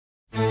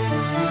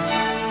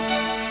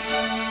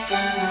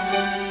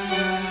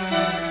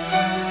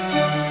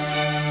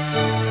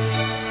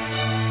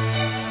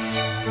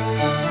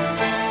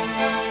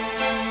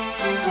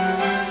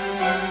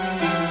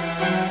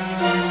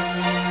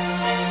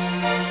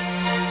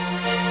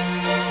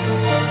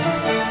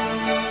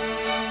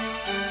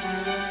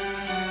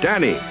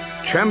Danny,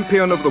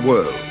 Champion of the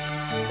World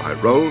by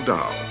Roald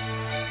Dahl.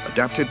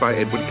 Adapted by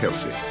Edward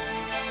Kelsey.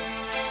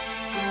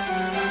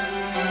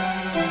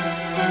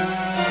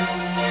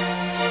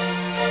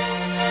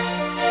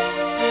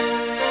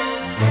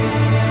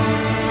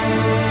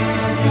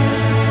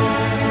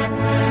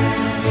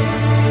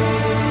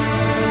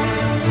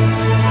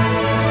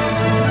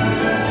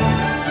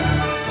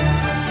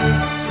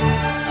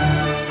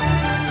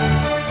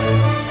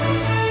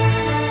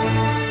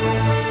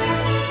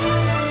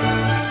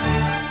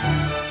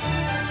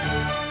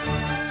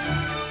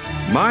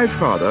 My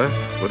father,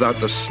 without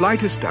the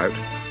slightest doubt,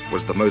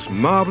 was the most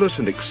marvellous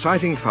and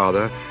exciting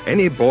father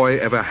any boy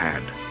ever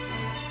had.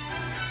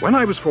 When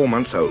I was 4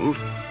 months old,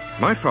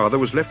 my father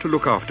was left to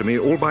look after me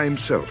all by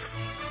himself.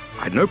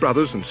 I had no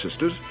brothers and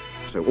sisters,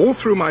 so all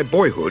through my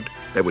boyhood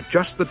there were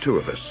just the two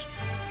of us,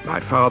 my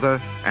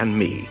father and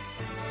me.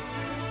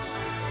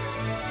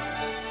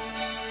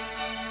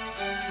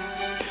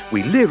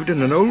 We lived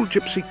in an old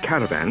gypsy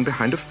caravan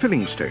behind a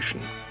filling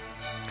station.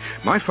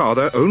 My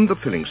father owned the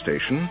filling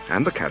station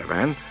and the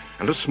caravan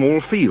and a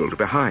small field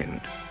behind.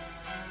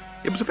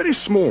 It was a very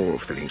small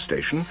filling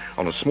station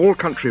on a small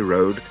country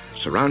road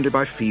surrounded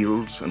by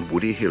fields and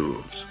woody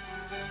hills.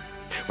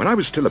 When I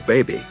was still a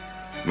baby,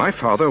 my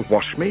father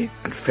washed me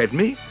and fed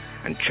me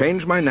and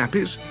changed my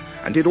nappies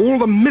and did all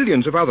the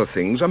millions of other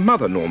things a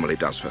mother normally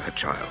does for her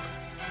child.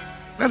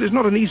 That is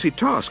not an easy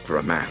task for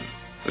a man,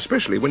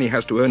 especially when he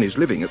has to earn his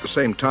living at the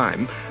same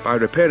time by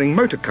repairing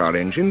motor car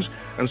engines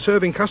and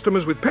serving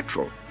customers with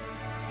petrol.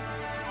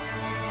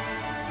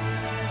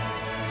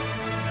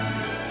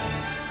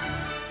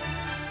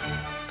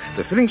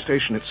 The filling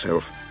station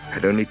itself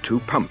had only 2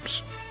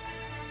 pumps.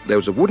 There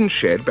was a wooden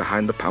shed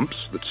behind the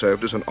pumps that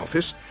served as an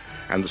office,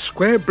 and the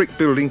square brick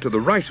building to the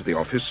right of the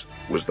office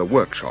was the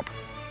workshop.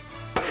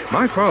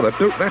 My father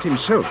built that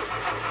himself,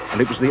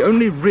 and it was the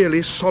only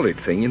really solid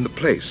thing in the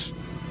place.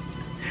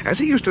 As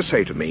he used to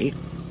say to me,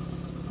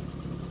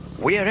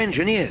 "We are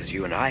engineers,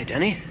 you and I,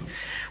 Danny.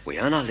 We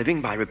earn our living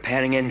by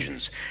repairing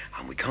engines,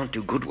 and we can't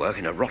do good work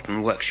in a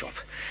rotten workshop.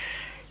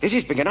 This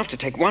is big enough to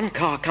take 1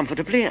 car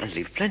comfortably and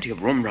leave plenty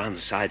of room round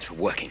the sides for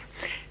working.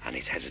 And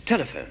it has a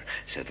telephone,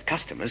 so the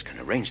customers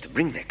can arrange to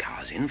bring their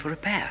cars in for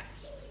repair."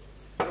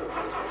 The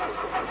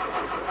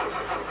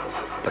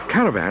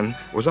caravan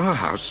was our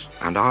house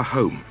and our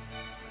home.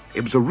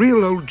 It was a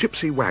real old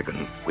gypsy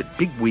wagon with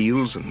big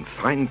wheels and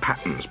fine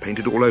patterns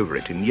painted all over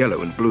it in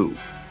yellow and blue.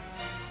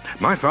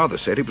 My father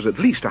said it was at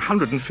least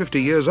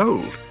 150 years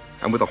old,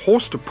 and with a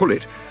horse to pull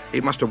it,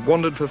 it must have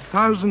wandered for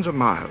thousands of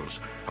miles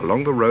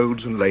along the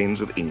roads and lanes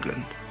of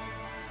England.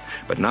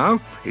 But now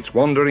its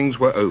wanderings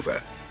were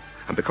over,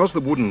 and because the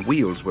wooden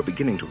wheels were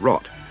beginning to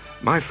rot,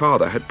 my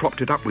father had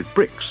propped it up with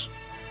bricks.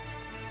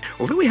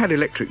 Although we had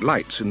electric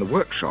lights in the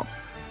workshop,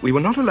 we were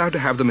not allowed to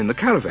have them in the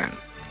caravan,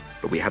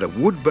 but we had a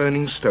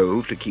wood-burning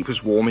stove to keep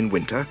us warm in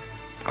winter,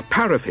 a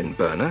paraffin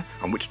burner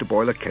on which to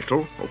boil a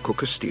kettle or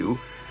cook a stew,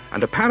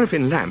 and a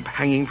paraffin lamp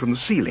hanging from the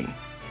ceiling.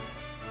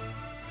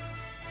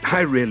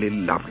 I really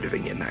loved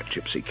living in that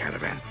gypsy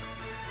caravan.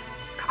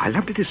 I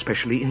loved it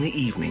especially in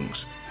the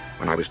evenings,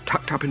 when I was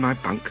tucked up in my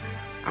bunk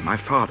and my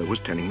father was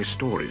telling me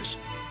stories.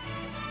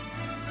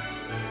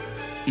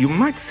 You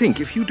might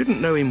think, if you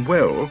didn't know him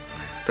well,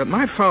 that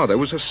my father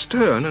was a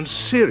stern and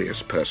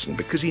serious person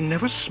because he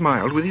never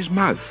smiled with his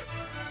mouth.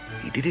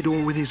 He did it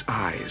all with his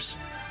eyes.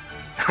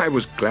 I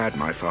was glad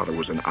my father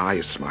was an eye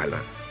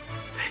smiler.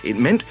 It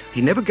meant he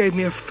never gave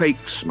me a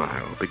fake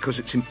smile, because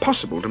it's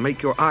impossible to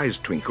make your eyes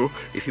twinkle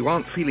if you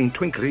aren't feeling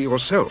twinkly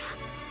yourself.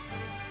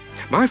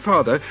 My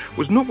father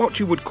was not what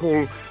you would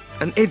call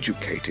an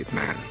educated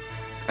man,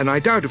 and I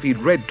doubt if he'd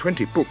read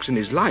 20 books in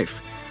his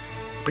life,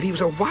 but he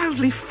was a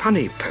wildly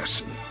funny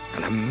person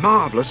and a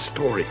marvellous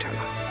storyteller.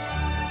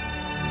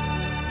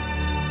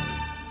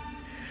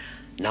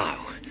 Now,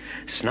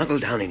 snuggle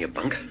down in your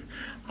bunk,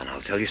 and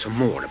I'll tell you some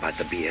more about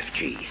the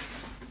BFG.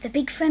 The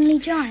big friendly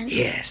giant?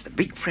 Yes, the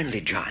big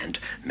friendly giant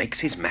makes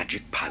his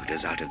magic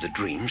powders out of the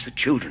dreams the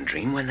children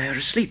dream when they're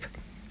asleep.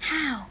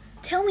 How?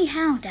 Tell me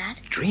how, Dad.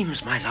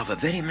 Dreams, my love, are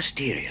very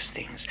mysterious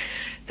things.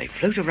 They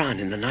float around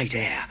in the night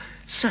air,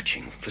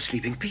 searching for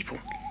sleeping people.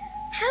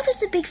 How does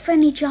the big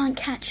friendly giant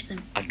catch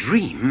them? A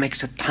dream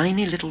makes a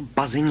tiny little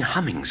buzzing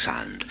humming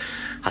sound,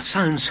 a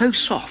sound so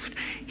soft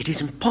it is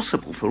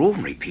impossible for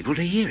ordinary people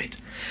to hear it.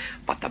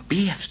 But the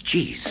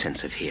BFG's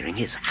sense of hearing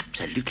is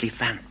absolutely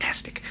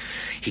fantastic.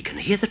 He can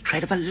hear the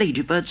tread of a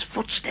ladybird's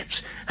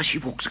footsteps as she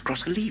walks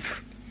across a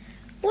leaf.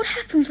 What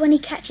happens when he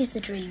catches the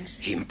dreams?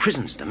 He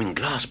imprisons them in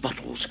glass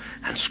bottles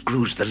and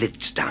screws the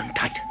lids down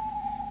tight.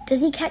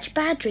 Does he catch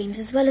bad dreams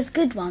as well as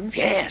good ones?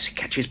 Yes, he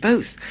catches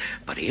both,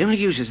 but he only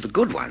uses the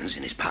good ones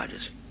in his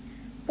powders.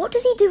 What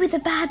does he do with the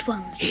bad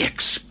ones? He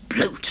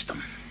explodes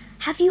them.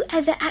 Have you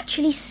ever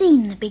actually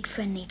seen the big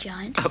friendly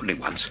giant? Only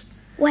once.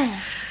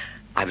 Where?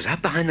 I was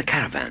out behind the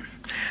caravan,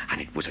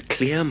 and it was a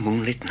clear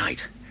moonlit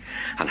night.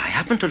 And I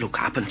happened to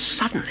look up, and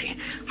suddenly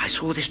I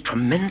saw this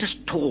tremendous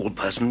tall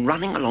person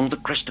running along the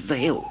crest of the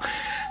hill.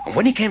 And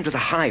when he came to the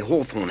high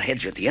hawthorn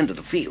hedge at the end of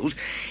the field,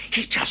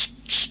 he just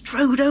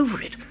strode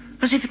over it,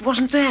 as if it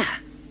wasn't there.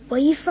 Were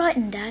you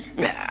frightened, Dad?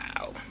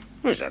 No,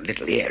 it was a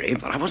little eerie,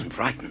 but I wasn't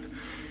frightened.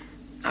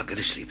 Now go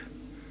to sleep.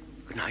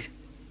 Good night.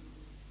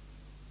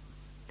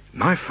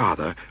 My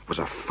father was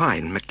a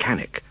fine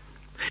mechanic.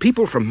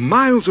 People from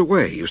miles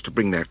away used to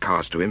bring their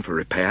cars to him for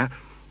repair.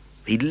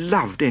 He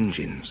loved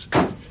engines.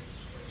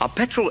 A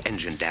petrol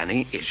engine,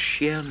 Danny, is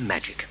sheer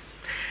magic.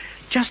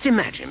 Just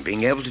imagine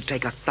being able to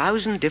take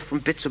 1,000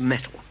 different bits of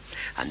metal,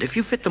 and if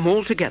you fit them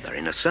all together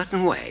in a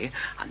certain way,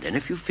 and then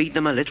if you feed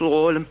them a little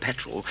oil and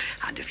petrol,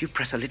 and if you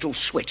press a little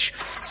switch,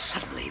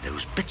 suddenly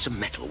those bits of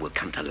metal will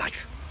come to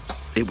life.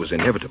 It was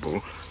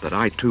inevitable that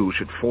I too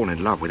should fall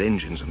in love with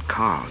engines and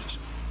cars.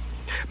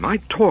 My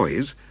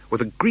toys were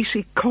the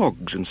greasy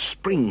cogs and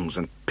springs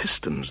and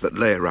pistons that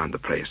lay around the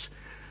place,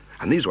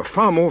 and these were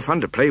far more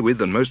fun to play with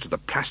than most of the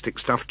plastic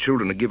stuff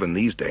children are given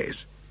these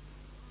days.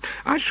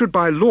 I should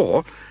by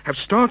law have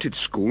started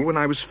school when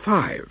I was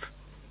 5.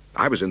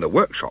 I was in the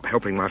workshop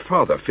helping my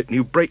father fit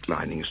new brake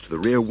linings to the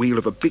rear wheel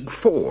of a big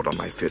Ford on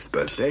my 5th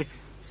birthday.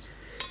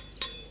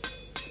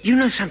 You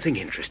know something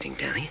interesting,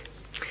 Danny?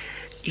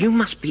 You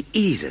must be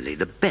easily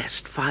the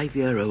best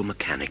 5-year-old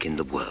mechanic in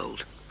the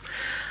world.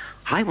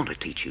 I want to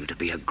teach you to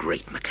be a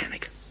great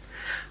mechanic.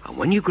 And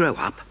when you grow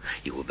up,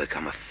 you will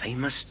become a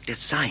famous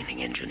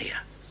designing engineer.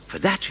 For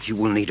that, you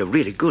will need a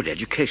really good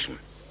education.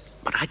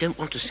 But I don't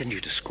want to send you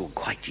to school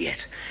quite yet.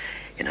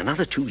 In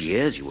another 2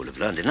 years, you will have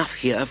learned enough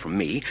here from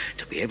me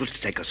to be able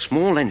to take a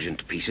small engine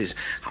to pieces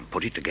and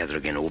put it together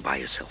again all by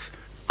yourself.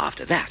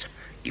 After that,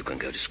 you can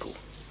go to school.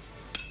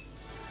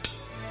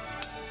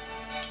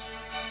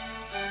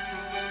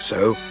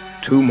 So,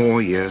 2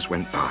 more years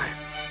went by.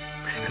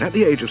 And at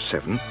the age of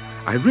 7,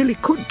 I really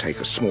could take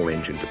a small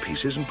engine to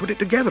pieces and put it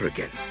together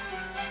again.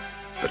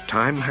 The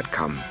time had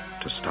come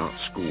to start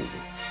school.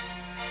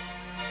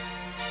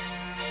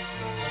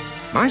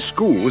 My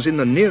school was in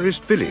the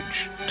nearest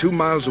village, 2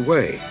 miles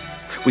away.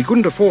 We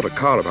couldn't afford a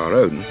car of our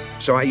own,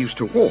 so I used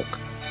to walk.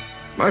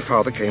 My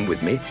father came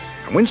with me,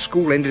 and when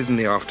school ended in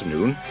the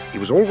afternoon, he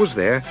was always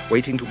there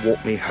waiting to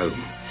walk me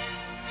home.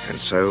 And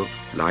so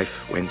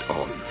life went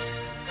on.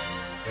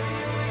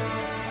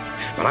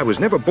 But I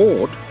was never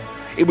bored.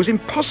 It was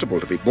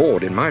impossible to be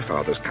bored in my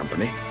father's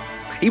company.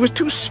 He was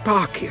too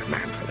sparky a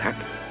man for that.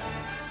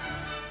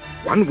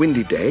 One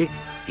windy day,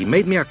 he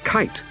made me a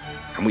kite,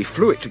 and we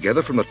flew it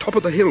together from the top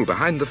of the hill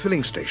behind the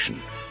filling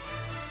station.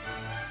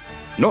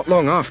 Not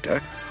long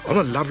after, on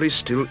a lovely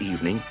still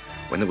evening,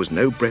 when there was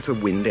no breath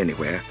of wind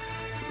anywhere,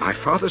 my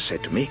father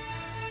said to me,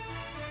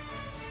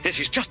 "This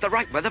is just the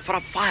right weather for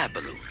a fire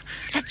balloon.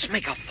 Let's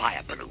make a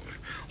fire balloon.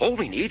 All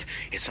we need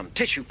is some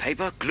tissue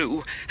paper,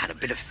 glue, and a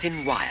bit of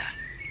thin wire."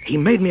 He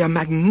made me a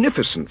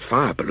magnificent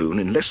fire balloon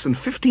in less than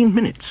 15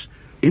 minutes.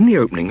 In the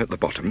opening at the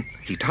bottom,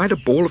 he tied a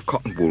ball of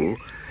cotton wool,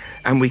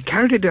 and we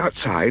carried it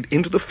outside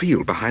into the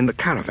field behind the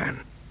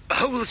caravan.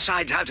 Hold the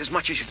sides out as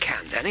much as you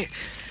can, Danny.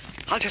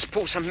 I'll just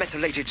pour some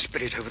methylated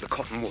spirit over the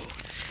cotton wool.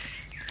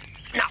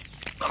 Now,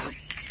 I'll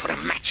put a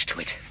match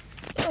to it.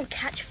 It'll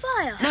catch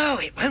fire. No,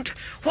 it won't.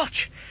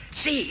 Watch.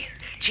 See,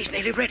 she's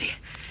nearly ready.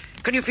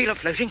 Can you feel her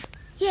floating?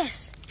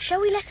 Yes. Shall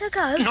we let her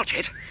go? Not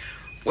yet.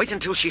 Wait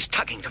until she's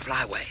tugging to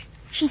fly away.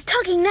 She's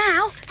tugging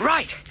now.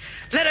 Right.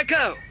 Let her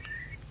go.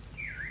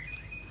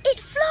 It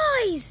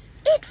flies!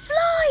 It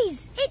flies!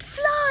 It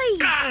flies!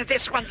 Ah,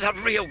 this one's a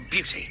real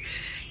beauty.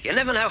 You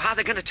never know how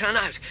they're going to turn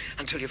out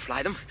until you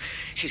fly them.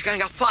 She's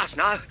going up fast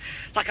now,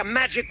 like a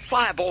magic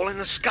fireball in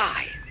the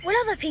sky. Will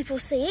other people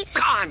see it?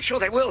 Ah, I'm sure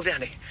they will,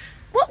 Danny.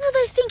 What will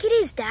they think it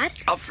is, Dad?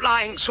 A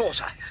flying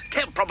saucer.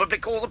 They'll probably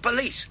call the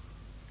police.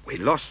 We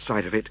lost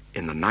sight of it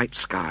in the night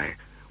sky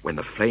when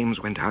the flames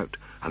went out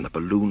and the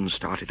balloon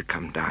started to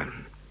come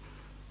down.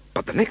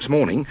 But the next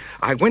morning,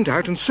 I went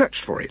out and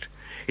searched for it.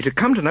 It had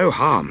come to no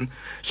harm,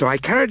 so I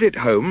carried it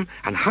home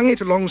and hung it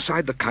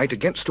alongside the kite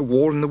against a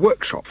wall in the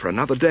workshop for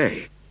another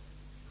day.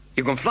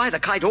 You can fly the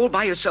kite all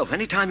by yourself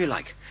any time you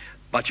like,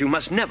 but you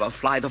must never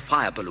fly the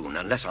fire balloon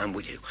unless I'm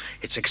with you.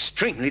 It's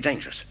extremely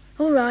dangerous.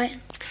 All right.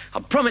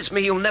 Promise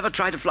me you'll never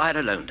try to fly it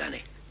alone,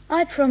 Danny.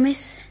 I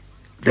promise.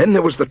 Then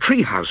there was the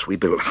tree house we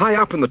built high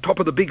up in the top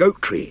of the big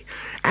oak tree,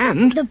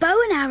 and The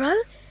bow and arrow,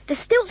 the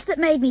stilts that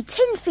made me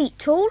 10 feet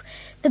tall,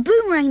 the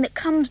boomerang that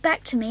comes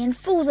back to me and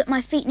falls at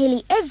my feet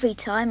nearly every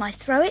time I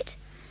throw it,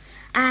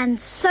 and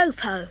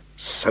Sopo.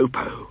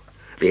 Sopo,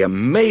 the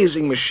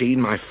amazing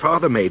machine my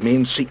father made me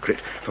in secret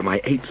for my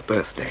 8th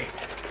birthday.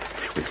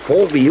 With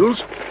 4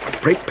 wheels, a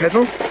brake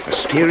pedal, a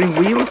steering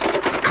wheel,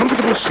 a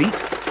comfortable seat,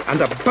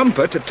 and a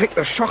bumper to take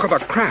the shock of a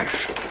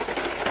crash.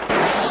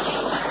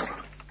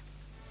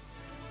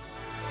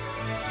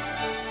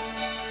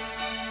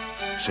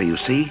 So you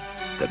see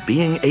that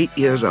being 8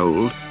 years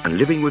old and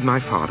living with my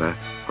father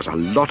was a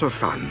lot of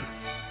fun.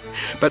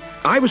 But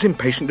I was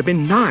impatient to be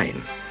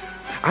 9.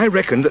 I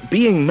reckoned that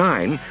being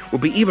 9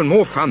 would be even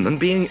more fun than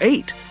being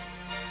 8.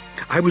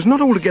 I was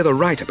not altogether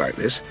right about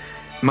this.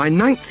 My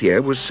 9th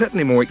year was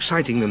certainly more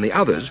exciting than the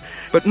others,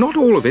 but not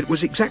all of it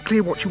was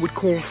exactly what you would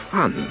call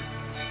fun.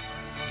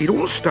 It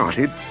all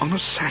started on a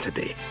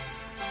Saturday.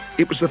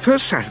 It was the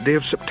first Saturday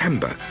of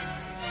September.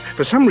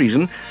 For some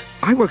reason,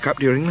 I woke up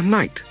during the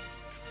night.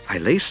 I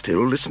lay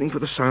still, listening for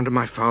the sound of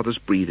my father's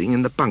breathing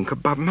in the bunk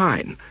above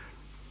mine.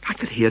 I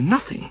could hear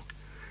nothing.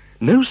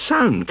 No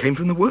sound came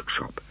from the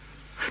workshop.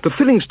 The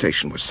filling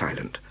station was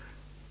silent.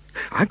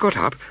 I got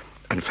up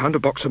and found a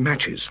box of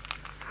matches.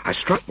 I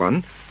struck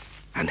one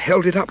and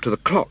held it up to the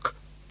clock.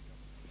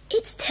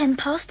 It's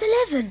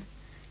 11:10.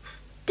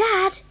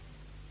 Dad?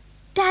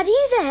 Dad, are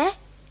you there?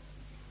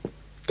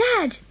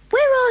 Dad,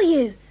 where are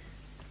you?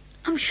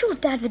 I'm sure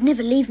Dad would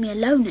never leave me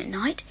alone at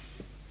night.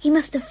 He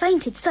must have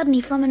fainted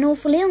suddenly from an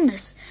awful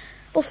illness,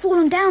 or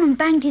fallen down and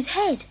banged his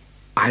head.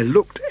 I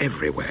looked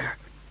everywhere,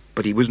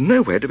 but he was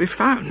nowhere to be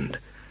found.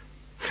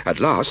 At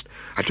last,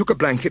 I took a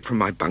blanket from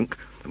my bunk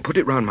and put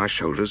it round my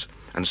shoulders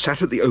and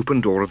sat at the open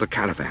door of the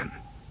caravan.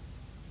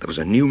 There was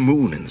a new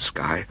moon in the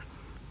sky,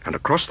 and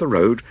across the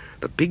road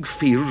the big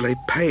field lay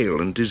pale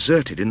and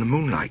deserted in the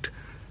moonlight.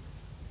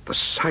 The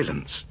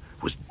silence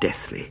was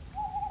deathly.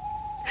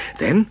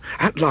 Then,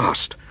 at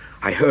last,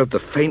 I heard the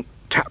faint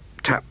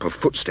tap-tap of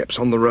footsteps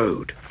on the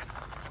road.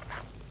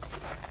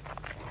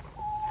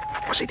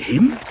 Was it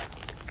him?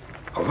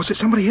 Or was it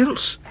somebody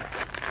else?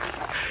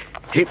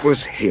 It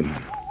was him.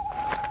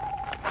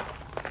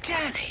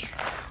 Danny,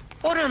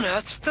 what on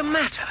earth's the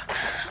matter?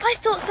 I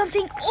thought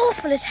something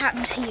awful had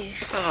happened to you.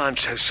 Oh, I'm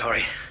so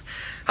sorry.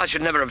 I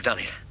should never have done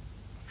it.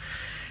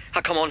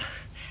 Now, come on.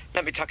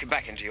 Let me tuck you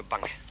back into your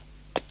bunk.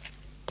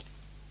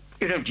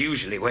 You don't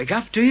usually wake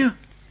up, do you?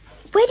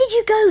 Where did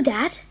you go,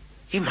 Dad?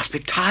 You must be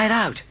tired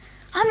out.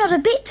 I'm not a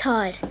bit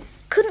tired.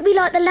 Couldn't we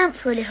light the lamp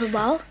for a little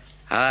while?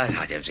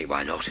 I don't see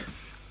why not.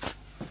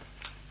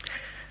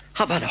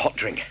 How about a hot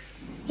drink?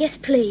 Yes,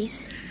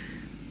 please.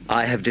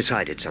 I have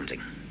decided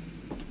something.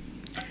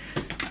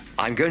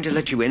 I'm going to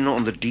let you in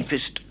on the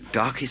deepest,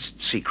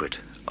 darkest secret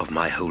of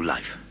my whole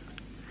life.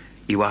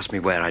 You asked me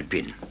where I'd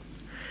been.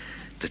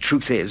 The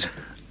truth is,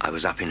 I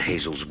was up in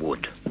Hazell's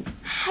Wood.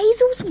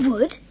 Hazell's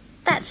Wood?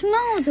 That's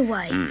miles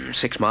away.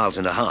 6 miles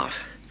and a half.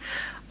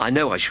 I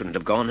know I shouldn't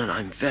have gone, and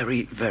I'm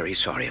very, very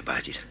sorry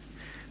about it.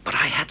 But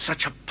I had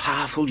such a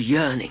powerful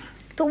yearning.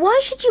 But why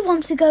should you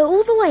want to go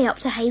all the way up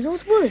to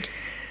Hazell's Wood?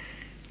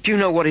 Do you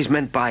know what is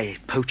meant by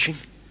poaching?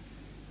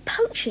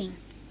 Poaching?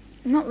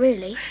 Not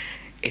really.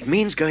 It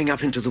means going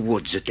up into the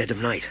woods at dead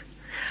of night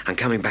and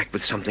coming back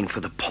with something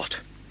for the pot.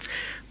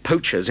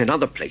 Poachers in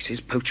other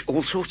places poach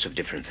all sorts of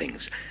different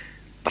things.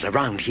 But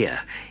around here,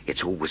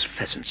 it's always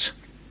pheasants.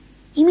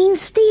 You mean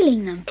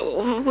stealing them?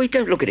 Oh, we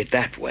don't look at it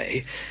that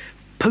way.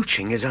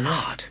 Poaching is an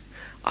art.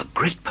 A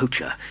great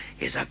poacher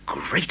is a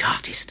great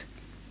artist.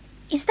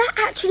 Is that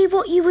actually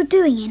what you were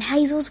doing in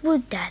Hazell's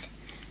Wood, Dad?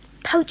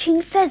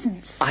 Poaching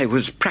pheasants? I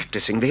was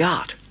practicing the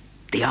art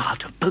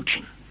of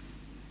poaching.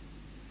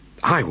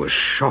 I was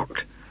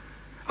shocked.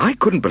 I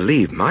couldn't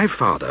believe my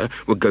father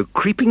would go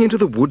creeping into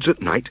the woods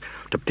at night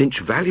to pinch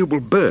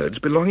valuable birds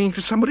belonging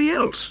to somebody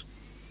else.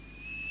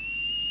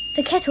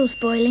 The kettle's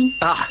boiling.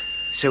 Ah,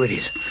 so it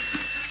is.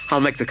 I'll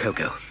make the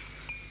cocoa.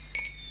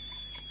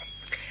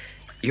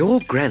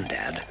 Your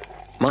granddad,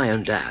 my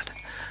own dad,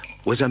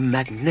 was a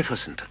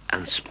magnificent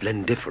and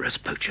splendiferous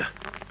poacher.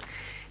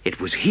 It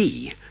was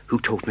he who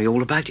taught me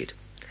all about it.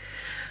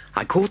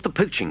 I caught the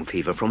poaching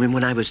fever from him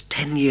when I was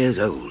 10 years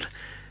old,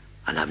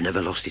 and I've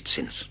never lost it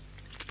since.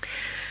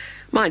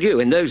 Mind you,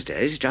 in those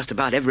days, just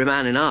about every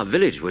man in our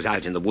village was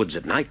out in the woods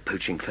at night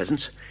poaching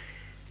pheasants.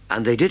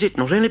 And they did it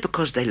not only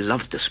because they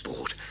loved the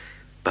sport,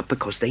 but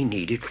because they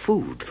needed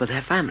food for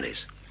their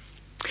families.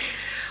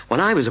 When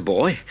I was a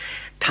boy,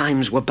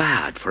 times were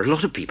bad for a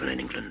lot of people in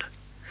England.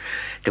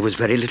 There was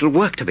very little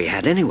work to be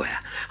had anywhere,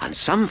 and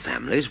some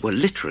families were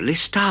literally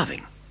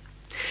starving.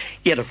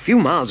 Yet a few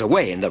miles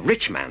away in the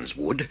rich man's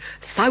wood,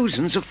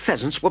 thousands of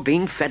pheasants were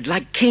being fed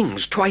like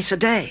kings twice a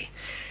day.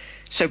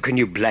 So can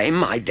you blame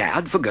my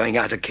dad for going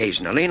out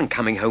occasionally and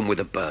coming home with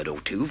a bird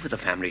or two for the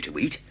family to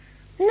eat?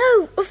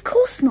 No, of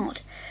course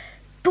not.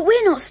 But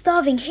we're not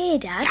starving here,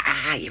 Dad.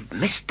 Ah, you've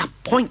missed the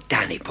point,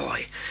 Danny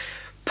boy.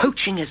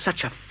 Poaching is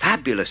such a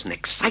fabulous and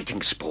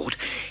exciting sport,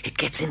 it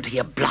gets into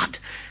your blood,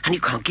 and you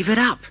can't give it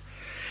up.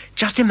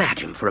 Just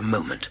imagine for a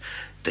moment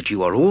that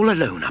you are all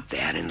alone up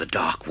there in the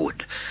dark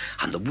wood,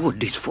 and the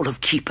wood is full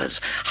of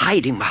keepers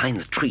hiding behind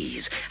the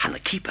trees, and the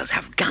keepers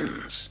have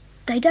guns.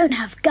 They don't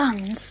have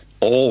guns.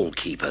 All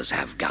keepers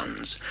have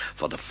guns,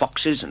 for the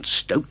foxes and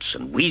stoats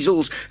and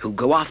weasels who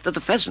go after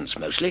the pheasants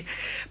mostly,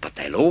 but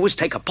they'll always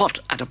take a pot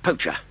at a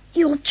poacher.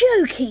 You're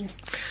joking.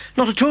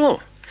 Not at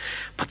all.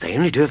 But they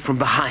only do it from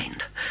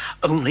behind,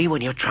 only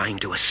when you're trying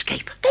to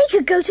escape. They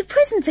could go to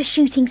prison for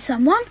shooting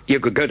someone. You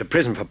could go to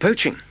prison for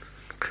poaching.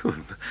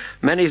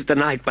 Many's the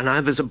night when I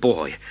was a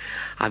boy.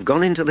 I've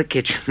gone into the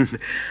kitchen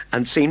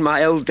and seen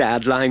my old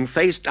dad lying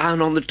face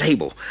down on the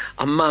table,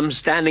 and Mum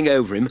standing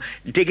over him,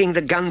 digging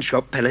the gun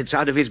shot pellets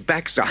out of his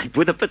backside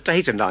with a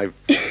potato knife.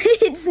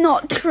 It's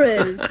not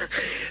true.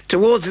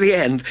 Towards the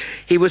end,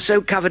 he was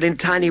so covered in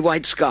tiny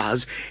white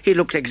scars, he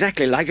looked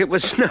exactly like it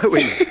was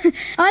snowing.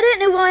 I don't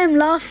know why I'm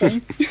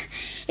laughing.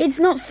 It's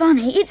not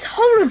funny. It's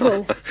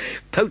horrible.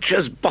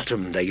 Poacher's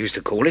bottom, they used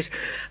to call it,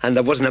 and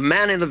there wasn't a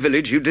man in the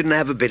village who didn't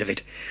have a bit of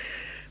it.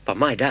 But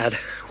my dad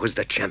was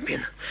the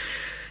champion.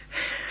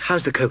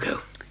 How's the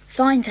cocoa?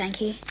 Fine,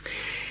 thank you.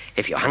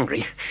 If you're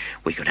hungry,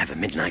 we could have a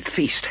midnight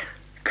feast.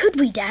 Could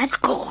we, Dad?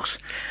 Of course.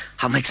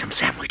 I'll make some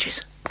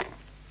sandwiches.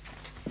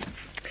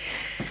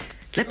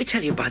 Let me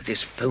tell you about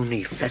this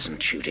phony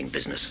pheasant shooting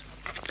business.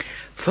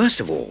 First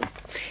of all,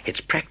 it's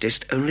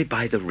practiced only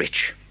by the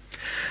rich.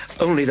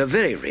 Only the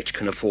very rich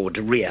can afford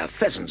to rear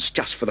pheasants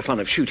just for the fun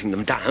of shooting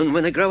them down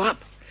when they grow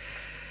up.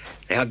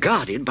 They are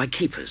guarded by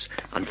keepers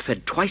and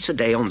fed twice a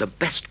day on the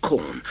best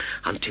corn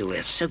until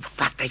they're so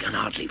fat they can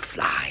hardly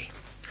fly.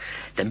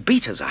 Then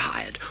beaters are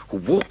hired who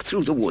walk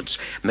through the woods,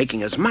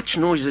 making as much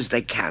noise as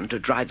they can to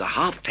drive the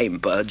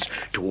half-tamed birds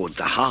towards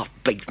the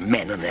half-baked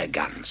men and their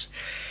guns.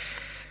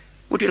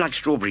 Would you like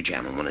strawberry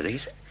jam on one of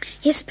these?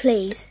 Yes,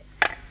 please.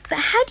 But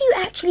how do you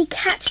actually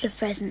catch the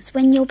pheasants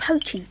when you're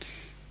poaching?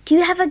 Do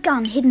you have a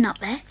gun hidden up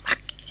there? A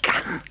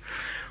gun?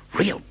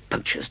 Real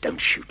poachers don't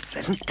shoot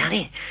pheasants,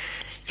 Danny.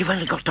 You've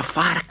only got to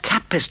fire a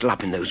cap pistol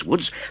up in those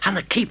woods and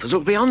the keepers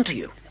will be on to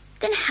you.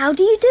 Then how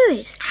do you do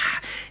it?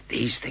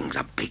 These things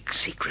are big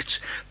secrets.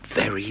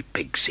 Very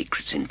big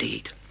secrets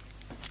indeed.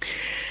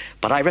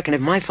 But I reckon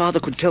if my father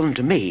could tell them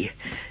to me,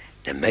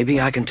 then maybe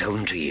I can tell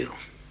them to you.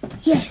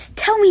 Yes,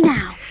 tell me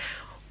now.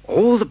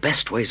 All the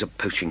best ways of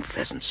poaching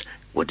pheasants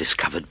were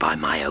discovered by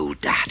my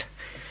old dad.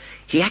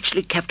 He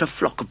actually kept a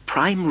flock of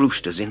prime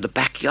roosters in the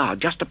backyard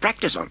just to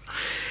practice on.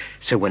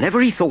 So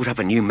whenever he thought up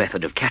a new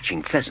method of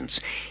catching pheasants,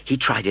 he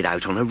tried it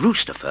out on a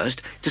rooster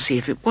first to see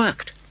if it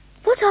worked.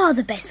 What are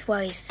the best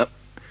ways?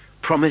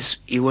 Promise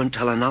you won't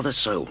tell another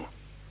soul.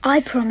 I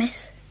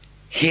promise.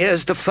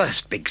 Here's the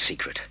first big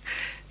secret.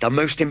 The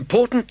most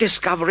important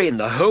discovery in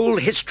the whole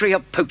history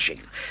of poaching.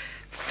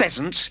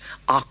 Pheasants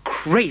are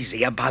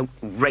crazy about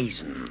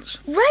raisins.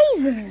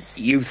 Raisins?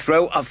 You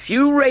throw a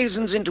few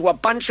raisins into a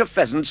bunch of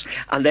pheasants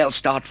and they'll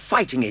start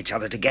fighting each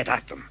other to get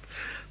at them.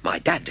 My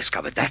dad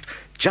discovered that,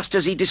 just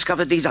as he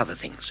discovered these other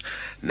things.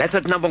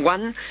 Method number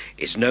 1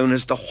 is known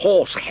as the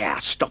horsehair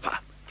stopper.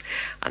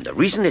 And the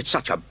reason it's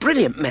such a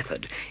brilliant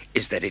method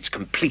is that it's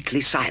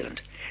completely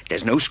silent.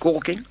 There's no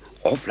squawking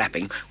or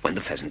flapping when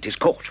the pheasant is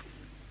caught.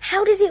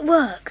 How does it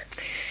work?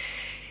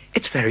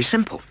 It's very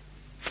simple.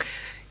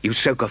 You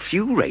soak a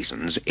few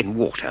raisins in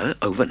water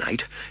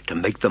overnight to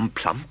make them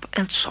plump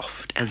and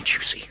soft and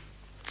juicy.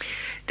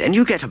 Then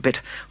you get a bit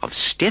of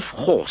stiff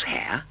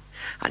horsehair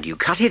and you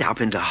cut it up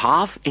into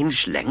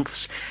half-inch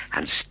lengths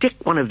and stick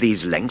one of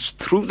these lengths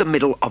through the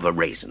middle of a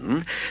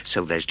raisin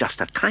so there's just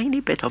a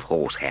tiny bit of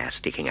horsehair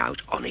sticking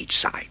out on each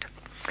side.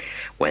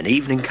 When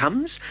evening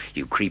comes,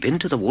 you creep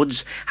into the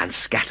woods and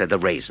scatter the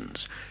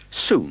raisins.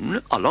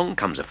 Soon along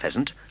comes a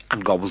pheasant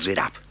and gobbles it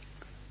up.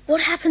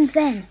 What happens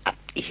then?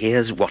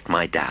 Here's what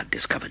my dad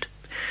discovered.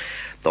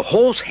 The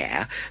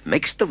horsehair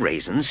makes the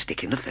raisins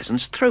stick in the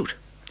pheasant's throat.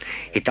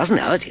 It doesn't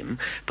hurt him,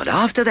 but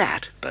after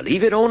that,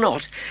 believe it or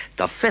not,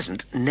 the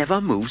pheasant never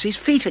moves his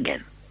feet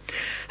again.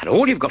 And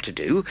all you've got to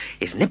do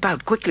is nip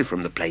out quickly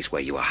from the place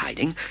where you are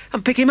hiding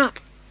and pick him up.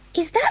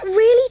 Is that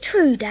really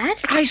true, Dad?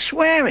 I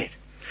swear it.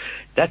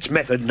 That's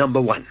method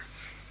number 1.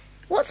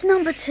 What's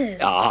number 2?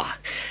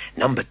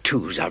 Number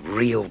 2's a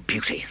real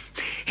beauty.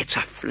 It's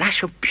a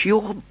flash of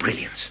pure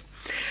brilliance.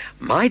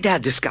 My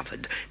dad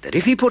discovered that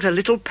if he put a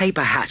little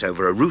paper hat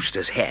over a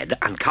rooster's head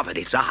and covered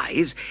its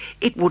eyes,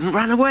 it wouldn't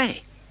run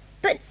away.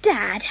 But,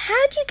 Dad,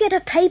 how do you get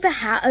a paper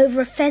hat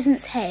over a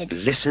pheasant's head?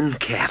 Listen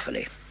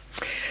carefully.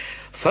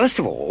 First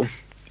of all,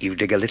 you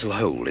dig a little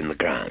hole in the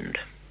ground.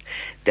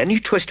 Then you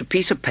twist a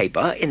piece of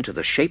paper into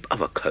the shape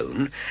of a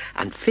cone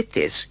and fit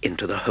this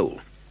into the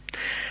hole.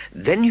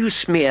 Then you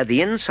smear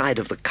the inside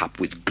of the cup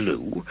with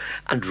glue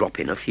and drop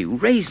in a few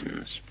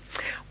raisins.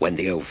 When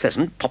the old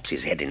pheasant pops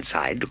his head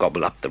inside to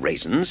gobble up the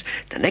raisins,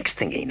 the next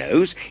thing he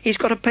knows, he's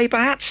got a paper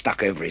hat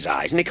stuck over his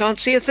eyes and he can't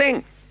see a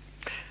thing.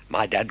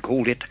 My dad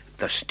called it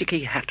the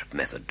sticky hat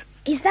method.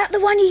 Is that the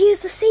one you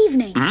used this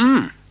evening?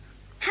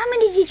 How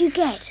many did you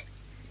get?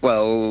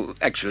 Well,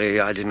 actually,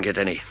 I didn't get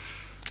any.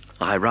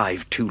 I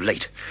arrived too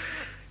late.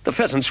 The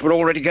pheasants were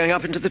already going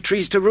up into the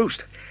trees to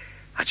roost.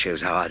 That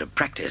shows how out of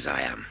practice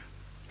I am.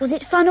 Was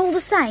it fun all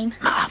the same?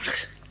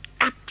 Marvellous.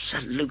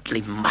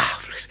 Absolutely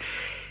marvellous.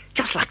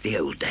 Just like the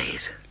old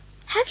days.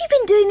 Have you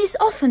been doing this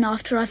often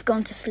after I've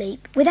gone to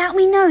sleep, without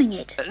me knowing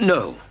it?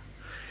 No.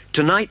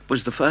 Tonight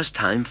was the first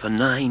time for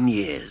 9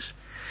 years.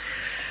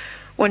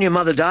 When your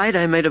mother died,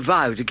 I made a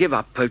vow to give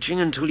up poaching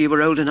until you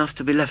were old enough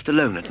to be left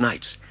alone at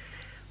nights.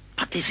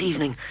 But this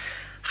evening,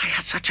 I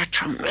had such a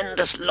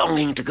tremendous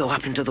longing to go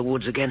up into the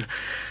woods again.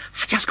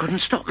 I just couldn't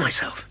stop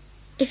myself.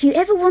 If you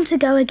ever want to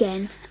go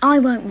again, I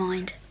won't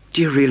mind.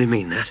 Do you really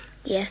mean that?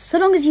 Yes, so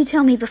long as you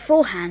tell me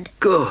beforehand.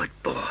 Good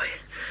boy.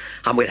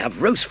 And we'll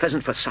have roast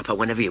pheasant for supper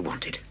whenever you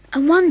want it.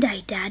 And one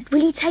day, Dad,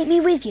 will you take me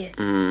with you?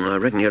 I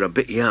reckon you're a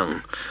bit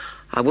young.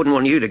 I wouldn't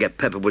want you to get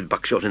peppered with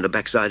buckshot in the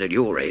backside at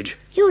your age.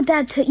 Your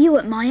dad took you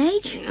at my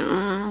age.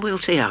 We'll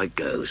see how it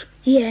goes.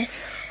 Yes.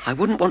 I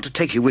wouldn't want to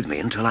take you with me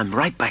until I'm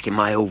right back in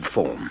my old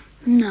form.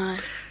 No.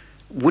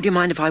 Would you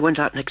mind if I went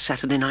out next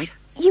Saturday night?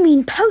 You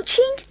mean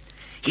poaching?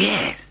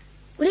 Yes.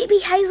 Will it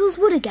be Hazell's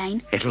Wood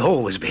again? It'll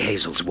always be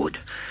Hazell's Wood.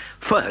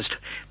 First,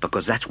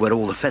 because that's where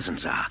all the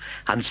pheasants are.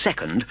 And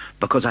second,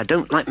 because I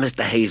don't like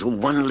Mr. Hazell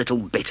one little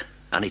bit,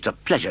 and it's a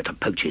pleasure to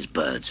poach his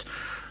birds.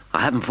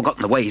 I haven't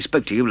forgotten the way he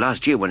spoke to you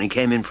last year when he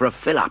came in for a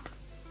fill-up.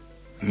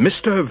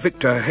 Mr.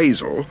 Victor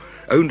Hazell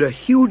owned a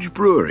huge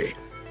brewery.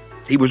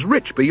 He was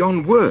rich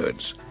beyond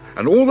words,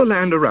 and all the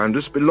land around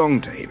us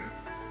belonged to him.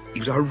 He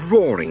was a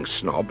roaring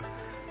snob,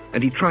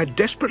 and he tried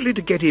desperately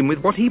to get in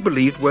with what he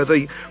believed were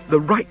the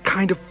right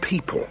kind of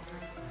people.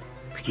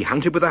 He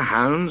hunted with the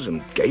hounds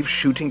and gave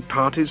shooting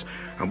parties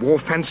and wore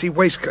fancy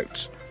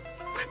waistcoats.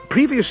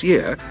 Previous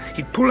year,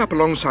 he'd pull up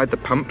alongside the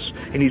pumps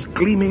in his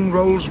gleaming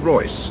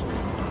Rolls-Royce.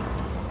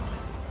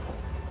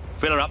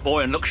 Fill her up,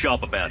 boy, and look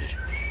sharp about it.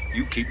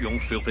 You keep your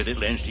filthy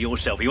little ends to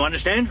yourself, you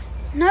understand?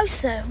 No,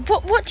 sir.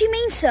 What do you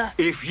mean, sir?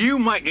 If you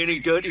make any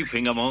dirty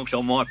finger marks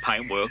on my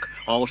paintwork,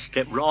 I'll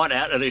step right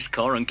out of this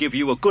car and give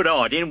you a good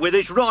hiding with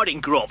this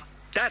riding crop.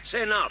 That's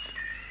enough.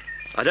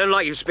 I don't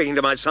like you speaking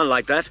to my son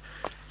like that.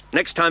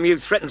 Next time you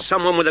threaten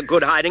someone with a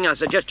good hiding, I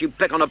suggest you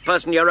pick on a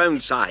person your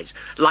own size.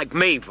 Like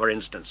me, for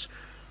instance.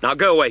 Now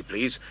go away,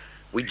 please.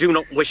 We do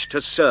not wish to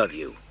serve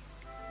you.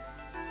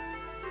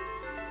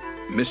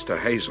 Mr.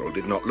 Hazell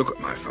did not look at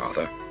my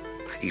father.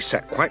 He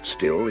sat quite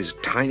still, his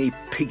tiny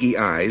piggy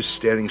eyes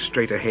staring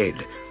straight ahead.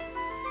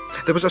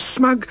 There was a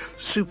smug,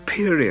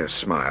 superior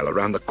smile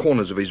around the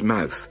corners of his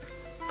mouth.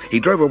 He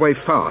drove away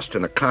fast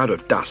in a cloud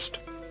of dust.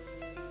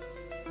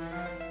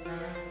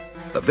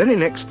 The very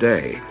next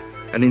day,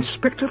 an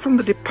inspector from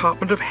the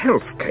Department of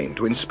Health came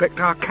to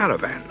inspect our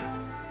caravan.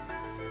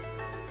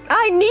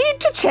 I need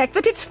to check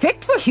that it's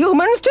fit for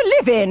humans to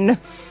live in.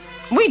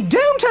 We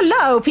don't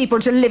allow people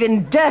to live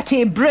in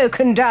dirty,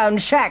 broken-down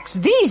shacks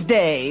these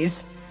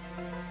days.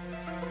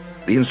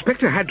 The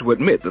inspector had to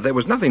admit that there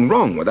was nothing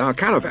wrong with our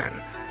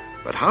caravan,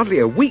 but hardly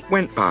a week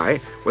went by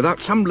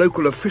without some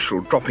local official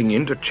dropping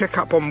in to check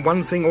up on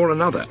one thing or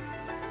another.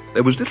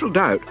 There was little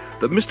doubt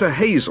that Mr.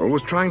 Hazell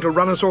was trying to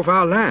run us off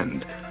our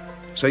land,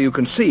 so you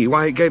can see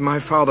why it gave my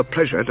father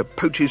pleasure to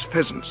poach his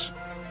pheasants.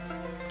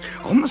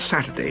 On the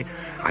Saturday,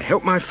 I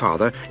helped my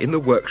father in the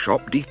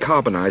workshop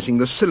decarbonising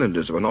the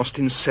cylinders of an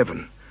Austin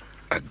 7,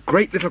 a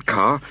great little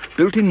car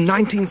built in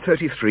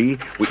 1933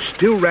 which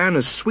still ran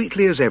as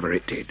sweetly as ever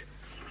it did.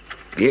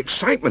 The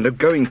excitement of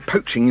going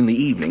poaching in the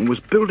evening was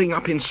building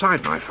up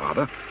inside my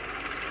father.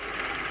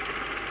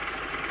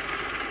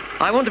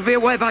 I want to be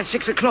away by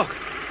 6 o'clock.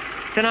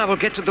 Then I will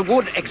get to the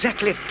wood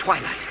exactly at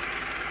twilight.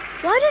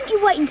 Why don't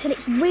you wait until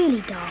it's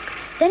really dark?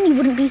 Then you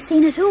wouldn't be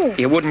seen at all.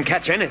 You wouldn't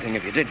catch anything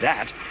if you did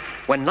that.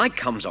 When night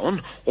comes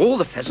on, all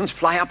the pheasants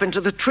fly up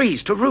into the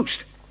trees to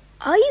roost.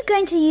 Are you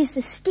going to use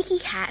the sticky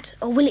hat,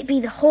 or will it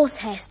be the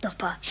horsehair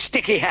stopper?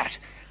 Sticky hat.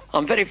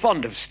 I'm very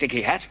fond of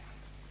sticky hat.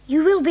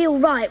 You will be all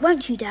right,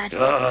 won't you, Dad?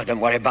 Oh, don't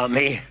worry about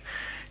me.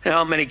 There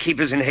aren't many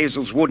keepers in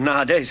Hazell's Wood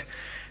nowadays.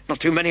 Not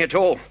too many at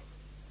all.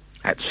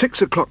 At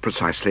 6 o'clock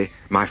precisely,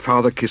 my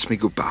father kissed me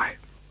goodbye.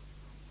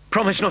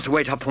 Promise not to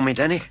wait up for me,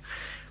 Danny.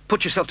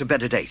 Put yourself to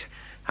bed at 8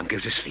 and go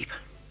to sleep.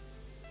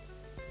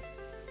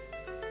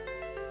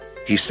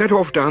 He set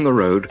off down the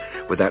road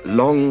with that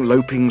long,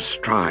 loping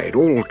stride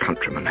all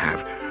countrymen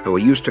have, who are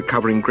used to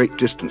covering great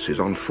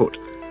distances on foot,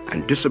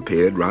 and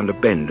disappeared round a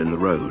bend in the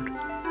road.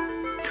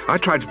 I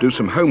tried to do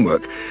some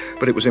homework,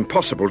 but it was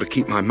impossible to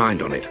keep my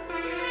mind on it.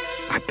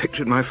 I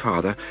pictured my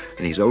father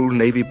in his old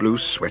navy blue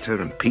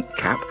sweater and peaked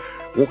cap,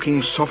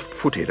 walking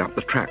soft-footed up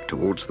the track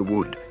towards the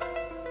wood.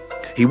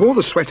 He wore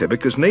the sweater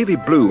because navy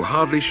blue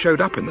hardly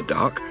showed up in the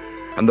dark,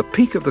 and the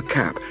peak of the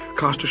cap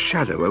cast a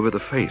shadow over the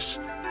face.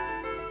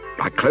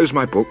 I closed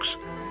my books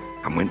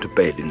and went to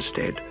bed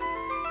instead.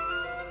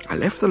 I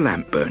left the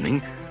lamp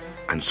burning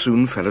and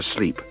soon fell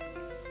asleep.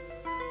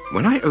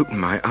 When I opened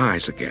my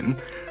eyes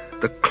again,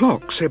 the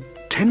clock said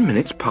 10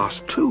 minutes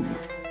past 2.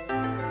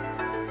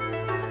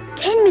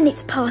 10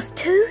 minutes past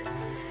 2?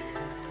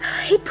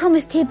 He'd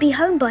promised he'd be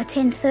home by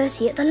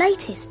 10:30 at the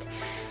latest.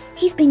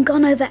 He's been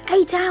gone over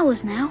 8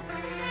 hours now.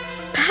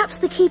 Perhaps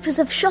the keepers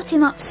have shot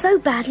him up so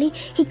badly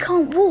he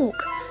can't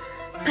walk.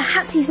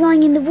 Perhaps he's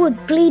lying in the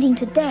wood bleeding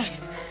to death.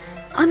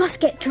 I must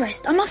get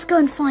dressed. I must go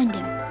and find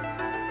him.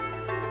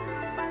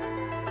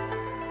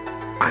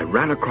 I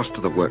ran across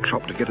to the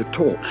workshop to get a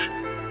torch.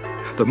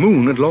 The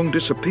moon had long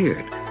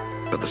disappeared,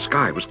 but the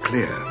sky was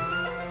clear.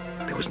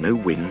 There was no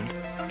wind,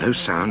 no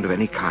sound of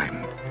any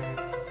kind.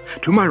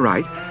 To my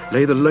right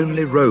lay the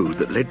lonely road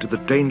that led to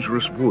the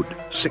dangerous wood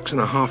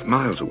 6.5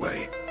 miles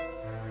away.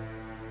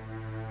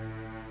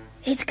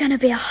 It's going to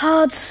be a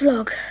hard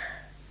slog.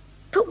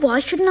 But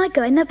why shouldn't I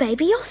go in the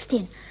baby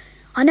Austin?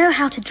 I know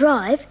how to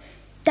drive.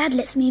 Dad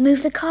lets me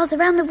move the cars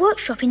around the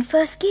workshop in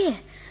first gear.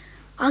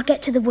 I'll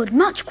get to the wood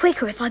much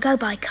quicker if I go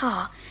by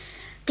car.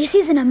 This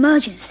is an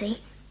emergency.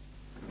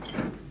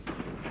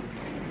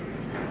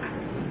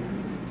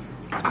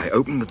 I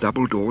opened the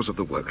double doors of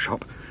the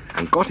workshop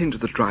and got into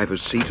the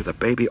driver's seat of the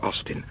baby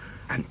Austin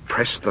and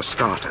pressed the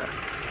starter.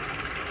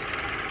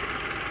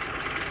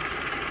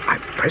 I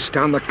pressed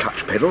down the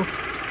clutch pedal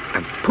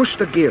and pushed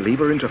the gear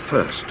lever into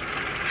first.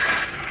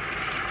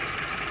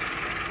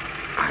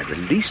 I I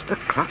released the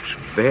clutch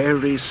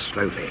very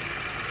slowly.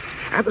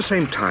 At the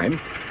same time,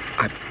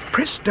 I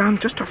pressed down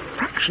just a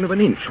fraction of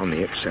an inch on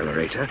the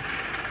accelerator,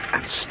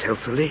 and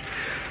stealthily,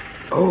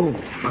 oh,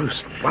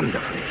 most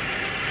wonderfully,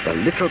 the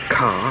little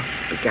car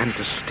began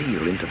to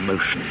steal into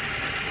motion.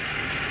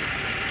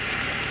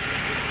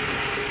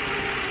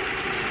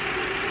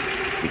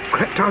 We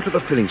crept out of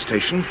the filling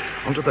station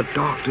onto the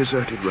dark,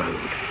 deserted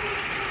road.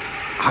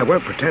 I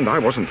won't pretend I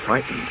wasn't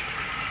frightened,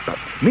 but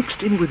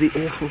mixed in with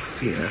the awful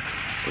fear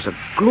was a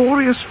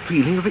glorious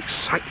feeling of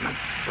excitement.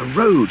 The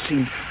road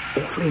seemed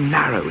awfully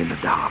narrow in the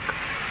dark.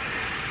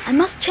 I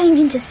must change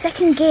into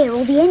second gear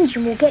or the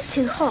engine will get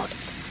too hot.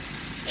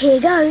 Here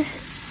goes.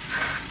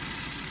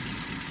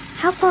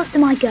 How fast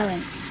am I going?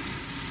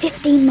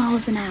 15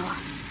 miles an hour.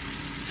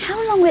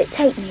 How long will it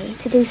take me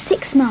to do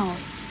 6 miles?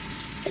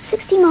 At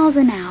 60 miles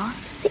an hour,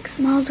 6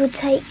 miles would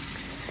take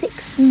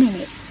 6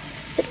 minutes.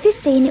 At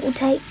 15 it will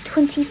take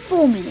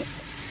 24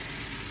 minutes.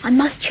 I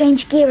must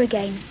change gear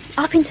again,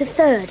 up into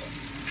third.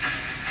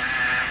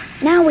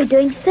 Now we're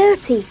doing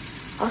 30.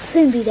 I'll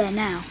soon be there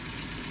now.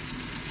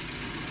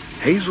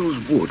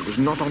 Hazell's wood was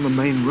not on the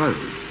main road.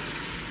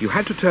 You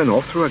had to turn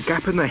off through a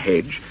gap in the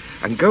hedge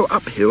and go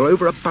uphill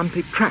over a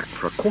bumpy track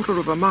for a quarter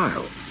of a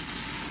mile.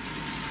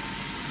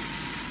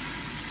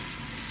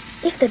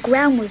 If the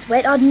ground was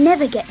wet, I'd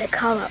never get the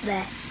car up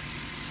there.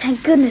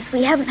 Thank goodness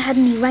we haven't had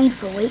any rain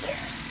for a week.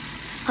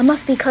 I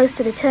must be close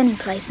to the turning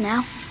place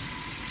now.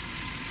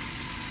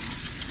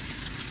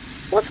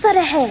 What's that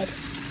ahead?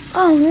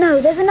 Oh no,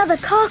 there's another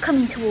car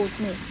coming towards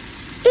me.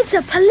 It's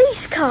a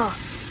police car.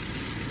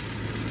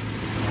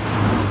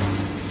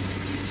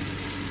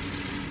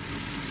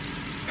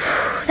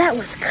 That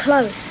was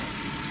close.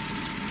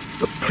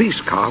 The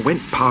police car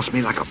went past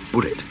me like a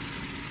bullet.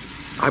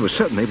 I was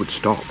certain they would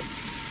stop.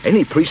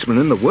 Any policeman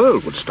in the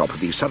world would stop if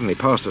he suddenly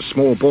passed a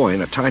small boy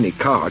in a tiny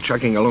car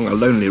chugging along a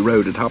lonely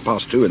road at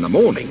 2:30 in the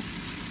morning.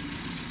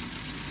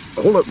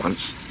 All at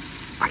once,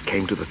 I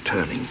came to the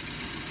turning.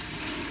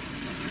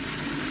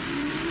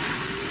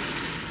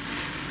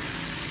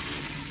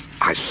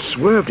 I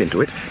swerved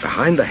into it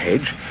behind the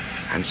hedge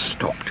and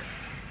stopped.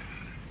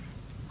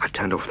 I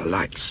turned off the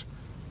lights.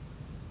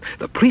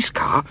 The police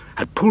car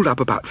had pulled up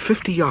about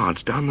 50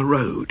 yards down the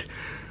road.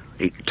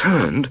 It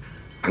turned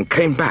and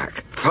came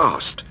back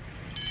fast.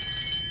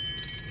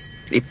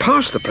 It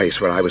passed the place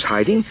where I was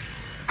hiding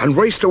and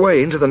raced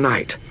away into the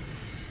night.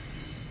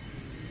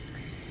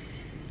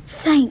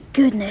 Thank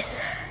goodness.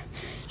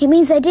 It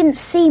means they didn't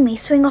see me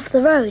swing off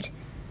the road.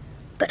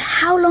 But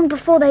how long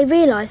before they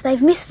realise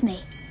they've missed me?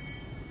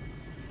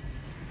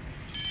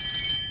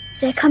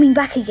 They're coming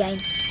back again.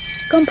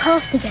 Gone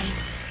past again.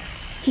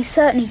 He's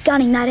certainly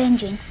gunning that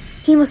engine.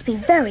 He must be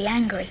very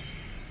angry.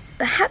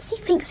 Perhaps he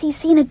thinks he's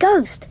seen a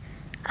ghost.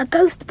 A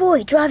ghost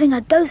boy driving a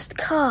ghost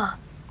car.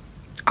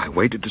 I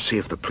waited to see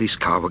if the police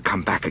car would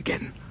come back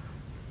again.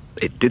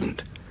 It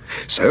didn't.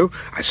 So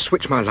I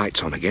switched my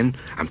lights on again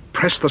and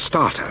pressed the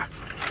starter.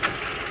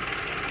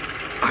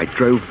 I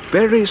drove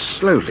very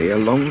slowly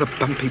along the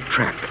bumpy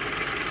track.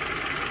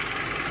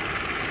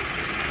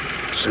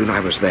 Soon I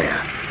was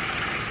there.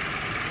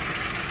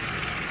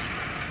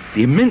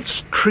 The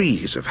immense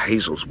trees of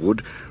Hazell's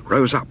wood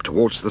rose up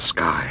towards the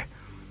sky.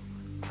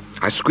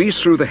 I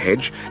squeezed through the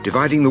hedge,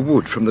 dividing the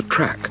wood from the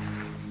track.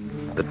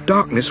 The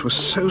darkness was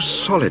so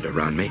solid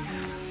around me,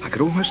 I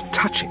could almost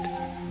touch it.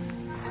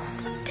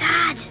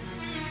 Dad!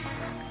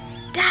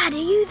 Dad, are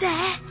you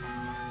there?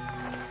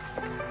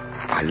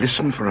 I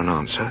listened for an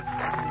answer,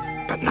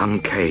 but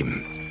none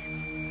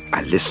came.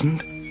 I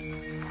listened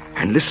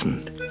and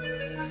listened.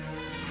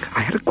 I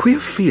had a queer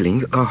feeling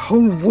that the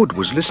whole wood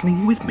was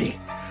listening with me.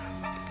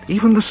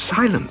 Even the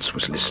silence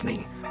was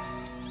listening.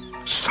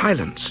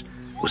 Silence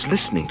was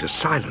listening to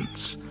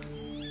silence.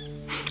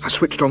 I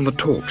switched on the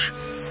torch.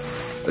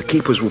 The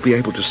keepers would be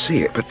able to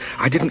see it, but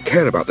I didn't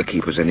care about the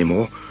keepers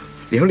anymore.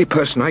 The only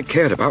person I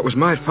cared about was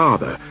my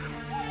father.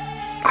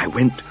 I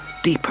went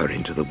deeper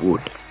into the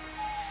wood.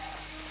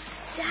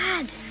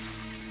 Dad!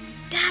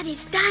 Dad,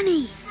 it's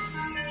Danny!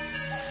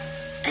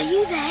 Are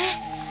you there?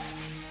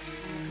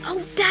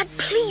 Oh, Dad,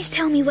 please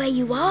tell me where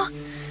you are.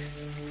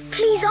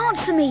 Please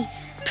answer me.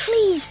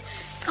 Please.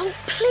 Oh,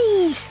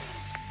 please.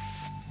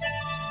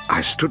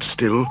 I stood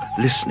still,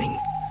 listening.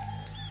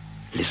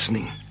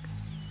 Listening.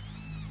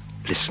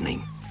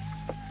 Listening.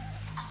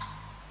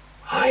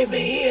 I'm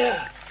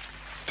here.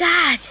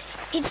 Dad,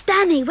 it's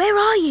Danny. Where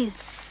are you?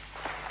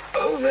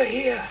 Over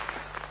here.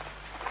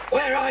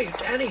 Where are you,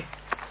 Danny?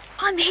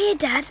 I'm here,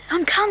 Dad.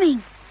 I'm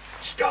coming.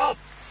 Stop.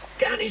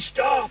 Danny,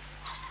 stop.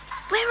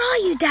 Where are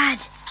you, Dad?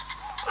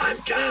 I'm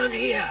down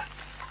here.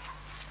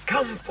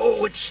 Come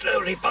forward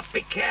slowly, but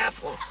be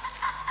careful.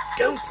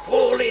 Don't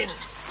fall in.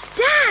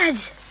 Dad!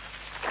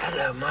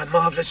 Hello, my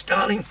marvellous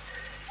darling.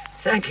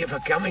 Thank you for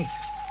coming.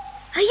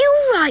 Are you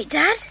all right,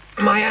 Dad?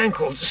 My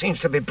ankle seems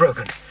to be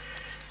broken.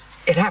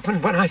 It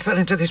happened when I fell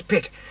into this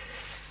pit.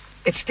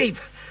 It's deep.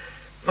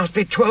 Must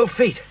be 12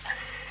 feet.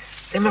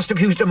 They must have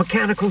used a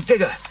mechanical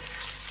digger.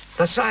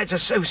 The sides are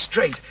so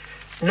straight,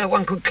 no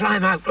one could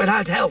climb out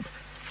without help.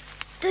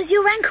 Does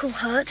your ankle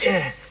hurt?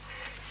 Yeah.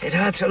 It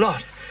hurts a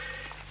lot.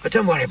 But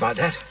don't worry about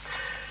that.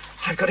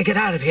 I've got to get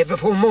out of here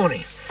before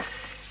morning.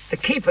 The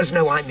keepers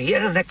know I'm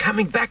here, and they're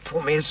coming back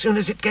for me as soon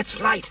as it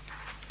gets light.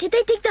 Did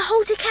they dig the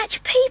hole to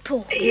catch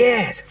people?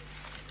 Yes.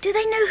 Do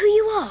they know who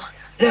you are?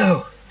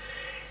 No.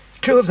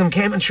 2 of them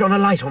came and shone a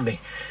light on me,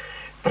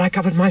 but I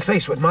covered my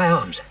face with my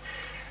arms.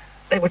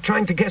 They were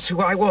trying to guess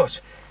who I was,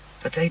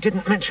 but they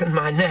didn't mention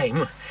my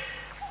name.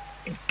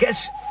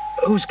 Guess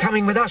who's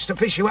coming with us to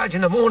fish you out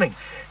in the morning?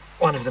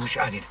 One of them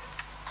shouted.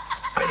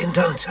 I didn't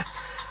answer.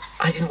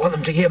 I didn't want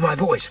them to hear my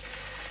voice.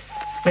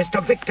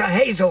 Mr. Victor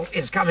Hazell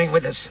is coming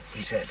with us,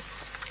 he said.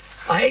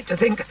 I hate to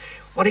think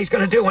what he's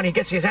going to do when he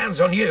gets his hands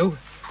on you.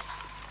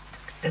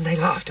 Then they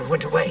laughed and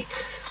went away.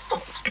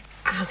 Oh,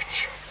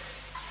 ouch.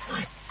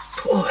 My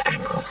poor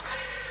ankle.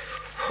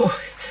 Oh,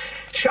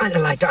 shine the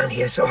light down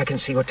here so I can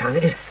see what time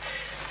it is.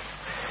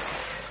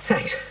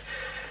 Thanks.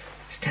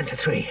 It's 10 to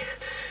 3.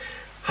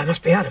 I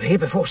must be out of here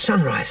before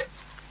sunrise.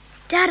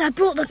 Dad, I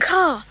brought the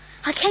car.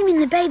 I came in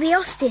the baby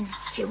Austin.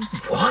 You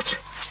what?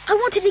 I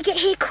wanted to get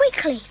here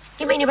quickly.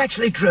 You mean you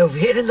actually drove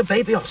here in the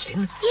baby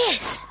Austin?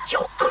 Yes.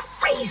 You're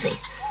crazy.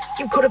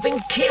 You could have been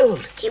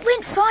killed. It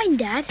went fine,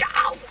 Dad.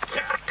 Ow.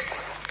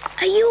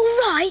 Are you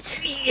all right?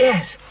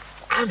 Yes,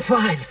 I'm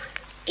fine.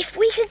 If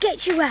we could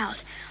get you out,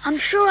 I'm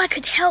sure I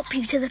could help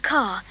you to the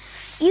car.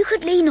 You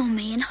could lean on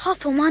me and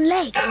hop on one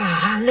leg.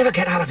 I'll never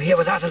get out of here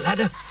without a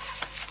ladder.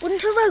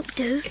 Wouldn't a rope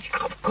do?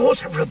 Of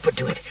course a rope would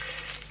do it.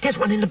 There's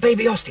one in the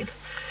baby Austin.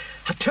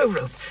 A tow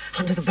rope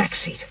under the back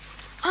seat.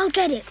 I'll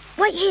get it.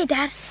 Wait here,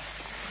 Dad.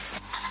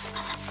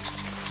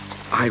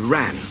 I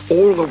ran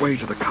all the way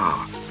to the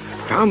car,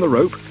 found the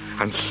rope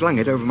and slung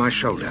it over my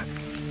shoulder.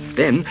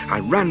 Then I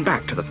ran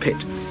back to the pit.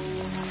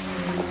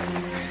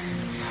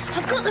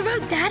 I've got the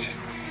rope, Dad.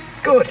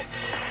 Good.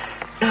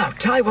 Now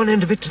tie one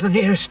end of it to the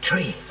nearest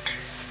tree.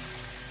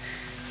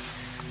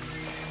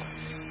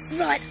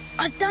 Right,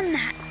 I've done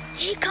that.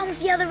 Here comes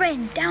the other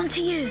end, down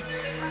to you.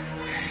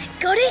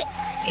 Got it?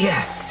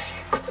 Yeah.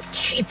 Good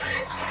jeepers.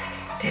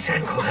 This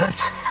ankle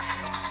hurts.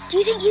 Do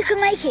you think you can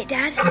make it,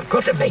 Dad? I've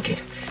got to make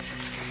it.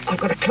 I've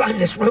got to climb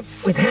this rope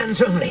with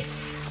hands only.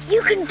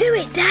 You can do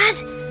it, Dad.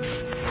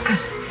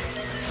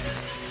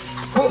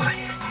 Boy.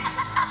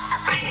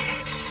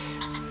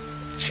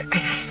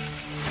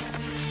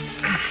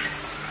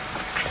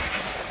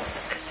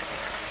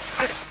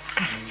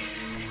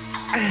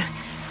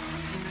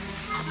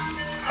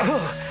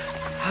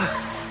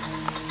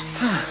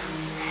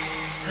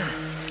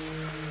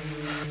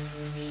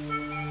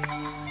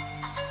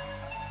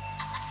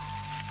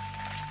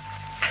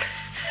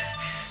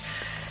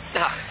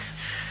 Now,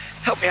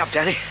 help me up,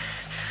 Danny.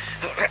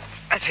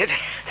 That's it.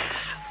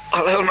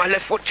 I'll hold my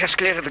left foot just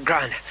clear of the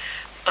ground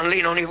and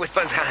lean on you with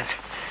both hands.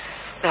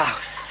 Now,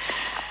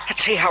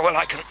 let's see how well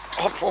I can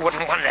hop forward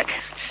on one leg.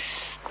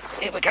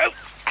 Here we go.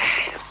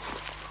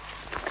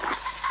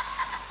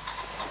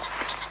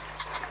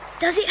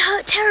 Does it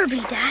hurt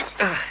terribly, Dad?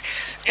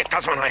 It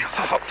does when I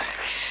hop.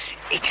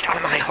 Each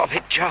time I hop,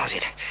 it jars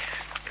it.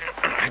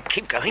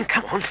 Keep going,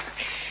 come on.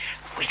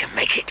 We can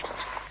make it.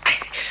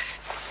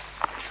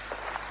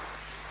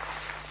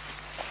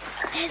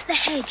 There's the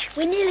hedge.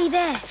 We're nearly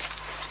there.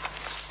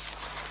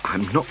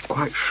 I'm not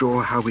quite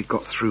sure how we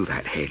got through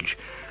that hedge,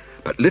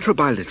 but little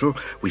by little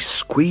we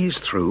squeezed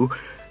through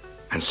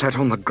and sat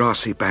on the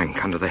grassy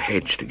bank under the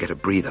hedge to get a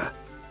breather.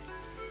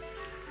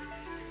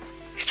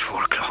 It's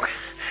 4 o'clock.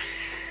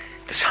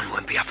 The sun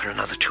won't be up for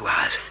another 2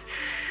 hours.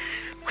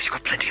 We've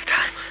got plenty of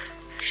time.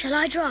 Shall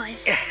I drive?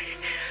 Yeah,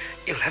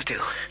 you'll have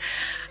to.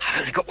 I've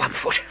only got 1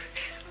 foot.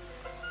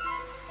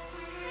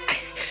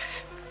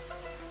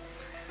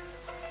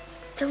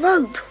 The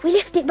rope. We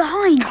left it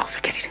behind. Oh,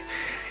 forget it.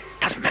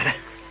 Doesn't matter.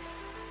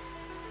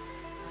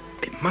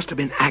 It must have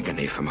been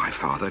agony for my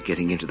father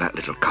getting into that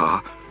little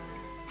car.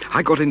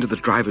 I got into the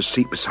driver's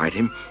seat beside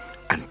him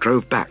and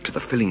drove back to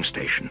the filling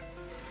station.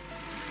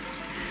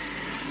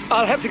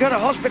 I'll have to go to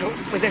hospital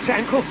with this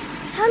ankle.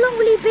 How long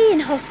will he be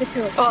in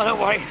hospital? Oh, don't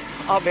worry.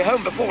 I'll be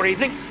home before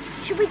evening.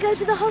 Should we go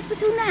to the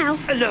hospital now?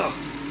 No.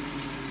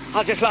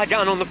 I'll just lie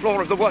down on the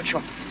floor of the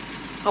workshop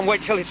and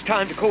wait till it's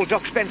time to call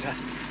Doc Spencer.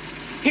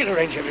 He'll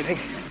arrange everything.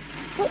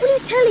 What will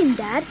you tell him,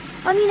 Dad?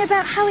 I mean,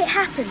 about how it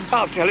happened.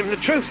 I'll tell him the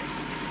truth.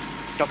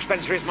 Doc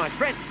Spencer is my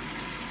friend.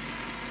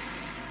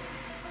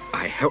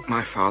 I helped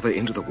my father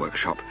into the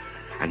workshop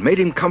and made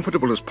him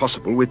comfortable as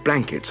possible with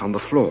blankets on the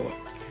floor.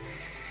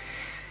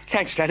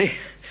 Thanks, Daddy.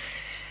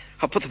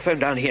 I'll put the phone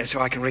down here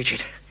so I can reach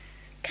it.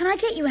 Can I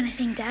get you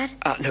anything, Dad?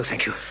 No,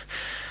 thank you.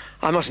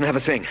 I mustn't have a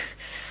thing.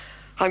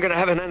 I'm going to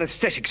have an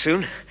anaesthetic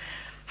soon,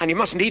 and you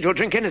mustn't eat or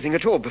drink anything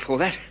at all before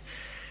that.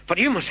 But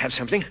you must have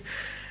something.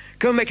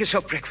 Go and make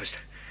yourself breakfast.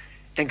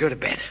 Then go to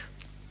bed.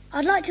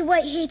 I'd like to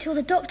wait here till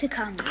the doctor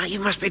comes. You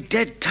must be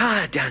dead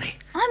tired, Danny.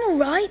 I'm all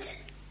right.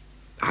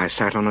 I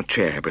sat on a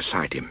chair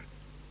beside him.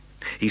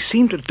 He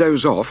seemed to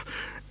doze off,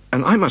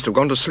 and I must have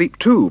gone to sleep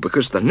too,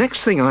 because the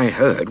next thing I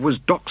heard was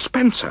Doc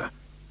Spencer.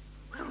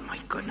 Well, my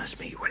goodness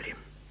me, William.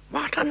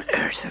 What on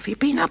earth have you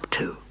been up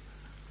to?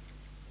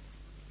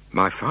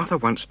 My father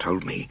once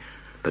told me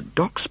that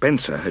Doc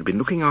Spencer had been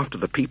looking after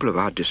the people of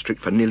our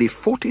district for nearly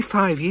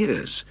 45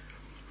 years.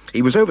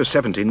 He was over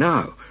 70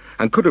 now,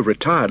 and could have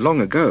retired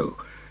long ago,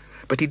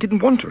 but he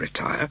didn't want to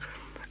retire,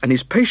 and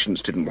his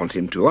patients didn't want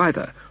him to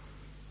either.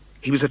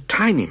 He was a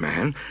tiny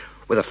man,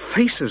 with a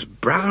face as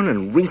brown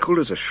and wrinkled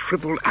as a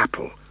shriveled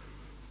apple.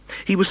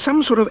 He was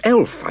some sort of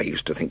elf, I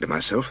used to think to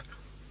myself.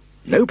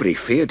 Nobody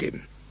feared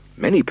him.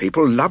 Many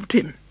people loved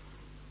him.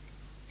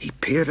 He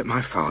peered at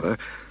my father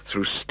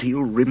through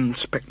steel-rimmed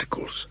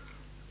spectacles.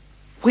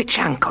 Which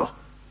ankle?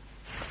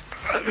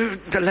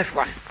 The left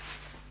one.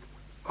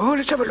 Oh,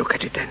 let's have a look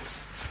at it then.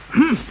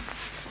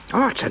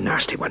 Oh, it's a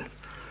nasty one.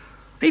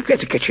 We've got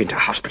to get you into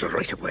hospital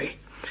right away.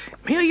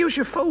 May I use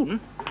your phone?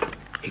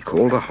 He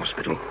called the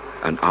hospital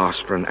and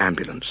asked for an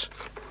ambulance.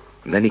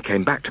 And then he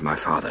came back to my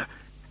father.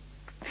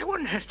 How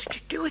on earth did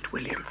you do it,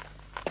 William?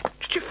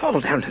 Did you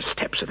fall down the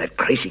steps of that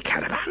crazy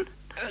caravan?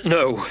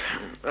 No.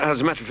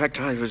 As a matter of fact,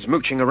 I was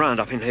mooching around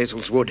up in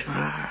Hazell's Wood.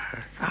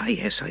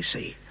 Yes, I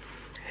see.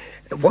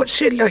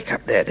 What's it like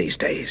up there these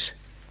days?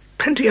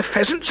 Plenty of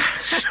pheasants?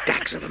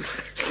 Stacks of them.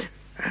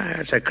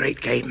 It's a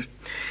great game.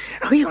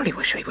 I only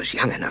wish I was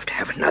young enough to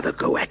have another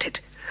go at it.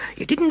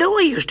 You didn't know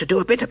I used to do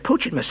a bit of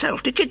poaching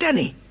myself, did you,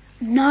 Danny?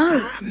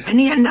 No.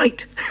 Many a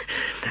night.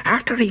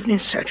 After evening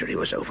surgery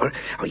was over,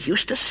 I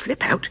used to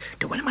slip out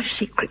to one of my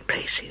secret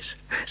places.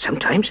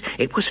 Sometimes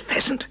it was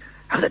pheasant.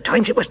 Other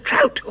times it was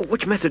trout.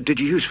 Which method did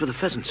you use for the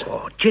pheasants?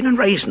 Oh, gin and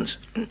raisins.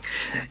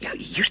 You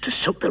used to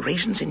soak the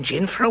raisins in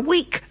gin for a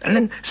week and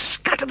then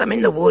scatter them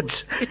in the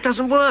woods. It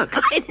doesn't work.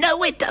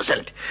 No, it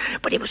doesn't.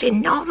 But it was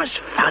enormous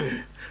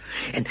fun.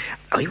 And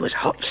I was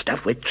hot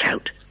stuff with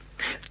trout.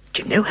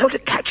 Do you know how to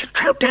catch a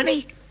trout,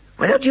 Danny?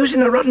 Without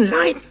using a rod and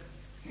line?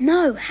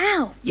 No,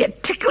 how? You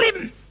tickle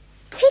him.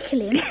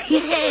 Tickle him?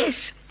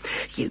 Yes.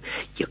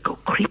 You go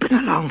creeping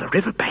along the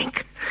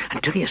riverbank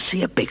until you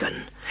see a big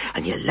un,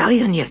 and you lie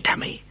on your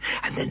tummy,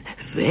 and then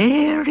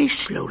very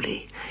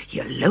slowly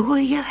you lower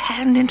your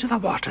hand into the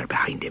water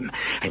behind him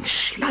and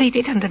slide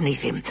it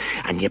underneath him,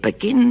 and you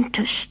begin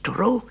to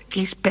stroke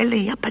his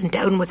belly up and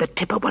down with the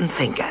tip of one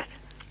finger.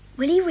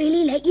 Will he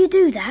really let you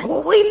do that?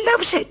 Oh, he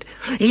loves it.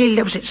 He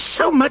loves it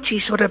so much he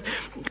sort of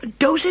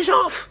dozes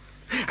off.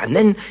 And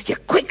then you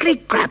quickly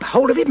grab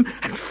hold of him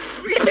and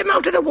flip him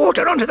out of the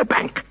water onto the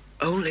bank.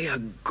 Only a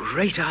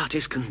great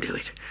artist can do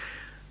it.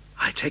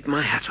 I take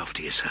my hat off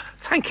to you, sir.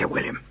 Thank you,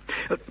 William.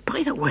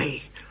 By the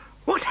way,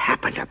 what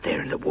happened up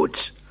there in the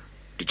woods?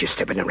 Did you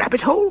step in a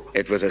rabbit hole?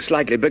 It was a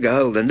slightly bigger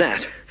hole than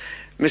that.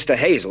 Mr.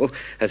 Hazell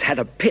has had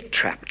a pit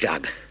trap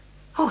dug.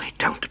 Oh, I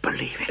don't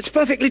believe it. It's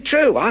perfectly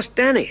true. Ask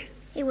Danny.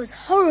 It was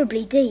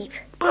horribly deep.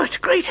 But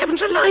great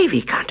heavens alive,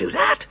 he can't do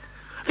that.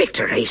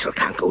 Victor Hazell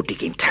can't go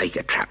digging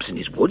tiger traps in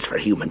his woods for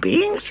human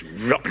beings.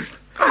 Rotten.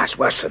 It's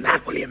worse than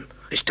that, William.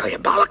 It's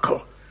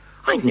diabolical.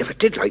 I never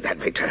did like that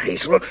Victor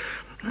Hazell.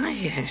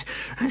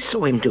 I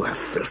saw him do a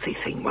filthy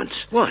thing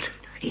once. What?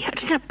 He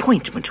had an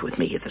appointment with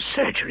me at the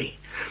surgery.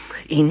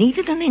 He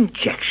needed an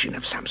injection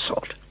of some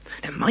sort.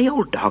 And my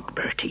old dog,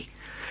 Bertie,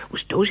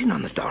 was dozing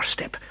on the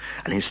doorstep,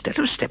 and instead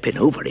of stepping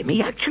over him,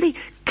 he actually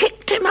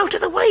kicked him out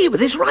of the way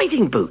with his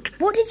riding boot.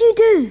 What did you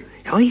do?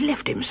 I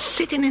left him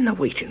sitting in the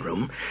waiting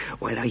room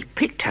while I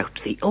picked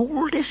out the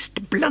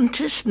oldest,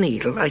 bluntest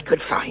needle I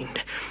could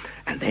find.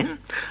 And then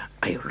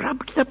I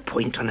rubbed the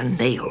point on a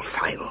nail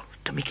file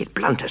to make it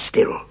blunter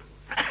still.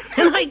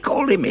 Then I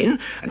called him in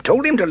and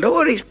told him to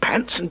lower his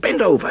pants and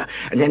bend over,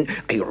 and then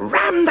I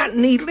rammed that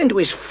needle into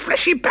his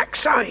fleshy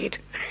backside.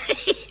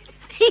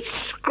 He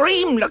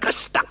screamed like a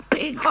stuck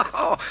pig.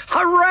 Oh,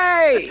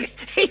 hooray!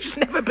 He's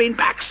never been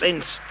back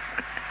since.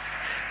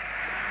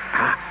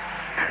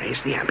 There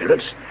is the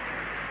ambulance.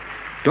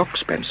 Doc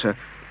Spencer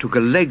took a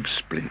leg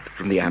splint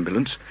from the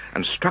ambulance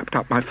and strapped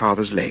up my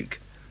father's leg.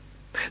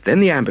 Then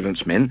the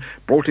ambulance men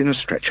brought in a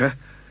stretcher,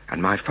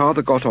 and my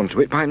father got onto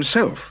it by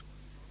himself.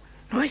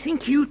 I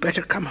think you'd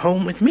better come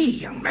home with me,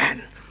 young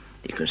man.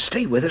 You can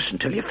stay with us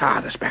until your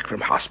father's back from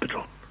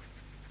hospital.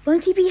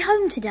 Won't he be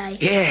home today?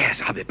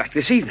 Yes, I'll be back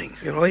this evening.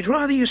 I'd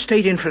rather you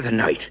stayed in for the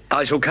night.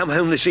 I shall come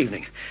home this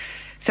evening.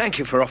 Thank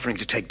you for offering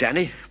to take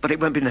Danny, but it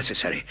won't be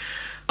necessary.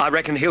 I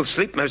reckon he'll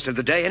sleep most of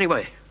the day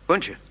anyway,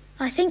 won't you?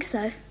 I think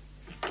so.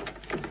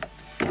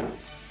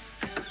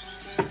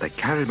 They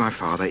carried my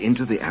father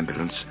into the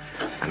ambulance,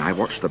 and I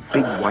watched the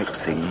big white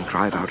thing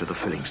drive out of the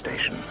filling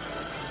station.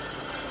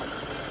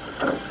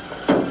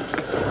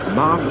 The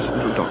marvellous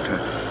little doctor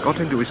got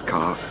into his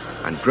car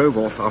and drove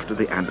off after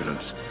the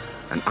ambulance,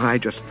 and I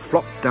just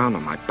flopped down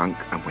on my bunk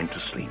and went to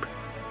sleep.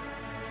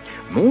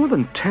 More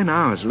than 10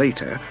 hours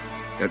later,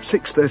 at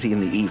 6:30 in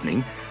the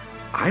evening,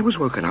 I was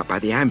woken up by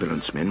the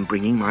ambulance men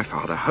bringing my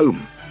father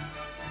home.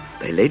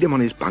 They laid him on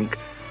his bunk,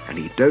 and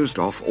he dozed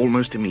off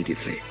almost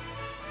immediately.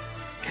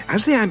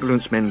 As the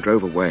ambulance men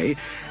drove away,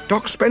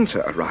 Doc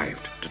Spencer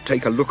arrived to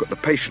take a look at the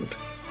patient.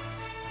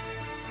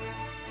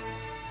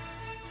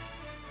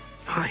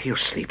 He'll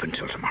sleep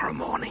until tomorrow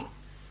morning.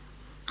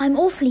 I'm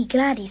awfully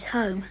glad he's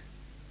home.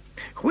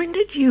 When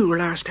did you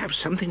last have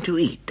something to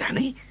eat,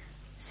 Danny?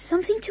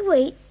 Something to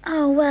eat?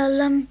 Oh,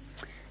 well,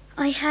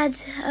 I had,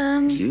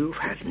 You've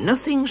had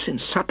nothing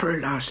since supper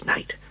last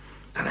night.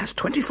 Now, that's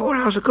 24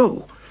 hours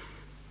ago.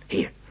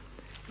 Here,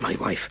 my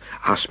wife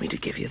asked me to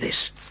give you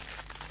this.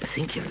 I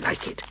think you'll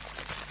like it.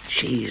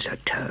 She's a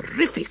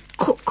terrific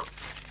cook.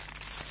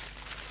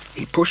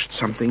 He pushed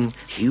something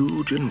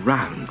huge and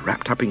round,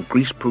 wrapped up in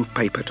greaseproof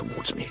paper,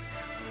 towards me.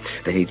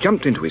 Then he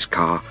jumped into his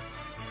car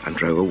and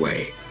drove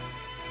away.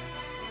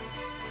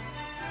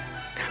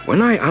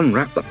 When I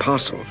unwrapped the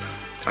parcel,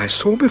 I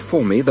saw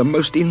before me the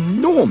most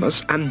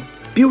enormous and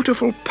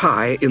beautiful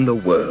pie in the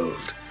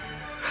world.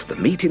 The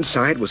meat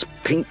inside was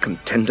pink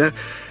and tender,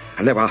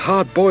 and there were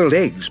hard-boiled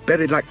eggs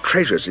buried like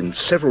treasures in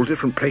several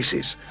different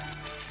places.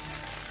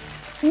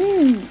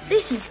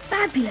 This is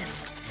fabulous.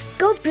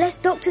 God bless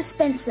Dr.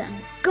 Spencer,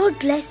 and God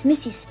bless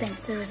Mrs.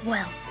 Spencer as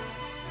well.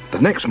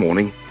 The next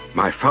morning,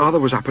 my father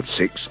was up at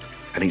 6,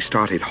 and he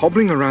started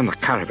hobbling around the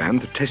caravan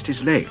to test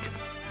his leg.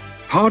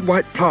 Hard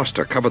white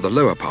plaster covered the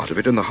lower part of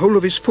it and the whole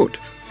of his foot,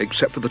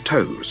 except for the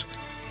toes.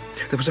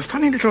 There was a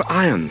funny little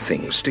iron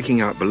thing sticking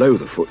out below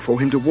the foot for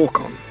him to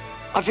walk on.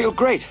 I feel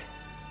great.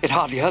 It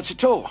hardly hurts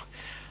at all.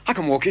 I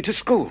can walk you to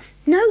school.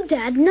 No,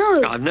 Dad,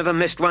 no. I've never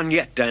missed one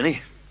yet,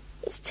 Danny.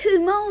 It's 2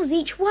 miles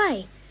each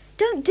way.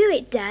 Don't do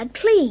it, Dad,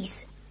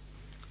 please.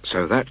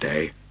 So that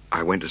day,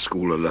 I went to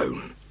school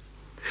alone.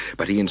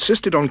 But he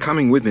insisted on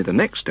coming with me the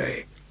next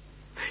day.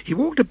 He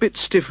walked a bit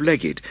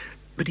stiff-legged,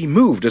 but he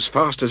moved as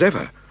fast as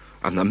ever,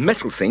 and the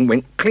metal thing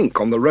went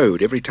clink on the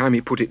road every time he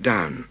put it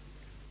down.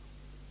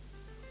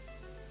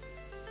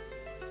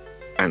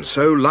 And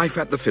so life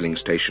at the filling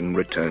station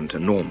returned to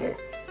normal.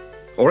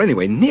 Or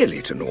anyway,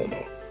 nearly to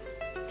normal.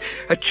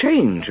 A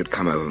change had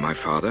come over my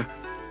father.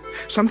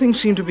 Something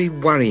seemed to be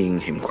worrying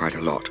him quite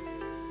a lot.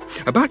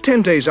 About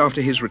 10 days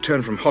after his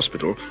return from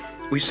hospital,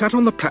 we sat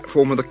on the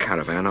platform of the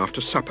caravan after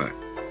supper.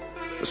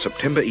 The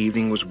September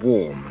evening was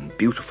warm and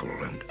beautiful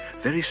and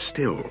very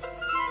still.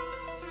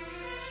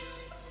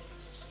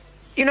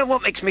 You know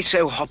what makes me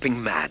so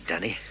hopping mad,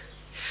 Danny?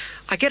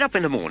 I get up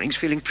in the mornings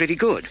feeling pretty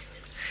good.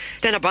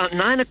 Then about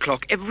 9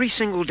 o'clock every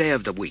single day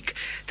of the week,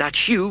 that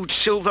huge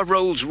silver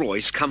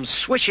Rolls-Royce comes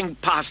swishing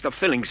past the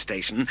filling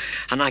station,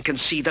 and I can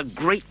see the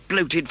great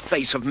bloated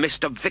face of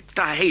Mr.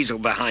 Victor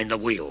Hazell behind the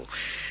wheel.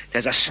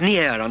 There's a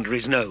sneer under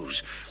his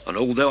nose, and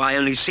although I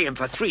only see him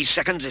for 3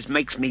 seconds, it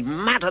makes me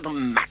madder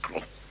than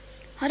mackerel.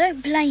 I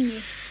don't blame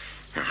you.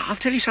 Now, I'll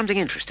tell you something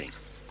interesting.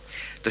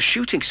 The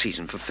shooting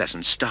season for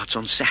pheasants starts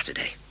on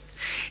Saturday.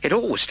 It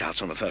always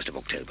starts on the 1st of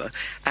October,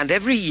 and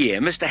every year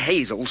Mr.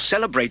 Hazell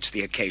celebrates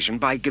the occasion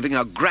by giving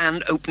a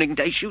grand opening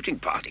day shooting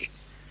party.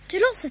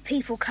 Do lots of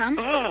people come?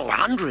 Oh,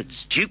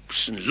 hundreds.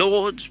 Dukes and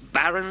lords,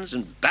 barons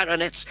and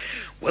baronets,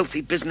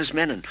 wealthy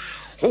businessmen and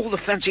all the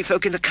fancy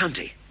folk in the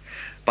county.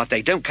 But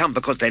they don't come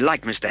because they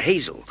like Mr.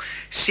 Hazell.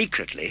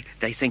 Secretly,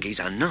 they think he's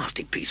a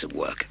nasty piece of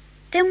work.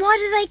 Then why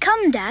do they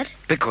come, Dad?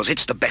 Because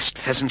it's the best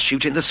pheasant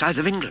shoot in the south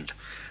of England.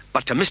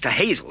 But to Mr.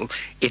 Hazell,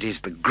 it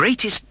is the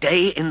greatest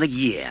day in the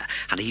year,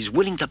 and he's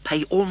willing to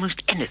pay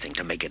almost anything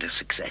to make it a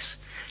success.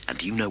 And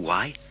do you know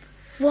why?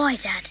 Why,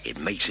 Dad? It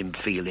makes him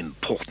feel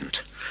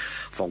important.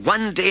 For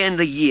one day in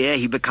the year,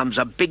 he becomes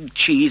a big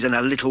cheese in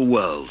a little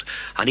world,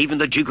 and even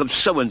the Duke of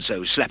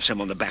So-and-so slaps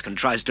him on the back and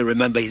tries to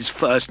remember his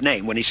first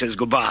name when he says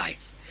goodbye.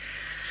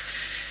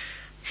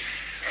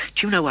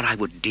 Do you know what I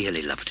would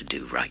dearly love to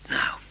do right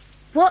now?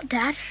 What,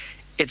 Dad?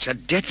 It's a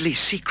deadly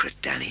secret,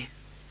 Danny.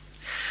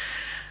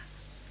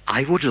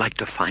 I would like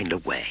to find a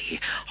way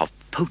of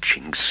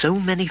poaching so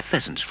many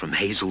pheasants from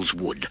Hazell's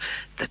wood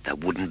that there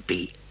wouldn't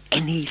be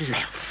any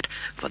left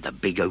for the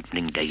big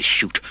opening day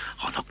shoot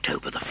on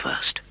October the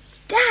 1st.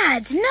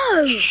 Dad,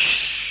 no!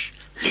 Shh!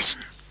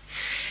 Listen.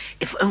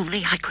 If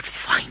only I could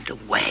find a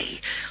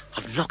way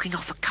of knocking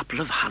off a couple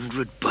of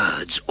 100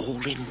 birds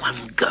all in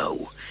one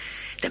go,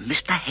 then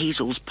Mr.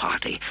 Hazell's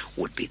party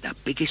would be the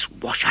biggest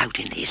washout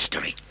in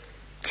history.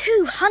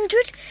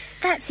 200?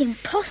 That's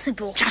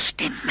impossible. Just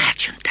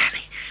imagine,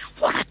 Danny.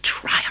 What a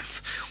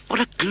triumph.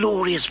 What a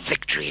glorious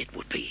victory it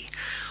would be.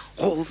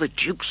 All the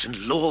dukes and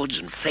lords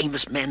and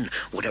famous men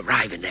would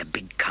arrive in their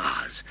big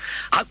cars.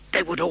 Out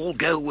they would all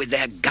go with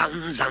their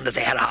guns under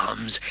their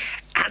arms,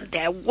 and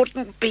there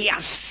wouldn't be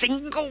a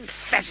single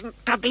pheasant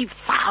to be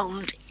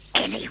found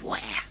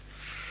anywhere.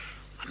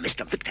 And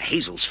Mr. Victor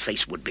Hazell's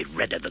face would be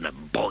redder than a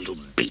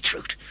boiled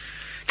beetroot.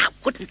 Now,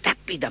 wouldn't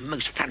that be the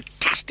most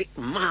fantastic,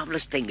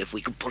 marvellous thing if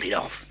we could pull it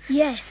off?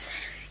 Yes.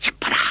 Yeah,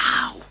 but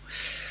how?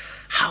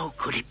 How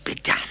could it be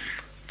done?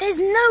 There's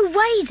no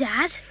way,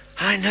 Dad.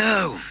 I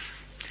know.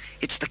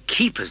 It's the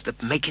keepers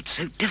that make it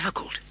so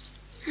difficult.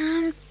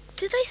 Do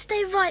they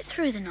stay right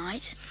through the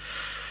night?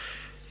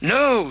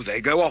 No,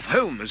 they go off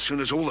home as soon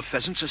as all the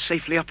pheasants are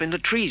safely up in the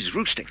trees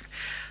roosting.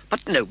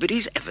 But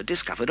nobody's ever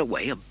discovered a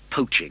way of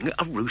poaching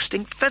a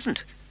roosting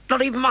pheasant.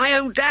 Not even my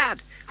own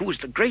dad, who was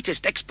the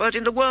greatest expert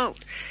in the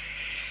world.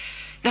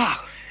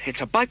 Now,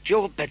 it's about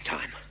your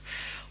bedtime.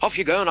 Off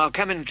you go and I'll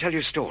come in and tell you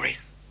a story.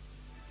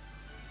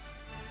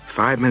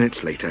 5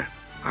 minutes later,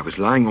 I was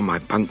lying on my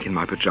bunk in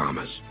my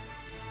pyjamas.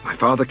 My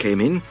father came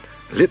in,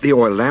 lit the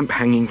oil lamp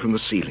hanging from the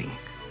ceiling.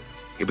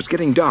 It was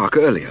getting dark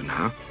earlier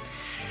now.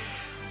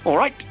 All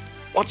right,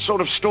 what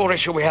sort of story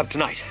shall we have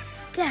tonight?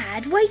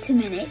 Dad, wait a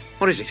minute.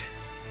 What is it?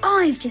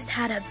 I've just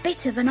had a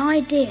bit of an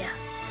idea.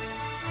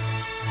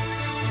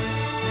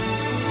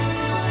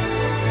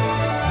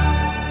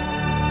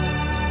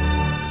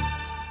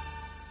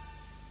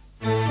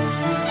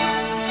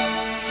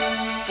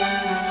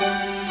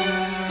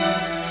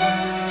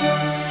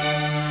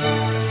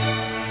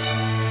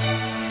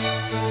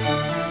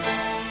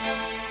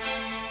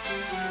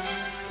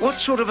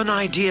 What sort of an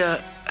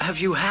idea have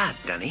you had,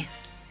 Danny?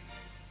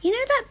 You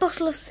know that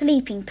bottle of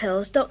sleeping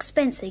pills Doc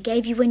Spencer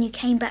gave you when you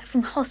came back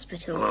from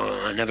hospital?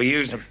 Oh, I never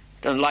used them.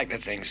 Don't like the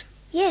things.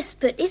 Yes,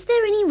 but is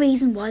there any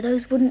reason why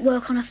those wouldn't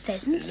work on a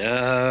pheasant?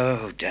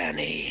 No,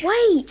 Danny.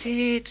 Wait!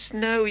 It's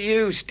no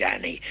use,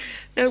 Danny.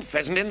 No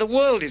pheasant in the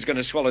world is going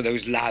to swallow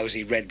those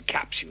lousy red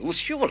capsules.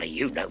 Surely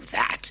you know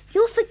that.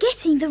 You're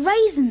forgetting the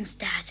raisins,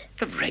 Dad.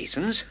 The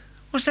raisins?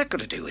 What's that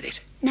got to do with it?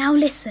 Now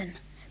listen.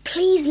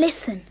 Please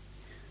listen.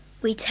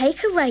 We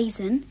take a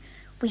raisin,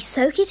 we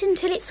soak it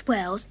until it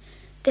swells,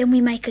 then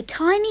we make a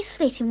tiny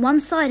slit in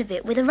one side of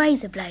it with a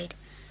razor blade.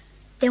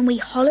 Then we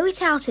hollow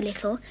it out a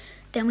little,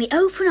 then we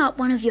open up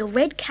one of your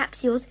red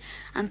capsules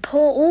and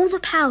pour all the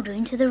powder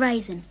into the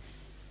raisin.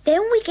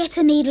 Then we get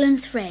a needle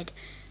and thread,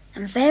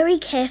 and very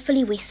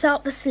carefully we sew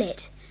up the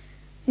slit.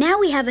 Now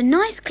we have a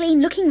nice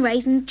clean-looking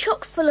raisin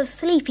chock full of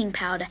sleeping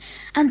powder,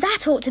 and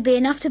that ought to be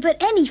enough to put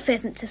any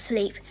pheasant to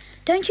sleep.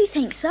 Don't you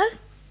think so?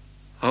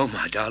 Oh,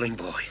 my darling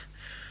boy.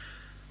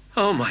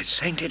 Oh, my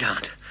sainted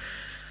aunt.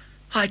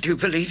 I do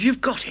believe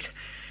you've got it.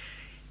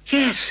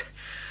 Yes,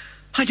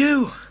 I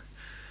do.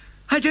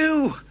 I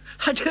do.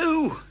 I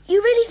do.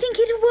 You really think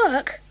it'll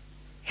work?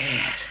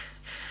 Yes,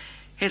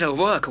 it'll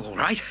work all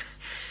right.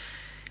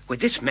 With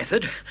this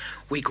method,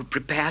 we could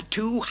prepare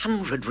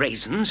 200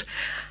 raisins,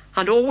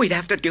 and all we'd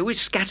have to do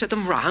is scatter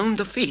them round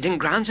the feeding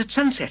grounds at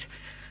sunset,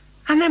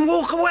 and then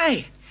walk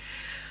away.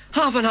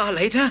 Half an hour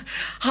later,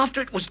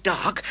 after it was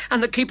dark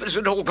and the keepers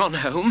had all gone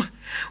home,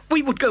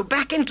 we would go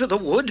back into the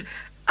wood,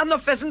 and the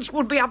pheasants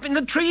would be up in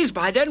the trees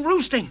by then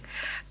roosting,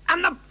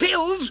 and the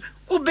pills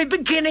would be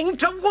beginning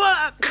to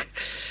work.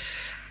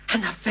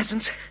 And the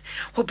pheasants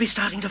would be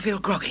starting to feel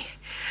groggy.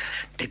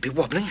 They'd be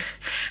wobbling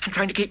and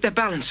trying to keep their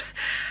balance,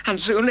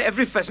 and soon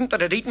every pheasant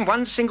that had eaten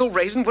one single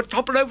raisin would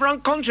topple over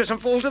unconscious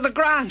and fall to the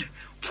ground.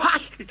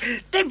 Why,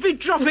 they'd be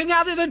dropping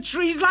out of the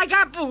trees like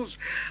apples,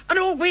 and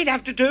all we'd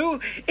have to do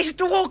is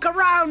to walk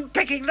around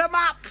picking them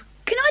up.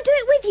 Can I do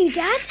it with you,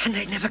 Dad? And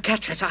they'd never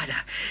catch us either.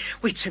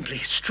 We'd simply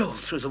stroll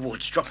through the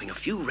woods, dropping a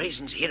few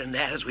raisins here and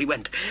there as we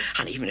went,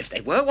 and even if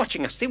they were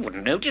watching us, they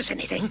wouldn't notice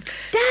anything.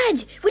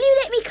 Dad, will you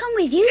let me come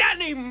with you?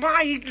 Danny,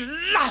 my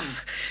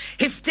love,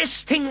 if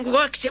this thing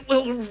works, it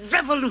will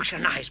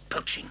revolutionize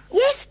poaching.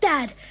 Yes,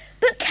 Dad,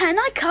 but can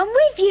I come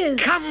with you?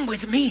 Come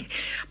with me?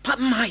 But,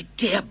 my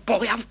dear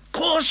boy, of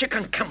course you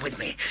can come with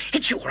me.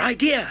 It's your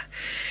idea.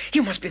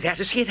 You must be there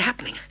to see it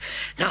happening.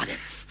 Now then,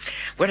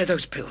 where are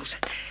those pills?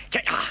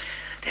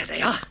 There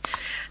they are.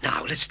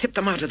 Now, let's tip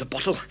them out of the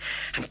bottle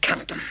and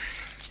count them.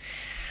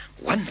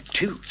 1,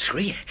 2,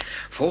 3,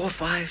 4,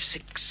 5,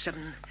 6,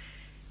 7,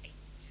 8.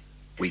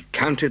 We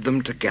counted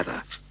them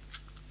together.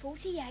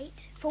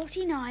 48,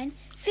 49,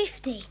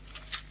 50.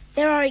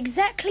 There are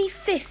exactly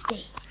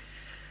 50.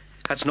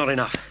 That's not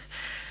enough.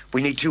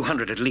 We need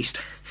 200 at least.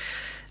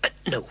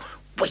 No,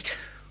 wait.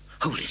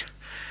 Hold it.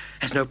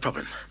 There's no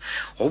problem.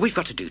 All we've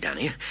got to do,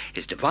 Danny,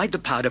 is divide the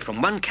powder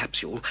from one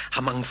capsule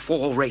among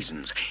 4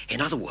 raisins.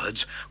 In other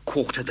words,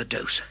 quarter the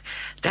dose.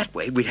 That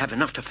way we'd have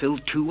enough to fill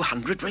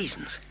 200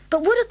 raisins.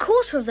 But would a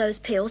quarter of those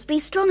pills be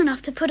strong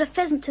enough to put a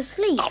pheasant to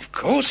sleep? Of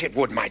course it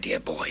would, my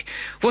dear boy.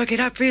 Work it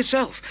out for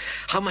yourself.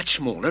 How much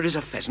smaller is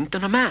a pheasant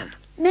than a man?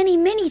 Many,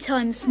 many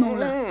times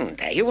smaller.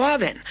 There you are,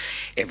 then.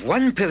 If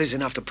one pill is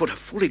enough to put a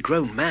fully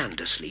grown man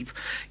to sleep,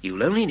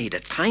 you'll only need a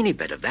tiny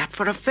bit of that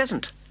for a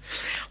pheasant.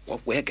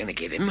 What we're going to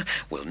give him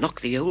will knock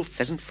the old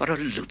pheasant for a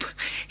loop.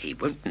 He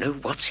won't know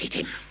what's hit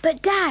him.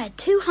 But, Dad,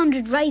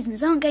 200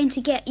 raisins aren't going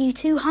to get you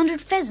 200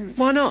 pheasants.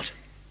 Why not?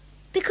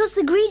 Because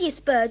the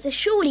greediest birds are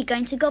surely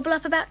going to gobble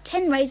up about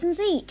 10 raisins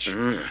each.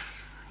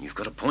 You've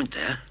got a point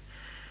there.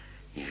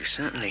 You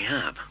certainly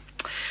have.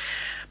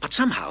 But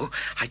somehow,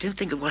 I don't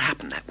think it will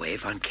happen that way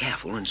if I'm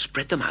careful and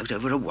spread them out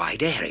over a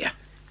wide area.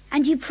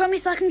 And you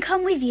promise I can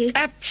come with you?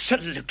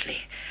 Absolutely.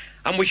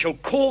 And we shall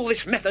call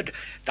this method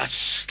the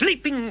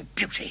Sleeping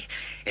Beauty.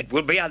 It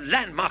will be a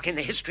landmark in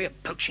the history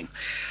of poaching.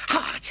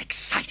 It's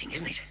exciting,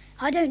 isn't it?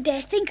 I don't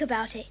dare think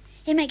about it.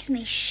 It makes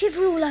me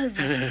shiver all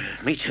over.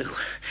 Me too.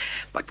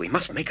 But we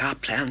must make our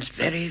plans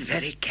very,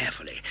 very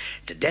carefully.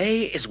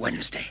 Today is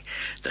Wednesday.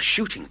 The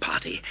shooting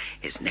party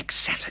is next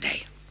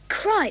Saturday.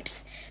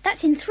 Cripes,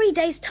 that's in 3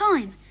 days'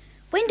 time.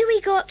 When do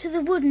we go up to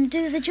the wood and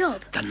do the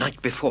job? The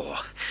night before.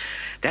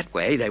 That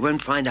way they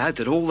won't find out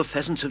that all the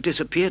pheasants have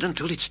disappeared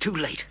until it's too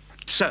late.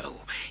 So,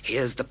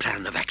 here's the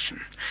plan of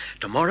action.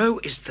 Tomorrow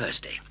is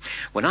Thursday.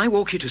 When I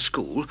walk you to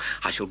school,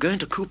 I shall go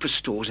into Cooper's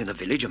stores in the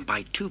village and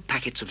buy 2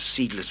 packets of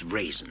seedless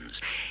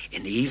raisins.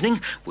 In the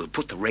evening, we'll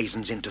put the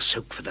raisins in to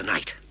soak for the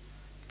night.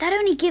 That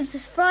only gives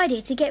us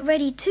Friday to get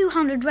ready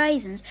 200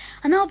 raisins,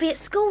 and I'll be at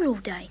school all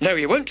day. No,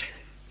 you won't.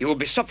 You will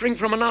be suffering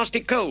from a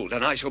nasty cold,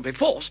 and I shall be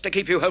forced to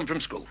keep you home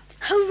from school.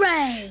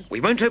 Hooray! We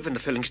won't open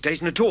the filling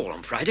station at all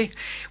on Friday.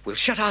 We'll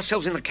shut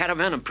ourselves in the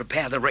caravan and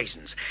prepare the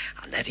raisins.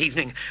 And that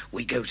evening,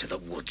 we go to the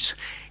woods.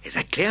 Is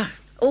that clear?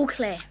 All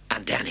clear.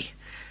 And Danny,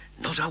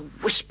 not a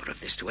whisper of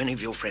this to any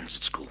of your friends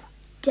at school.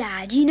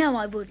 Dad, you know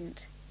I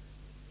wouldn't.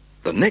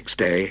 The next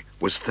day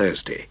was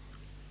Thursday.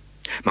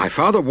 My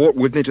father walked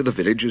with me to the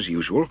village as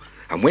usual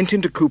and went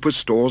into Cooper's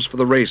stores for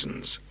the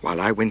raisins while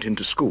I went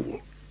into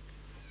school.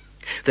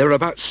 There are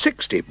about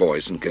 60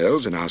 boys and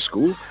girls in our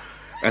school,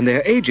 and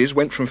their ages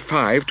went from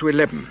 5 to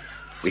 11.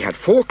 We had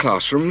 4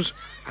 classrooms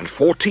and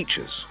 4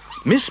 teachers.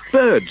 Miss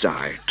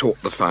Birdseye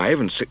taught the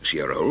 5 and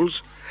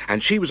 6-year-olds,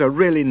 and she was a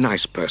really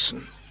nice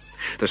person.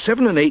 The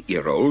 7 and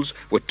 8-year-olds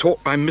were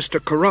taught by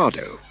Mr.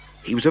 Corrado.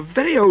 He was a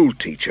very old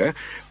teacher,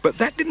 but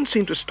that didn't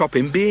seem to stop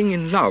him being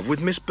in love with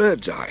Miss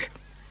Birdseye.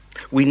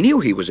 We knew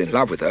he was in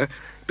love with her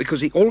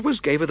because he always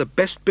gave her the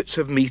best bits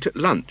of meat at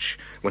lunch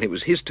when it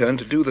was his turn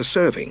to do the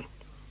serving.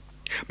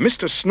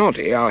 Mr.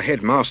 Snoddy, our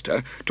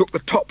headmaster, took the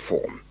top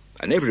form,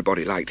 and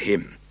everybody liked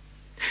him.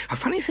 A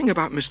funny thing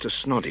about Mr.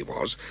 Snoddy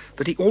was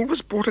that he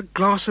always brought a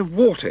glass of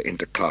water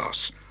into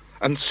class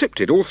and sipped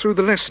it all through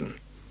the lesson.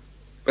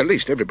 At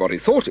least everybody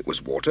thought it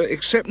was water,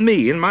 except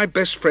me and my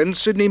best friend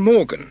Sidney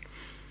Morgan.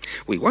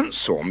 We once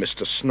saw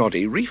Mr.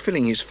 Snoddy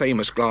refilling his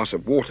famous glass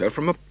of water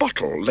from a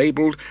bottle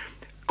labelled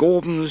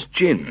Gordon's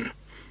Gin.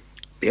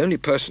 The only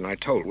person I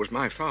told was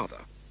my father.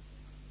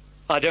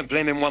 I don't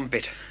blame him one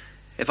bit.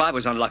 If I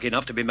was unlucky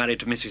enough to be married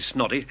to Mrs.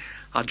 Snoddy,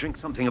 I'd drink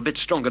something a bit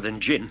stronger than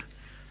gin.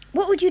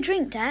 What would you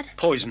drink, Dad?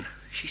 Poison.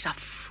 She's a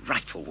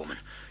frightful woman.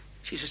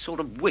 She's a sort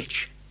of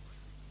witch.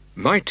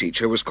 My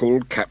teacher was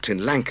called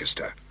Captain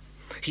Lancaster.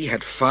 He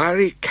had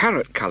fiery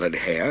carrot-coloured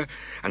hair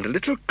and a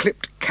little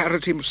clipped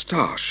carroty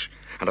moustache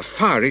and a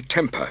fiery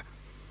temper.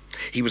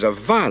 He was a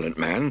violent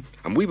man,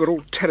 and we were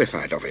all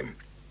terrified of him.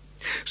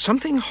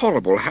 Something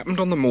horrible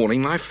happened on the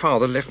morning my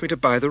father left me to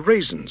buy the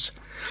raisins.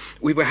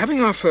 We were having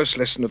our first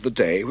lesson of the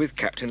day with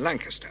Captain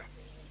Lancaster.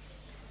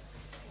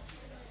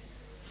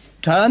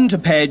 Turn to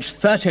page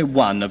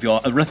 31 of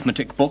your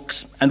arithmetic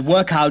books and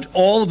work out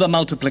all the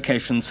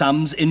multiplication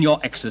sums in your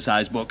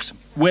exercise books,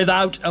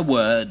 without a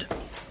word.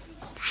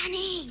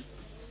 Danny,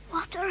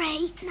 what are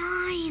 8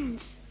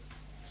 9s?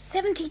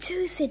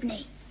 72,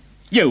 Sidney.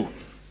 You,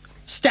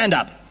 stand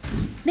up.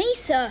 Me,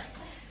 sir.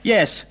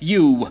 Yes,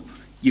 you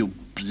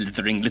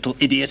blithering little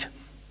idiot.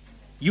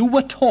 You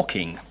were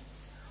talking.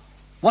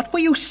 What were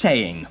you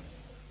saying?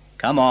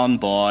 Come on,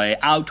 boy,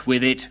 out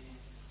with it.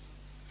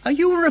 Are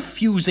you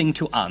refusing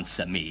to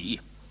answer me?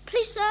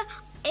 Please, sir,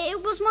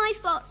 it was my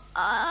fault.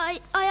 I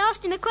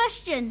asked him a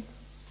question.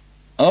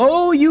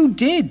 Oh, you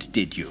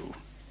did you?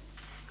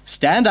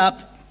 Stand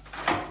up.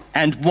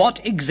 And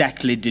what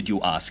exactly did you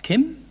ask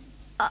him?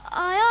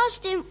 I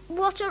asked him,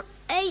 what are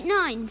 8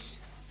 9s?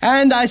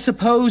 And I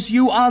suppose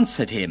you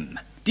answered him.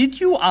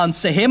 Did you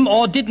answer him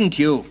or didn't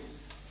you?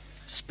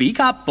 Speak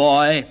up,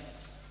 boy.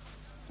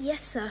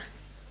 Yes, sir.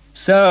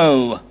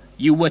 So,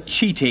 you were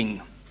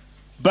cheating.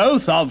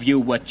 Both of you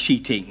were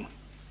cheating.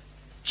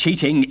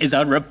 Cheating is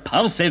a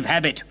repulsive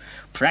habit,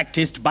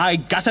 practiced by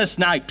gutter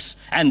snipes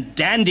and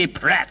dandy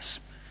prats.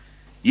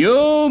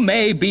 You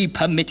may be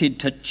permitted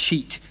to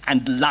cheat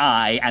and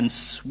lie and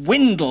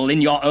swindle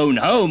in your own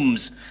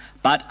homes,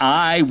 but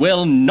I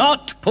will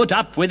not put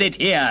up with it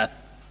here.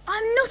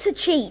 I'm not a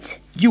cheat.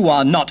 You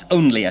are not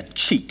only a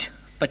cheat,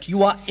 but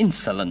you are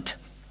insolent.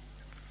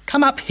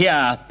 Come up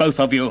here, both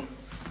of you.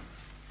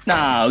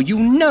 Now, you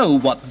know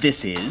what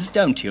this is,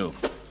 don't you?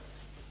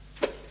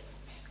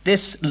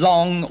 This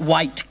long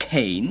white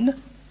cane.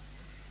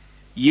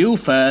 You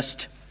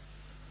first.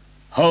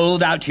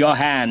 Hold out your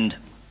hand.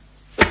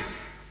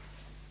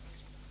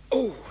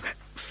 Oh, that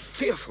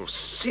fearful,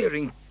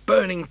 searing,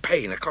 burning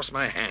pain across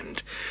my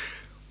hand.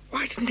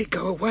 Why didn't it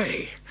go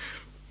away?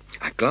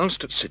 I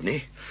glanced at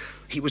Sidney.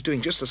 He was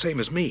doing just the same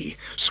as me,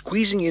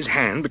 squeezing his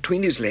hand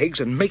between his legs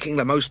and making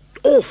the most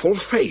awful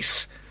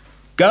face.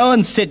 Go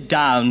and sit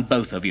down,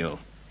 both of you,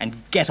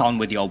 and get on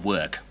with your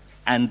work.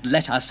 And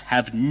let us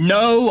have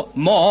no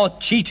more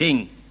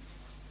cheating.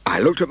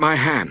 I looked at my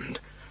hand.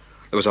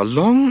 There was a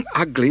long,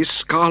 ugly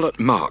scarlet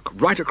mark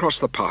right across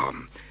the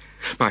palm.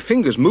 My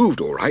fingers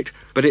moved all right,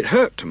 but it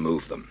hurt to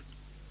move them.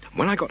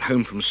 When I got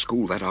home from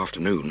school that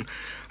afternoon,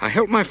 I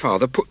helped my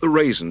father put the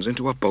raisins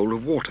into a bowl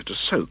of water to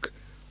soak.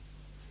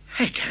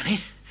 Hey,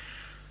 Danny,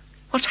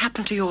 what's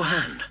happened to your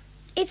hand?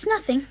 It's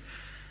nothing.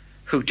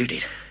 Who did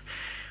it?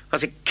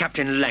 Was it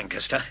Captain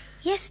Lancaster?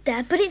 Yes,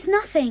 Dad, but it's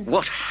nothing.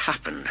 What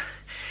happened?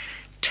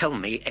 Tell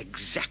me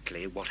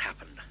exactly what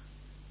happened.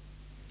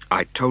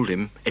 I told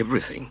him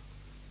everything.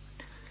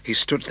 He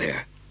stood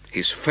there,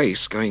 his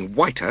face going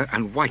whiter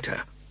and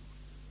whiter.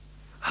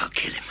 I'll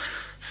kill him.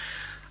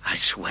 I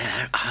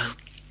swear I'll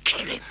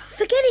kill him.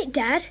 Forget it,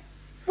 Dad.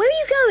 Where are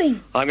you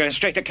going? I'm going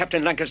straight to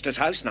Captain Lancaster's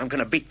house and I'm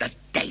going to beat the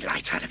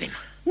daylights out of him.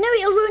 No,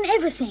 it'll ruin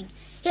everything.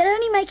 It'll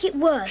only make it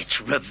worse.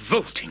 It's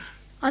revolting.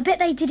 I bet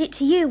they did it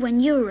to you when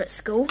you were at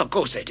school. Of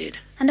course they did.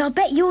 And I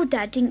bet your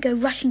dad didn't go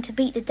rushing to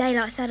beat the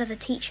daylights out of the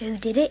teacher who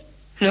did it.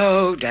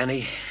 No,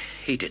 Danny,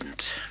 he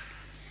didn't.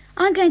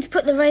 I'm going to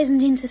put the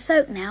raisins into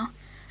soak now.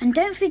 And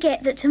don't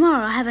forget that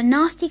tomorrow I have a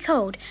nasty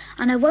cold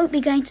and I won't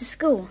be going to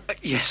school.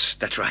 Yes,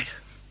 that's right.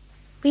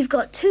 We've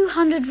got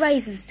 200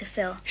 raisins to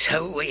fill.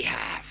 So we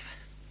have.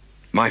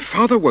 My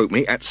father woke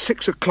me at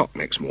 6 o'clock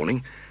next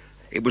morning.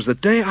 It was the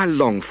day I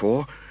longed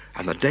for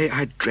and the day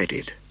I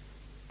dreaded.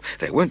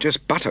 There weren't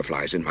just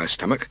butterflies in my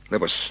stomach, there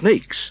were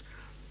snakes.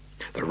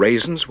 The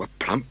raisins were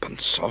plump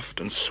and soft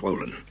and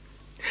swollen.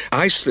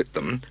 I slit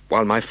them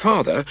while my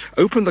father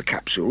opened the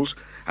capsules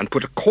and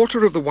put a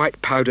quarter of the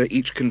white powder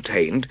each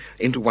contained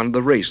into one of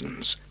the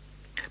raisins.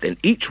 Then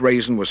each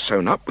raisin was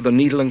sewn up with a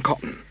needle and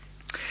cotton.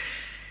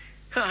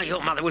 Ah,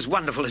 your mother was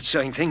wonderful at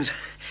sewing things.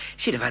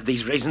 She'd have had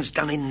these raisins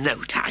done in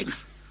no time.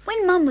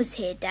 When Mum was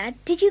here, Dad,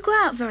 did you go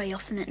out very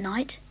often at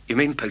night? You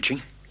mean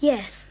poaching?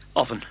 Yes.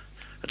 Often.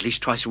 At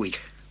least twice a week.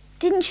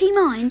 Didn't she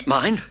mind?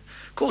 Mind?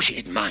 Of course she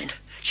didn't mind.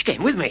 She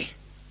came with me.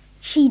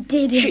 She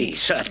didn't. She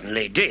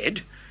certainly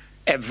did.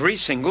 Every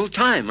single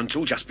time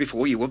until just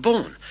before you were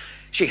born.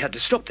 She had to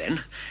stop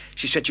then.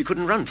 She said she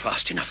couldn't run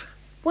fast enough.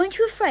 Weren't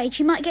you afraid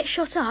she might get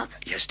shot up?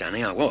 Yes,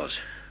 Danny, I was.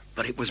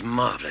 But it was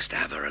marvellous to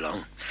have her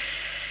along.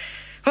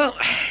 Well,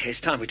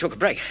 it's time we took a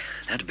break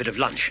and had a bit of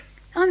lunch.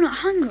 I'm not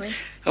hungry.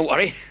 Don't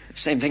worry.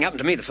 Same thing happened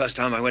to me the first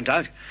time I went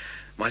out.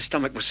 My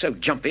stomach was so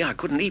jumpy I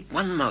couldn't eat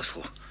one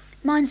mouthful.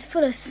 Mine's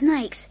full of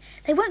snakes.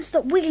 They won't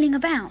stop wiggling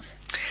about.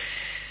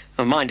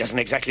 Well, mine doesn't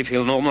exactly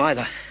feel normal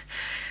either.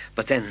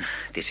 But then,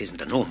 this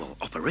isn't a normal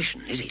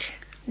operation, is it?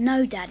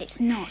 No, Dad, it's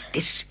not.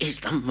 This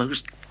is the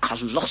most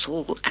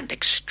colossal and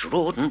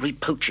extraordinary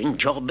poaching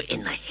job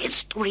in the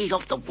history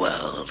of the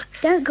world.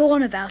 Don't go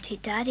on about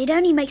it, Dad. It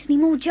only makes me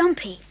more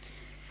jumpy.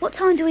 What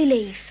time do we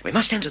leave? We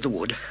must enter the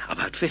wood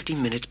about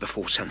 15 minutes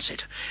before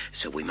sunset,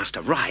 so we must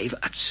arrive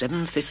at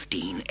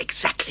 7:15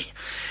 exactly.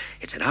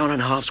 It's an hour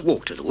and a half's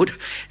walk to the wood,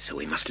 so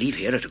we must leave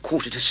here at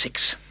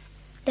 5:45.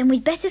 Then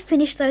we'd better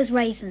finish those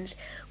raisins.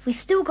 We've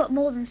still got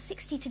more than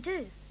 60 to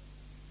do.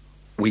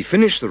 We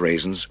finished the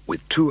raisins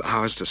with 2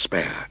 hours to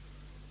spare.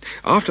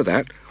 After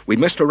that, we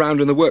messed around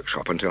in the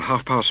workshop until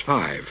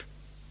 5:30.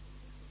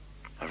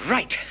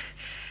 Right.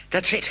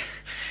 That's it.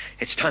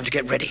 It's time to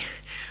get ready.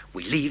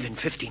 We leave in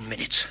 15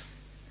 minutes.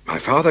 My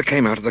father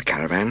came out of the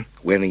caravan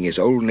wearing his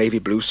old navy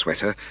blue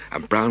sweater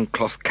and brown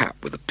cloth cap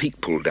with the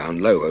peak pulled down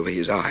low over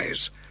his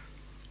eyes.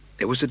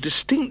 There was a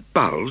distinct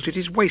bulge at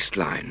his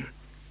waistline.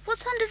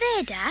 What's under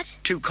there, Dad?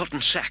 2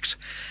 cotton sacks,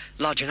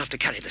 large enough to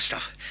carry the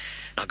stuff.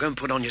 Now go and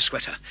put on your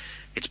sweater.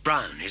 It's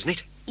brown, isn't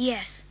it?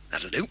 Yes.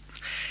 That'll do.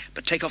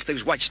 But take off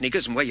those white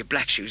sneakers and wear your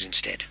black shoes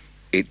instead.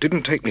 It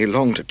didn't take me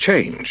long to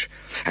change,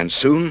 and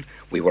soon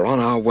we were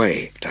on our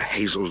way to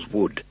Hazell's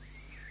wood.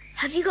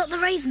 Have you got the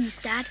raisins,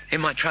 Dad?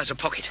 In my trouser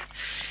pocket.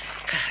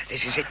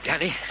 This is it,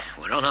 Danny.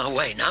 We're on our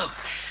way now.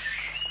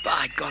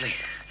 By golly,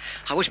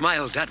 I wish my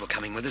old dad were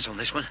coming with us on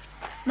this one.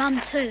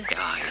 Mum too.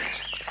 Ah,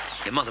 yes.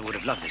 Your mother would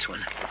have loved this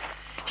one.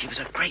 She was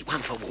a great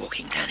one for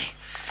walking, Danny.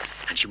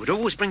 And she would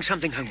always bring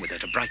something home with her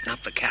to brighten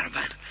up the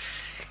caravan.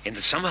 In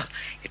the summer,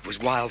 it was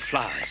wild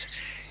flowers.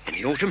 In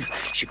the autumn,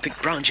 she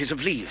picked branches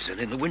of leaves,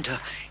 and in the winter,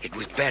 it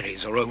was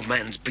berries or old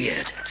man's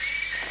beard.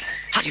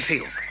 How do you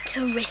feel?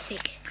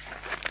 Terrific.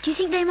 Do you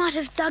think they might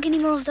have dug any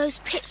more of those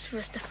pits for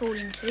us to fall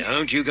into?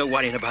 Don't you go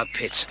worrying about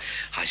pits.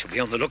 I shall be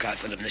on the lookout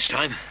for them this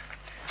time.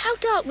 How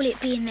dark will it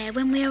be in there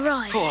when we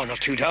arrive? Oh, not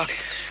too dark.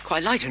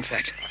 Quite light, in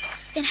fact.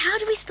 Then how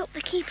do we stop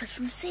the keepers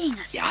from seeing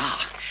us? Yeah,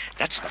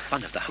 that's the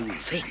fun of the whole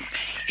thing.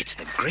 It's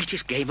the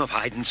greatest game of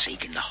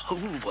hide-and-seek in the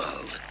whole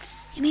world.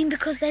 You mean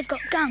because they've got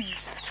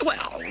guns?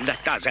 Well,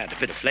 that does add a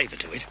bit of flavour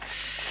to it.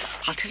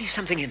 I'll tell you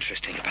something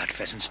interesting about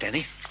pheasants,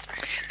 Danny.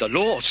 The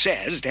law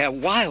says they're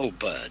wild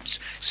birds,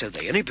 so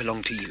they only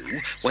belong to you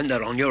when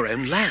they're on your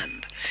own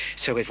land.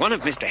 So if one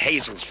of Mr.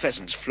 Hazell's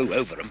pheasants flew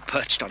over and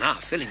perched on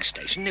our filling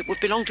station, it would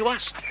belong to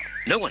us.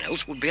 No one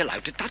else would be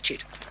allowed to touch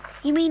it.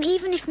 You mean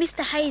even if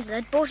Mr. Hazell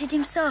had bought it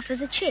himself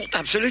as a chick?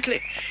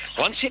 Absolutely.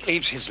 Once it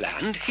leaves his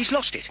land, he's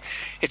lost it.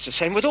 It's the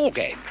same with all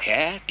game.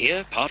 Hare,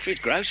 deer,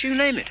 partridge, grouse, you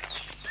name it.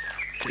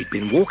 We'd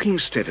been walking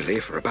steadily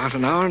for about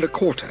an hour and a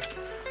quarter,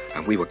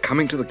 and we were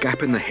coming to the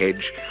gap in the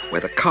hedge where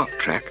the cart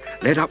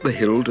track led up the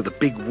hill to the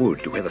big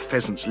wood where the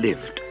pheasants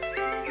lived.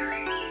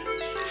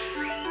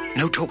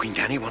 No talking,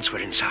 Danny, once we're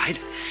inside.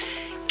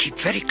 Keep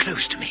very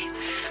close to me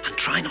and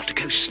try not to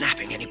go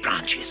snapping any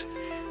branches.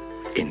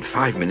 In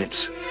 5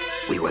 minutes,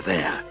 we were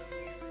there.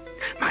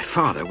 My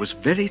father was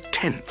very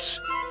tense.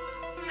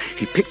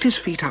 He picked his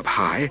feet up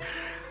high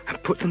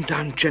and put them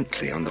down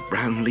gently on the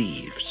brown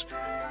leaves.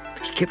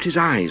 He kept his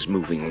eyes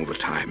moving all the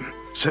time,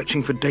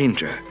 searching for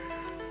danger.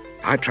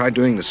 I tried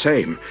doing the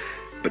same,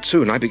 but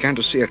soon I began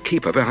to see a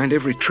keeper behind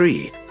every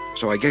tree,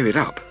 so I gave it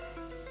up.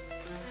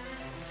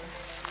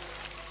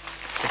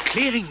 The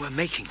clearing we're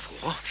making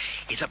for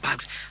is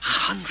about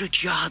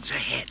 100 yards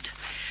ahead.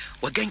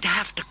 We're going to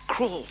have to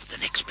crawl the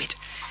next bit.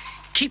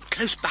 Keep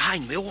close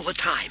behind me all the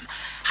time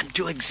and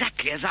do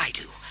exactly as I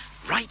do.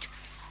 Right?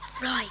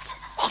 Right.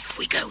 Off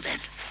we go then.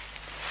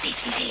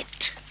 This is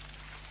it.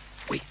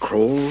 We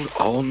crawled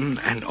on,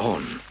 and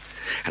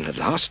at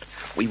last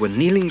we were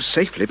kneeling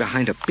safely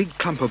behind a big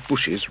clump of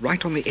bushes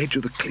right on the edge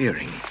of the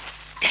clearing.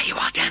 There you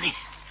are, Danny.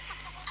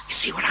 You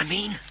see what I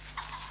mean?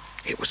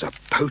 It was a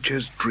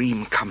poacher's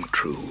dream come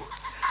true.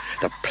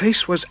 The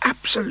place was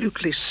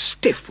absolutely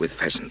stiff with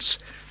pheasants.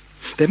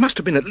 There must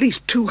have been at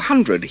least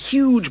 200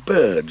 huge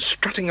birds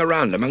strutting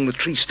around among the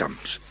tree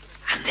stumps.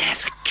 And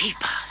there's a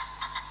keeper.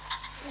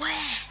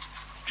 Where?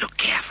 Look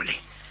carefully.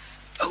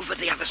 Over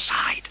the other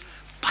side,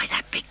 by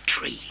that big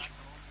tree.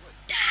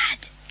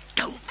 Dad.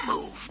 Don't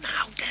move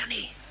now,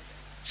 Danny.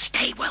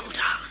 Stay well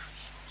down.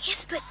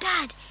 Yes, but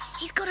Dad,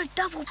 he's got a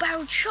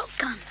double-barreled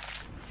shotgun.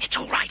 It's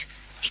all right.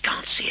 He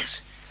can't see us.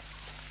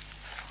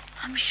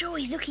 I'm sure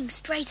he's looking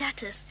straight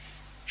at us.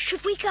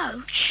 Should we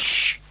go?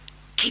 Shh.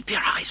 Keep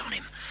your eyes on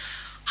him.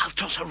 I'll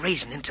toss a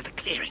raisin into the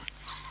clearing.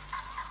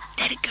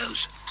 There it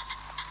goes.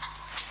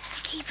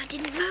 The keeper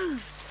didn't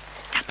move.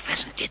 That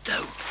pheasant did,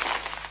 though.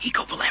 He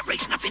gobbled that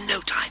raisin up in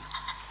no time.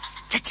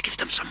 Let's give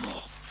them some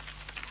more.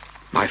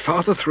 My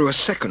father threw a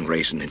second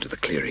raisin into the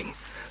clearing,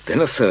 then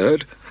a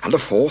third, and a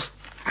fourth,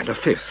 and a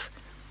fifth.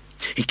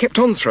 He kept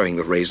on throwing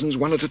the raisins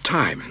one at a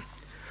time.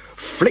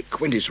 Flick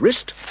went his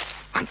wrist,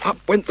 and up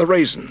went the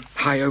raisin,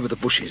 high over the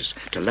bushes,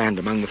 to land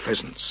among the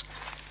pheasants.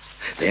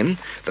 Then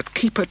the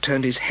keeper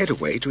turned his head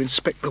away to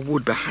inspect the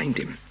wood behind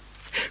him.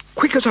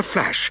 Quick as a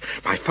flash,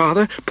 my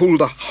father pulled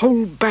the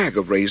whole bag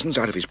of raisins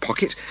out of his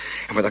pocket,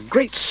 and with a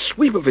great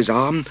sweep of his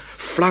arm,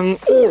 flung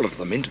all of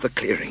them into the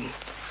clearing.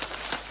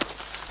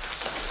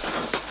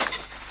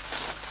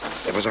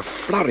 There was a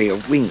flurry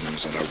of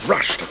wings and a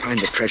rush to find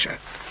the treasure.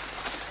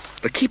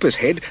 The keeper's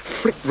head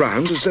flicked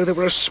round as though there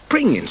were a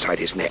spring inside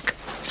his neck.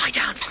 Lie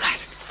down flat.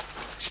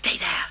 Stay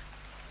there.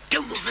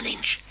 Don't move an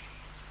inch.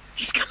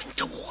 He's coming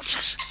towards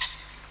us.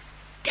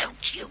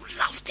 Don't you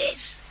love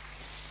this?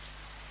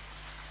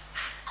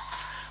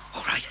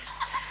 All right.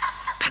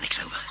 Panic's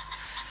over.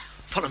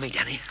 Follow me,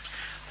 Danny.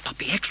 But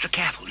be extra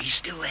careful. He's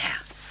still there.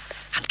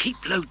 And keep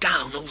low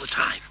down all the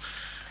time.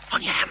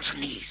 On your hands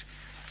and knees.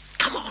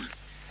 Come on.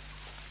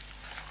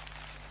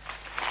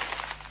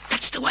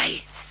 That's the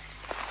way.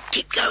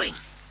 Keep going.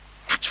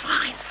 That's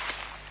fine.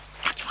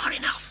 That's far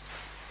enough.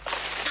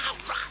 Now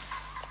run.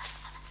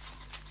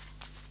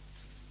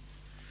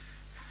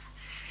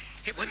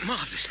 It went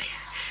marvellously.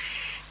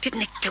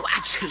 Didn't it go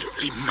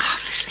absolutely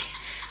marvellously?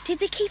 Did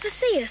the keeper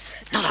see us?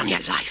 Not on your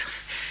life.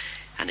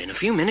 And in a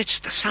few minutes,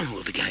 the sun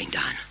will be going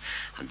down.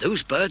 And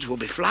those birds will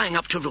be flying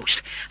up to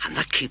roost. And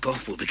that keeper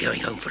will be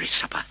going home for his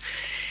supper.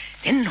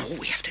 Then all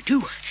we have to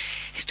do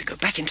is to go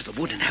back into the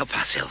wood and help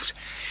ourselves.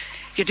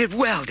 You did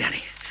well,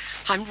 Danny.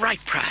 I'm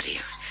right proud of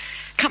you.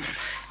 Come on.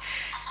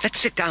 Let's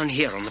sit down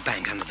here on the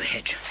bank under the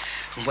hedge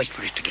and wait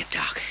for it to get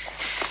dark.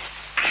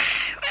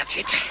 That's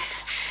it.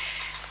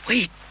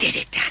 We did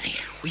it, Danny.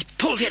 We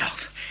pulled it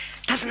off.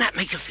 Doesn't that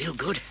make you feel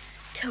good?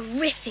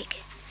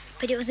 Terrific.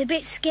 But it was a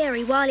bit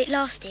scary while it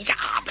lasted.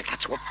 Ah, but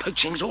that's what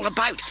poaching's all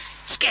about. It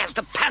scares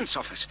the pants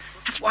off us.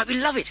 That's why we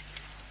love it.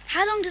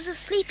 How long does a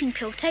sleeping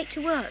pill take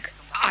to work?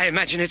 I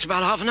imagine it's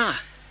about half an hour.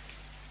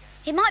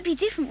 It might be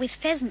different with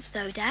pheasants,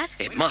 though, Dad.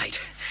 It might.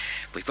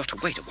 We've got to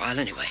wait a while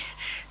anyway,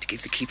 to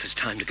give the keepers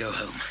time to go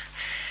home.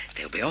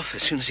 They'll be off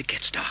as soon as it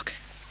gets dark.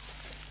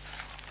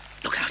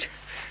 Look out.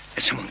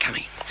 There's someone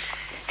coming.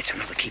 It's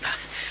another keeper.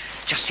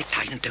 Just sit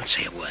tight and don't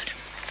say a word.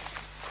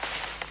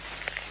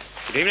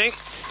 Good evening.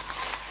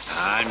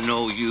 I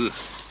know you.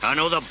 I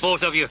know the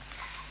both of you.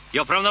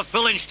 You're from the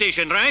filling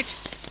station, right?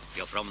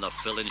 You're from the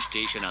filling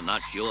station and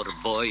that's your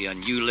boy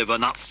and you live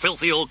in that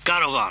filthy old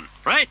caravan,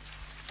 right?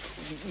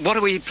 What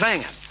are we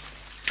playing at?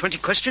 20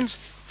 questions?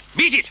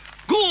 Beat it!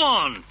 Go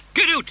on!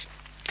 Get out!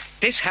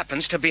 This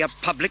happens to be a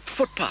public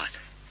footpath.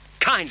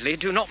 Kindly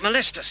do not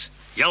molest us.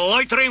 You're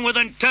loitering with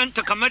intent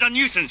to commit a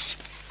nuisance.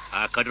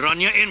 I could run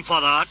you in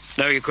for that.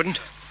 No, you couldn't.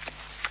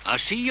 I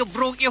see you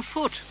broke your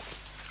foot.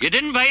 You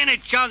didn't by any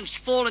chance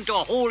fall into a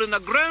hole in the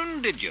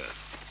ground, did you?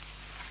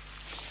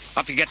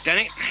 Up you get,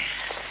 Danny.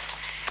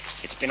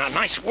 It's been a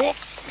nice walk,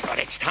 but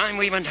it's time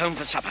we went home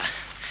for supper.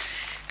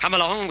 Come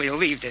along, we'll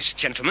leave this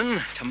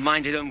gentleman to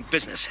mind his own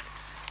business.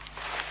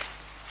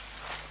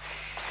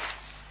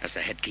 That's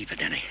the head keeper,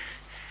 Danny.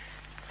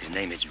 His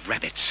name is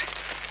Rabbits.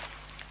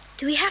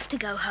 Do we have to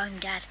go home,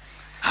 Dad?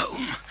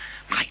 Home?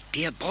 My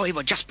dear boy,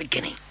 we're just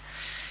beginning.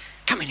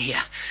 Come in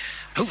here,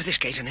 over this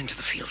gate and into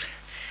the field.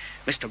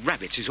 Mr.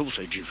 Rabbits is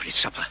also due for his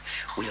supper.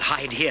 We'll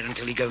hide here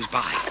until he goes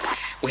by.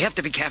 We have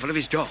to be careful of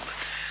his dog.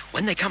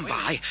 When they come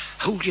by,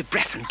 hold your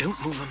breath and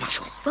don't move a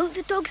muscle. Won't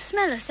the dogs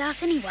smell us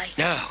out anyway?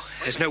 No,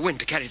 there's no wind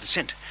to carry the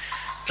scent.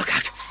 Look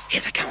out,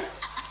 here they come.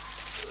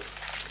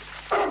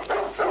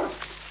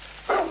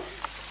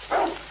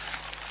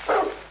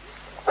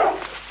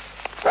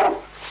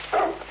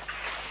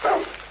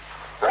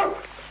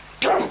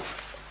 Don't move.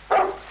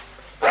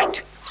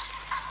 Right.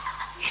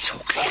 It's all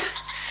clear.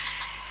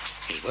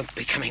 He won't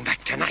be coming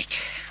back tonight.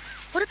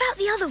 What about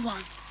the other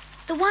one?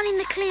 The one in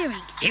the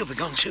clearing? He'll be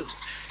gone too.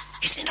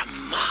 Isn't it a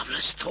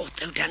marvellous thought,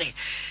 though, Danny?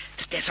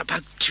 that there's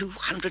about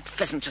 200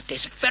 pheasants at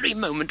this very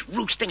moment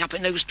roosting up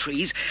in those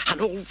trees,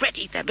 and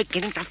already they're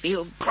beginning to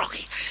feel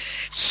groggy.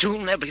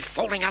 Soon they'll be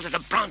falling out of the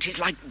branches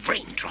like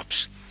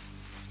raindrops.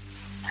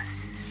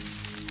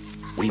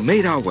 We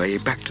made our way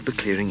back to the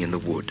clearing in the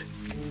wood.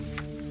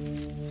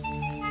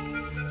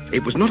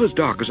 It was not as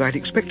dark as I'd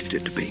expected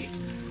it to be.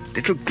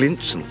 Little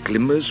glints and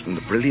glimmers from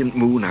the brilliant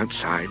moon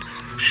outside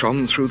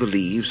shone through the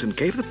leaves and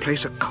gave the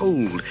place a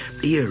cold,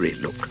 eerie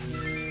look.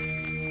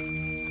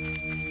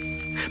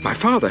 My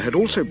father had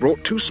also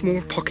brought 2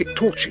 small pocket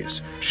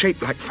torches,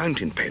 shaped like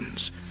fountain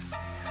pens.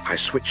 I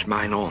switched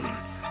mine on.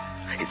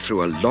 It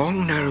threw a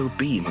long, narrow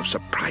beam of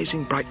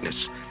surprising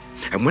brightness,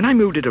 and when I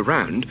moved it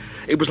around,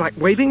 it was like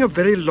waving a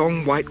very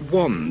long white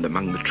wand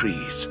among the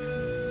trees.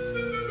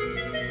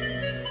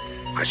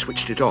 I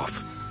switched it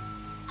off.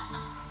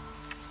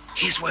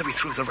 Here's where we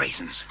threw the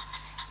raisins.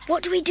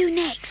 What do we do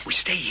next? We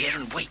stay here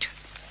and wait.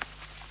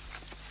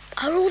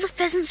 Are all the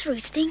pheasants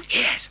roosting?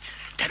 Yes,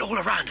 they're all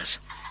around us.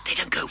 They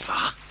don't go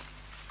far.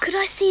 Could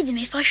I see them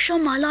if I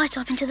shone my light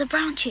up into the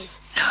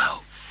branches? No,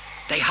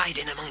 they hide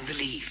in among the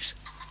leaves.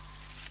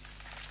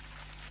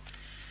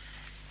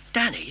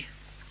 Danny?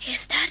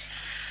 Yes, Dad?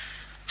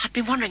 I've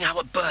been wondering how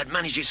a bird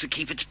manages to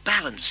keep its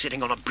balance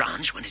sitting on a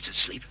branch when it's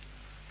asleep.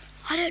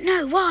 I don't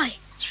know. Why?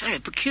 It's very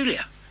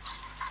peculiar.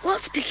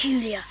 What's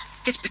peculiar?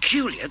 It's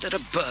peculiar that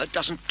a bird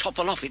doesn't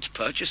topple off its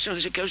perch as soon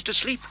as it goes to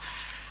sleep.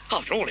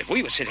 After all, if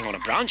we were sitting on a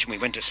branch and we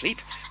went to sleep,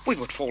 we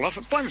would fall off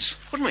at once,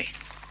 wouldn't we?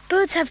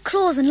 Birds have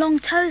claws and long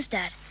toes,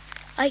 Dad.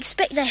 I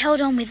expect they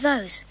held on with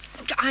those.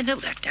 I know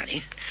that,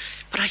 Danny.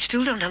 But I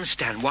still don't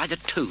understand why the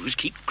toes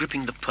keep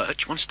gripping the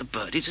perch once the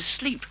bird is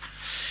asleep.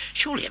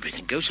 Surely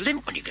everything goes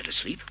limp when you go to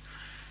sleep.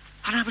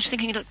 And I was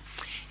thinking that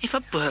if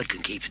a bird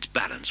can keep its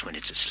balance when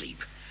it's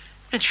asleep,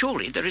 then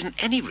surely there isn't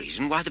any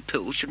reason why the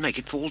pill should make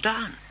it fall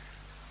down.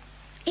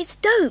 It's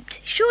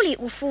doped. Surely it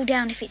will fall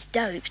down if it's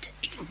doped.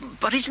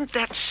 But isn't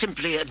that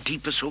simply a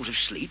deeper sort of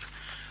sleep?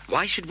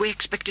 Why should we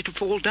expect it to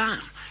fall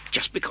down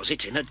just because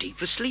it's in a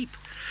deeper sleep?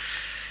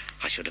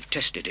 I should have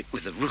tested it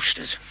with the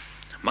roosters.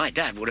 My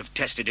dad would have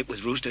tested it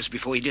with roosters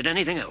before he did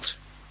anything else.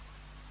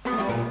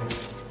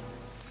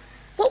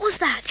 What was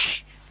that?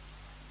 Shh.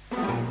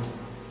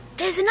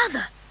 There's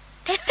another.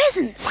 They're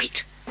pheasants.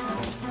 Wait.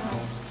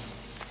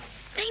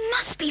 They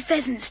must be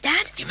pheasants,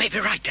 Dad. You may be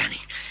right,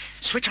 Danny.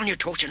 Switch on your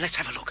torch and let's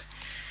have a look.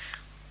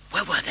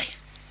 Where were they?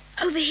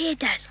 Over here,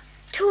 Dad.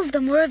 2 of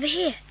them were over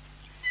here.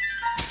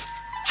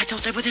 I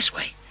thought they were this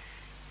way.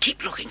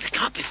 Keep looking, they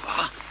can't be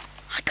far.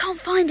 I can't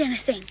find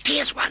anything.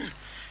 Here's one.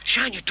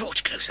 Shine your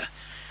torch closer.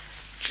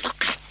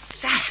 Look at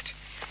that.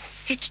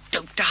 It's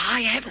doped to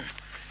high heaven.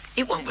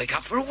 It won't wake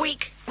up for a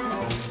week.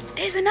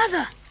 There's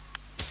another.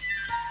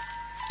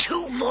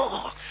 2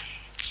 more.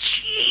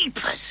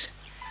 Jeepers.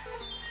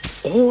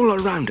 All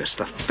around us,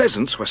 the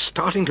pheasants were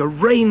starting to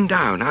rain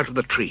down out of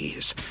the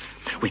trees.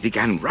 We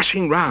began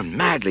rushing round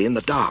madly in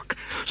the dark,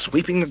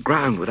 sweeping the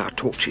ground with our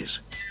torches.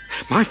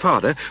 My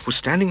father was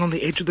standing on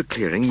the edge of the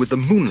clearing with the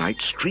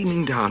moonlight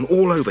streaming down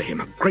all over him,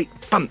 a great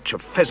bunch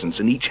of pheasants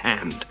in each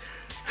hand.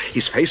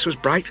 His face was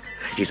bright,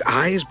 his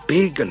eyes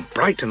big and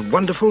bright and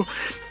wonderful,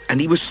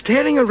 and he was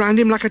staring around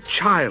him like a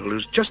child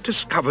who's just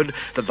discovered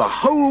that the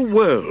whole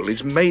world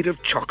is made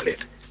of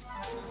chocolate.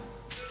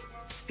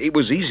 It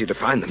was easy to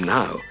find them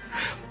now.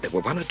 There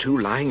were 1 or 2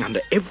 lying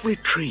under every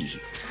tree.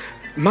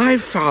 My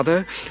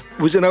father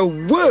was in a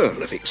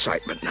whirl of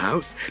excitement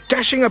now,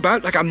 dashing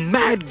about like a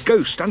mad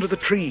ghost under the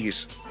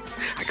trees.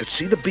 I could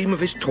see the beam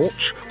of his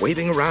torch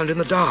waving around in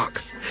the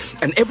dark,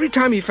 and every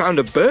time he found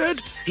a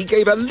bird, he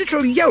gave a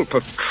little yelp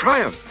of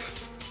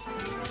triumph.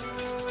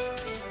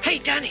 Hey,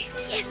 Danny.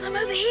 Yes, I'm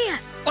over here.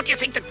 What do you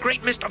think the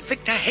great Mr.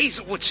 Victor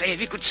Hazell would say if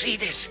he could see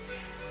this?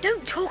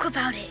 Don't talk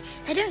about it.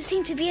 There don't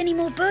seem to be any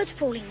more birds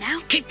falling now.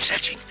 Keep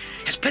searching.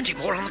 There's plenty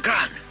more on the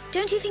ground.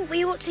 Don't you think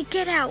we ought to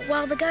get out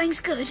while the going's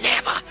good?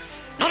 Never.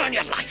 Not on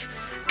your life.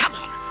 Come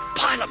on,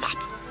 pile them up.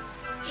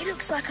 It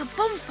looks like a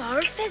bonfire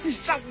of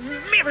pheasants. It's a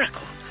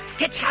miracle.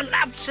 It's an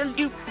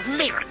absolute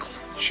miracle.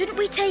 Shouldn't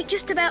we take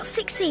just about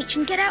 6 each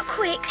and get out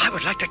quick? I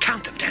would like to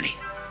count them, Danny.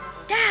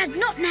 Dad,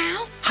 not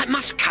now. I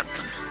must count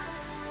them.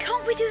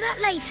 Can't we do that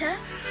later?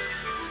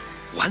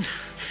 1,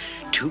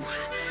 2,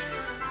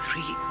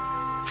 3,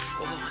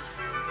 4.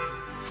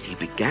 He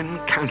began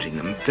counting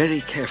them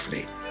very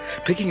carefully,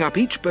 picking up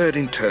each bird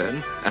in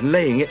turn and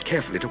laying it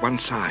carefully to one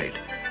side.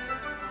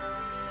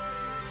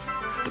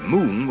 The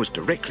moon was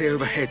directly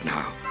overhead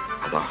now,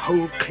 and the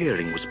whole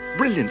clearing was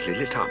brilliantly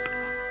lit up.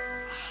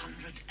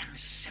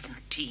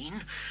 117,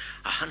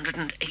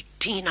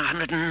 118,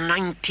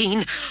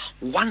 119,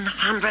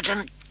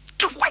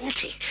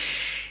 120.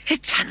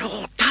 It's an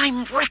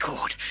all-time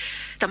record.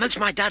 The most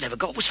my dad ever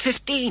got was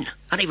 15,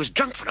 and he was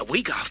drunk for a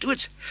week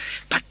afterwards.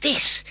 But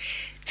this,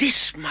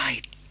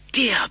 my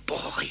dear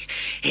boy,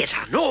 is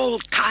an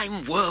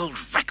all-time world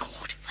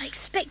record. I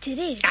expect it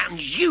is.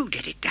 And you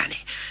did it,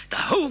 Danny. The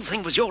whole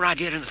thing was your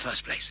idea in the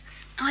first place.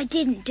 I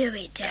didn't do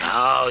it, Dad.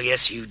 Oh,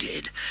 yes, you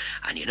did.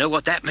 And you know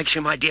what that makes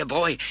you, my dear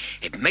boy?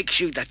 It makes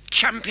you the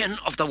champion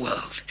of the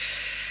world.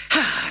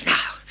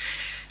 Now,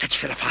 Let's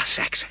fill up our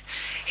sacks.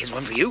 Here's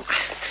one for you.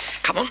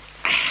 Come on,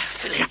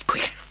 fill it up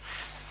quick.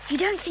 You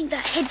don't think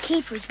that head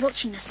keeper is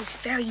watching us this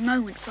very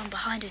moment from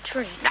behind a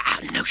tree? Nah,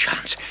 no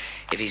chance.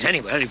 If he's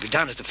anywhere, he'll be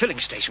down at the filling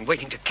station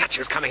waiting to catch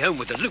us coming home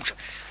with the loot.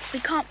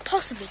 We can't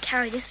possibly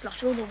carry this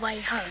lot all the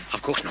way home.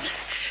 Of course not.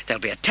 There'll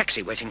be a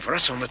taxi waiting for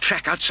us on the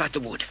track outside the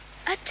wood.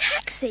 A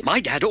taxi? My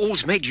dad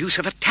always made use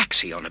of a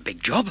taxi on a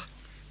big job.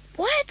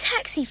 Why a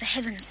taxi, for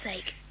heaven's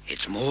sake?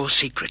 It's more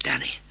secret,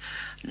 Danny.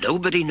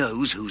 Nobody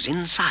knows who's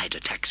inside a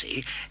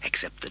taxi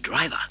except the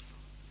driver.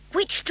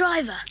 Which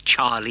driver?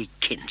 Charlie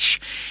Kinch.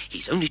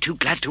 He's only too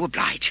glad to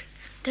oblige.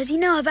 Does he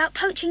know about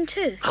poaching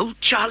too? Oh,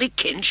 Charlie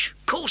Kinch?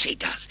 Of course he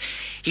does.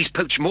 He's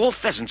poached more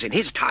pheasants in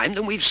his time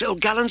than we've sold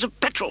gallons of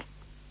petrol.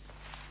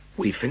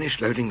 We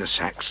finished loading the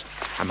sacks,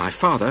 and my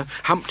father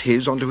humped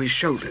his onto his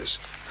shoulders.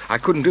 I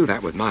couldn't do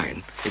that with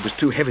mine. It was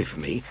too heavy for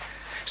me.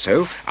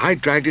 So I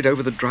dragged it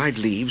over the dried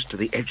leaves to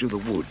the edge of the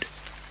wood.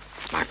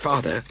 My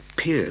father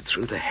peered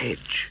through the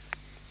hedge.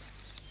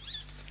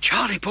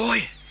 Charlie,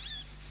 boy.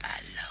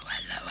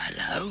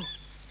 Hello?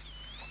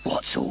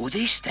 What's all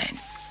this, then?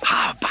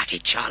 How about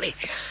it, Charlie?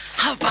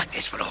 How about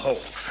this for a haul?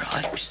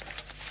 Cripes.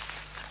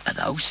 Are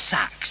those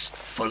sacks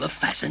full of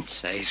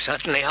pheasants? They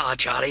certainly are,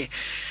 Charlie.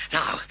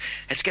 Now,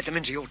 let's get them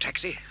into your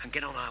taxi and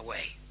get on our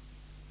way.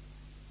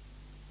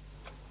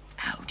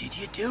 How did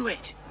you do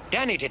it?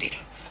 Danny did it.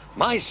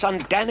 My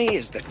son Danny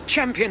is the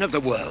champion of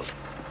the world.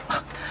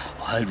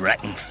 I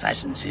reckon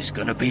pheasants is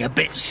going to be a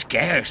bit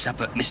scarce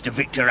up at Mr.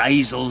 Victor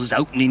Hazell's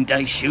opening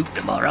day shoot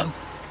tomorrow.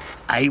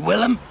 Eh,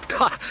 Willem?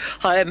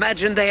 I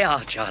imagine they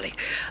are, Charlie.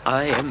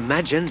 I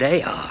imagine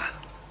they are.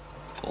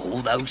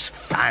 All those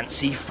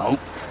fancy folk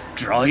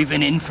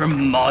driving in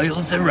from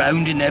miles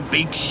around in their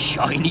big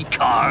shiny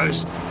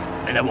cars,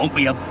 and there won't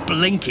be a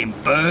blinking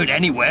bird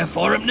anywhere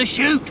for 'em to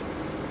shoot.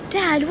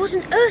 Dad, what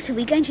on earth are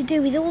we going to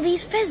do with all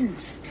these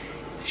pheasants?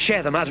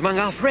 Share them out among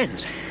our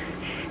friends.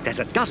 There's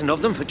a dozen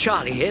of them for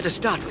Charlie here to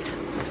start with.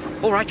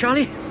 All right,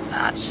 Charlie?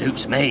 That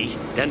suits me.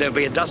 Then there'll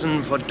be a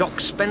dozen for Doc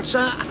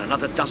Spencer and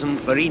another dozen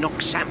for Enoch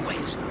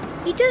Samways.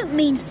 You don't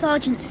mean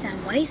Sergeant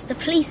Samways, the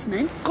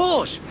policeman? Of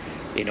course.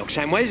 Enoch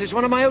Samways is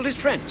one of my oldest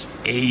friends.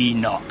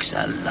 Enoch's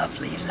a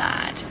lovely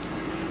lad.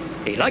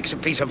 He likes a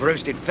piece of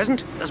roasted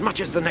pheasant as much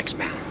as the next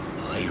man.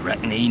 I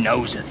reckon he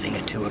knows a thing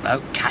or two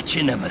about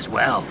catching them as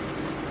well.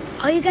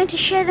 Are you going to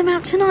share them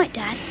out tonight,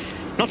 Dad?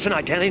 Not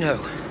tonight, Danny, no.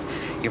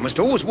 You must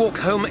always walk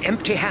home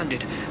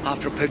empty-handed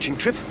after a poaching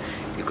trip.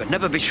 You can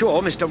never be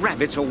sure Mr.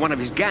 Rabbits or one of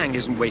his gang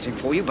isn't waiting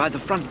for you by the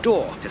front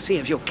door to see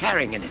if you're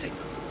carrying anything.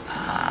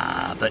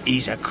 Ah, but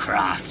he's a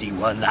crafty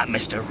one, that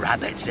Mr.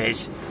 Rabbits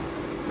is.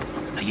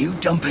 Are you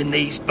dumping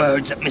these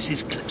birds at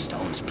Mrs.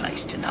 Clipstone's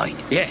place tonight?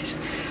 Yes.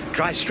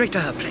 Drive straight to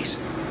her place.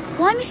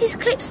 Why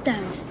Mrs.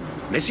 Clipstone's?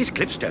 Mrs.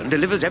 Clipstone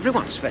delivers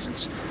everyone's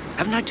pheasants.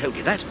 Haven't I told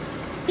you that?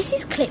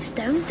 Mrs.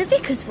 Clipstone, the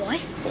vicar's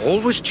wife?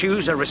 Always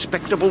choose a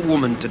respectable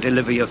woman to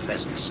deliver your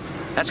pheasants.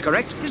 That's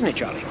correct, isn't it,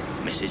 Charlie?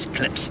 Mrs.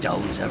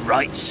 Clipstone's a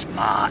right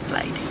smart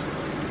lady.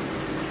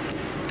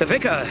 The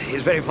vicar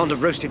is very fond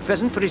of roasted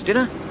pheasant for his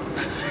dinner.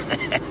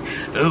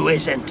 Who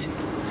isn't?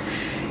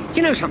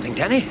 You know something,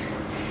 Danny?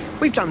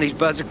 We've done these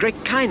birds a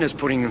great kindness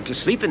putting them to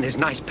sleep in this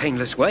nice,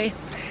 painless way.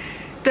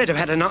 They'd have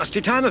had a nasty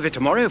time of it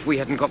tomorrow if we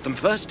hadn't got them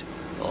first.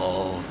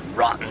 Oh,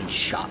 rotten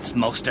shots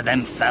most of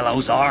them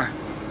fellows are.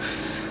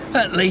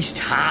 At least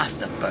half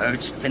the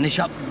birds finish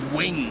up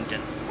winged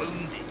and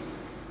wounded.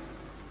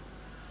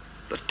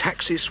 The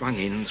taxi swung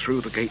in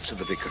through the gates of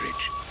the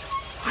vicarage.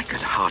 I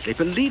could hardly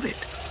believe it.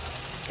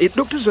 It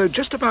looked as though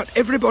just about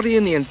everybody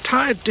in the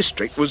entire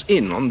district was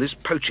in on this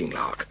poaching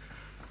lark.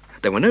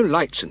 There were no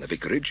lights in the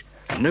vicarage,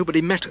 and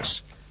nobody met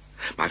us.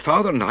 My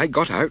father and I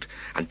got out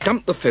and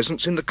dumped the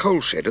pheasants in the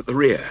coal shed at the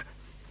rear.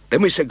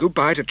 Then we said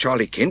goodbye to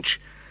Charlie Kinch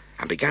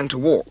and began to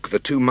walk the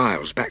 2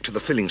 miles back to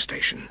the filling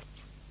station.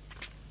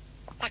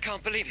 I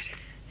can't believe it.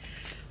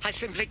 I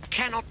simply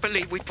cannot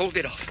believe we pulled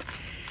it off.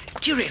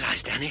 Do you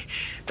realise, Danny,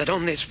 that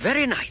on this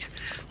very night,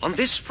 on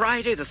this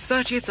Friday the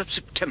 30th of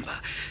September,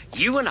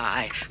 you and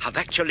I have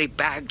actually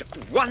bagged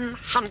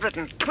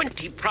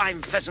 120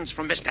 prime pheasants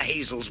from Mr.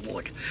 Hazell's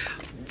wood.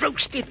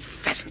 Roasted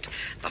pheasant,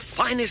 the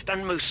finest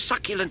and most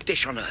succulent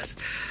dish on earth.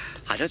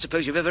 I don't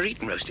suppose you've ever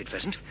eaten roasted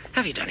pheasant,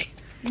 have you, Danny?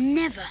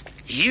 Never.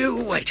 You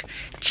wait.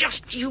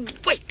 Just you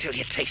wait till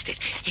you taste it.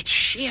 It's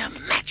sheer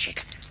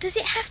magic. Does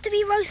it have to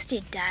be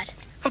roasted, Dad?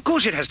 Of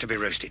course it has to be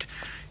roasted.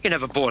 You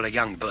never boil a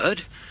young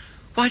bird.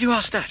 Why do you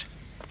ask that?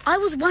 I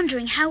was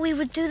wondering how we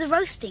would do the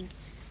roasting.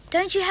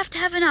 Don't you have to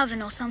have an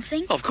oven or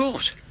something? Of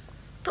course.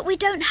 But we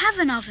don't have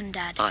an oven,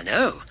 Dad. I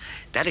know.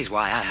 That is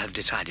why I have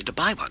decided to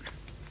buy one.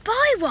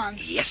 Buy one?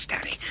 Yes,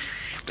 Danny.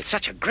 With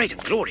such a great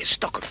and glorious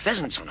stock of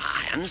pheasants on our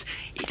hands,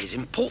 it is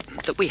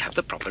important that we have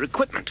the proper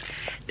equipment.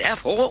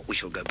 Therefore, we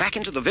shall go back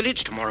into the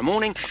village tomorrow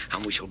morning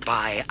and we shall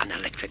buy an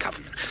electric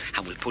oven.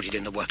 And we'll put it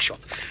in the workshop.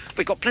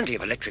 We've got plenty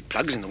of electric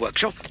plugs in the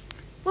workshop.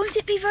 Won't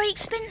it be very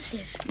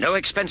expensive? No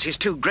expense is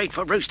too great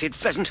for roasted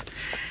pheasant.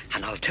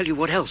 And I'll tell you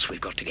what else we've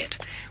got to get.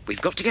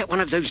 We've got to get one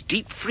of those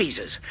deep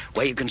freezers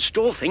where you can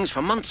store things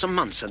for months and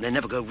months and they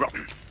never go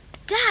rotten.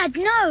 Dad,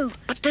 no.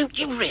 But don't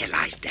you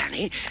realise,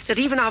 Danny, that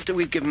even after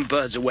we've given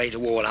birds away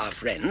to all our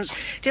friends,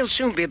 there'll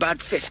soon be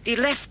about 50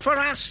 left for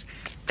us?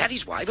 That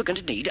is why we're going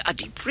to need a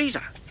deep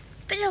freezer.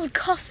 But it'll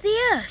cost the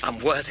earth. I'm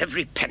worth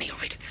every penny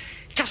of it.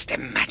 Just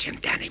imagine,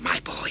 Danny, my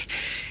boy.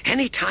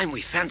 Any time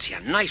we fancy a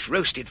nice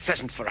roasted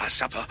pheasant for our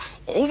supper,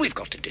 all we've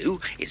got to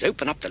do is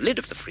open up the lid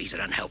of the freezer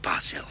and help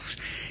ourselves.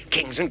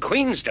 Kings and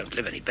queens don't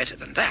live any better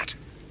than that.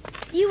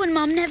 You and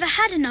Mum never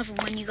had an oven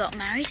when you got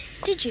married,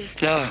 did you?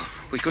 No,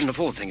 we couldn't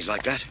afford things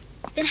like that.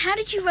 Then how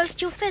did you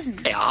roast your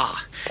pheasants?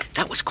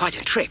 That was quite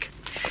a trick.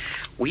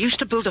 We used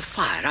to build a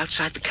fire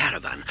outside the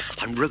caravan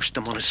and roast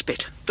them on a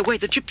spit, the way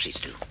the gypsies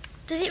do.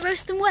 Does it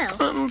roast them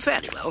well?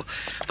 Fairly well,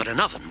 but an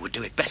oven would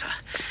do it better.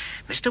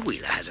 Mr.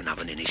 Wheeler has an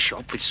oven in his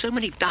shop with so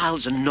many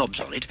dials and knobs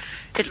on it,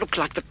 it looked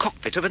like the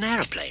cockpit of an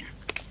aeroplane.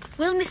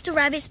 Will Mr.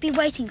 Rabbit be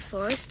waiting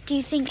for us, do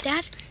you think,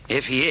 Dad?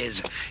 If he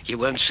is, you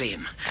won't see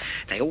him.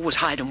 They always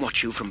hide and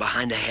watch you from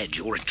behind a hedge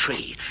or a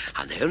tree,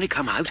 and they only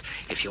come out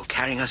if you're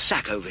carrying a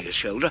sack over your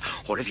shoulder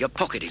or if your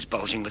pocket is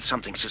bulging with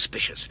something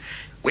suspicious.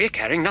 We're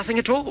carrying nothing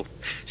at all,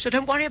 so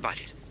don't worry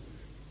about it.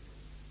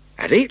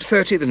 At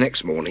 8:30 the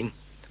next morning,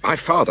 my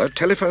father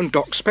telephoned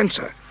Doc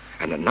Spencer,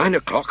 and at 9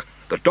 o'clock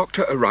the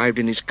doctor arrived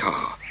in his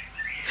car.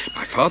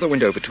 My father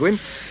went over to him,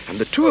 and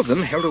the two of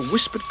them held a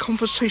whispered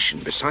conversation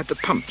beside the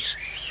pumps.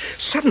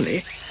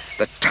 Suddenly,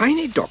 the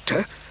tiny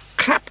doctor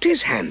clapped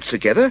his hands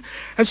together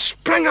and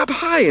sprang up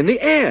high in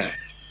the air.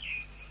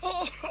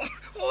 Oh,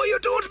 you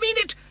don't mean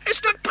it.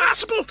 It's not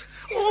possible.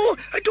 Oh,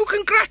 I do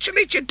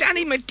congratulate you,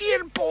 Danny, my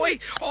dear boy.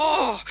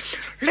 Oh,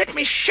 let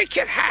me shake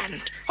your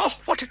hand. Oh,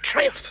 what a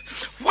triumph.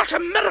 What a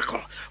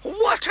miracle.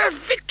 What a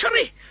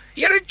victory.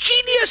 You're a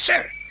genius,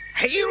 sir.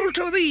 Hail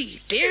to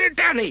thee, dear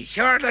Danny.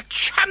 You're the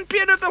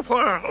champion of the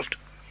world.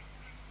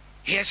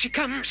 Here she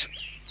comes.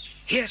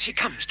 Here she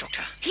comes,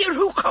 Doctor. Here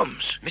who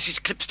comes?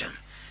 Mrs. Clipstone.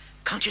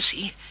 Can't you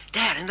see?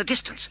 There in the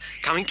distance,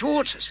 coming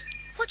towards us.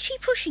 What's she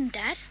pushing,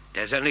 Dad?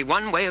 There's only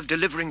one way of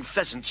delivering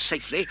pheasants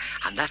safely,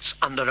 and that's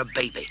under a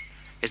baby.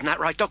 Isn't that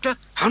right, Doctor?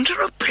 Under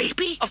a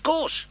baby? Of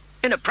course.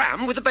 In a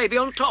pram with a baby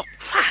on top.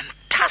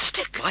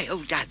 Fantastic. My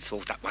old dad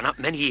thought that one up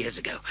many years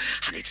ago,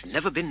 and it's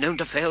never been known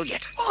to fail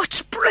yet. Oh,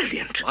 it's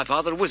brilliant. My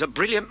father was a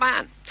brilliant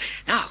man.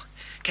 Now,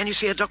 can you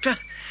see her, Doctor?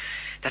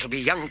 That'll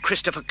be young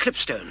Christopher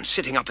Clipstone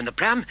sitting up in the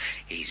pram.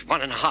 He's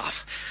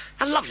 1.5.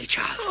 A lovely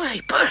child. Oh, I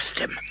birthed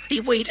him.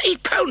 He weighed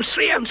 8 pounds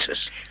 3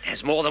 ounces.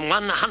 There's more than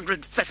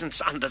 100 pheasants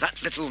under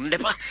that little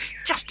nipper.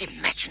 Just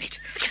imagine it.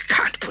 You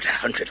can't put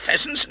 100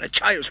 pheasants in a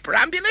child's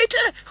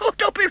perambulator. Oh,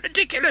 don't be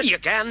ridiculous. You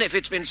can if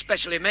it's been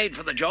specially made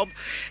for the job.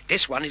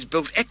 This one is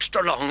built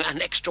extra long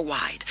and extra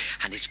wide,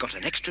 and it's got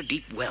an extra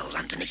deep well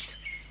underneath.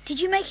 Did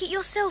you make it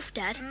yourself,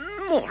 Dad?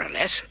 More or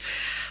less.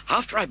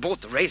 After I bought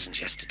the raisins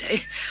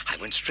yesterday, I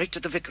went straight to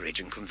the vicarage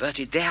and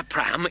converted their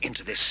pram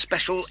into this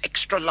special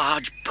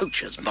extra-large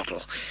poacher's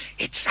model.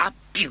 It's a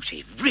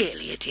beauty,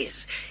 really it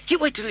is. You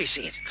wait till you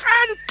see it.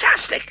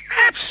 Fantastic!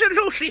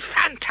 Absolutely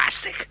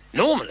fantastic!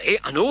 Normally,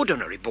 an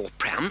ordinary bought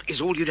pram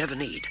is all you'd ever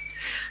need.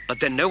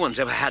 But then no one's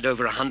ever had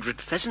over 100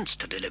 pheasants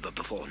to deliver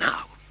before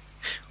now.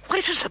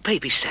 Where does the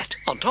baby sit?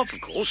 On top,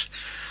 of course.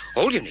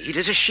 All you need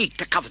is a sheet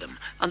to cover them,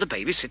 and the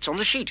baby sits on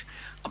the sheet.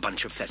 A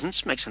bunch of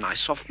pheasants makes a nice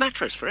soft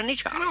mattress for any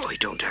child. Oh, I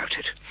don't doubt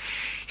it.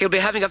 He'll be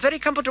having a very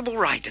comfortable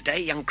ride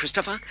today, young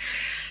Christopher.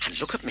 And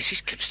look at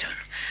Mrs. Clipstone,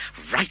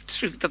 right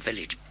through the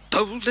village,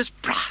 bold as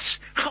brass.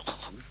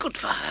 Oh, good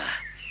for her.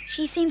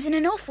 She seems in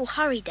an awful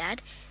hurry,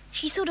 Dad.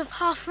 She's sort of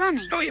half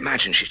running. Oh,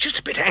 imagine she's just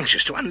a bit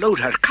anxious to unload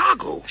her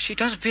cargo. She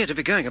does appear to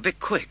be going a bit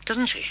quick,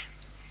 doesn't she?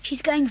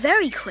 She's going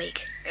very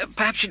quick.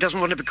 Perhaps she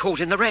doesn't want to be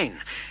caught in the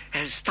rain.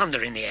 There's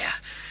thunder in the air.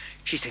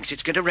 She thinks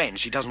it's going to rain.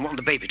 She doesn't want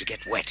the baby to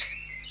get wet.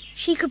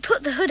 She could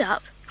put the hood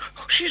up.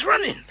 Oh, she's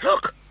running.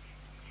 Look.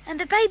 And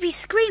the baby's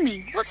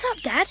screaming. What's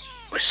up, Dad?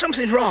 There's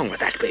something wrong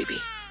with that baby.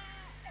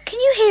 Can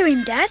you hear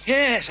him, Dad?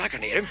 Yes, I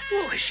can hear him.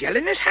 Oh, he's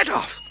yelling his head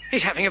off.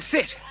 He's having a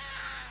fit.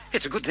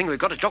 It's a good thing we've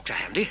got a doctor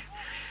handy.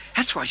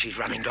 That's why she's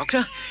running,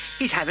 Doctor.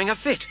 He's having a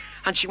fit,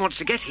 and she wants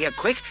to get here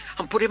quick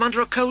and put him under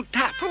a cold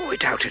tap. Oh, I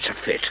doubt it's a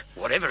fit.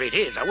 Whatever it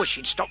is, I wish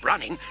she'd stop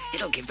running.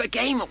 It'll give the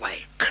game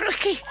away.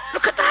 Cricky,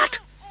 look at that.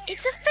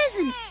 It's a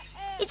pheasant.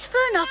 It's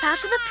flown up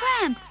out of the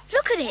pram.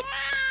 Look at it.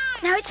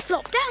 Now it's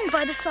flopped down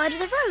by the side of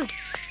the road.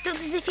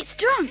 Looks as if it's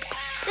drunk.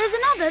 There's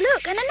another,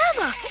 look, and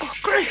another. Oh,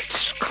 great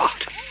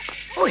Scott.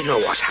 Oh, I know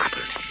what's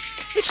happened.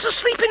 It's the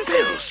sleeping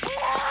pills.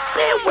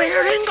 They're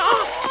wearing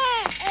off.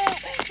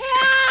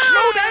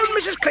 Slow down,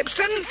 Mrs.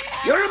 Clipstone.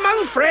 You're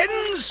among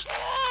friends.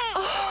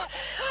 Oh,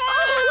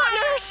 what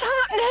earth's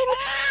happening?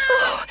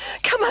 Oh,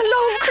 come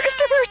along,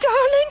 Christopher,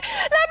 darling.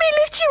 Let me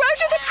lift you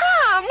out of the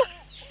pram.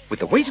 With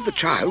the weight of the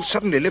child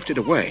suddenly lifted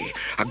away,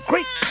 a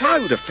great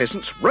cloud of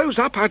pheasants rose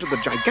up out of the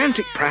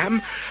gigantic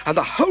pram, and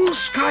the whole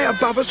sky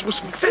above us was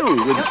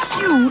filled with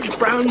huge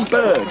brown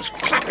birds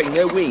clapping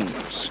their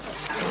wings.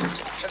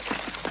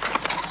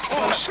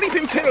 Oh,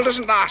 sleeping pill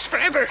doesn't last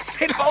forever.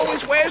 It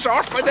always wears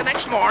off by the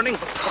next morning.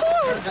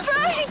 Poor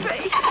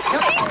baby.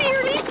 He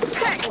nearly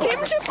pecked him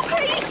to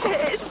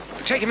pieces.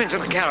 Take him into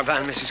the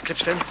caravan, Mrs.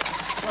 Clipstone.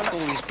 All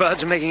these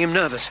birds are making him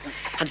nervous.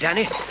 And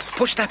Danny,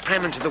 push that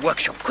pram into the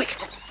workshop, quick.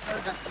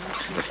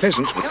 The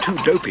pheasants were too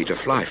dopey to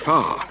fly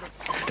far.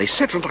 They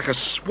settled like a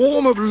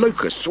swarm of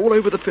locusts all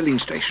over the filling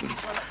station.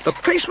 The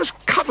place was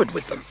covered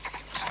with them.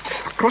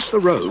 Across the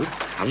road,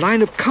 a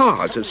line of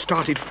cars had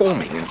started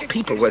forming, and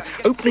people were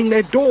opening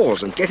their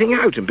doors and getting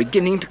out and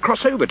beginning to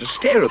cross over to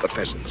stare at the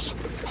pheasants.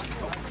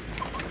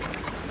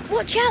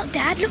 Watch out,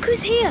 Dad. Look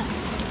who's here.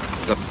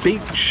 The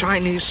big,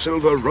 shiny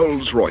silver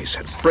Rolls-Royce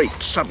had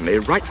braked suddenly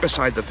right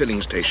beside the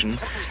filling station,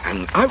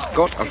 and out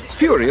got a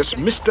furious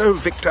Mr.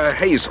 Victor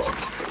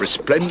Hazell,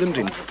 resplendent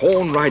in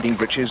fawn riding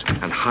breeches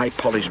and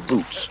high-polished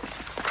boots.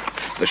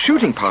 The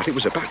shooting party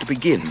was about to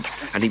begin,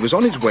 and he was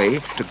on his way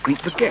to greet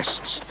the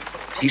guests.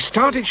 He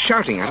started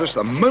shouting at us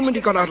the moment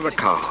he got out of the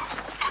car.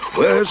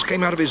 Words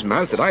came out of his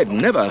mouth that I had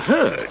never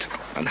heard,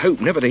 and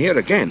hoped never to hear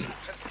again.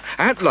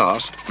 At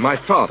last, my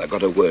father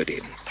got a word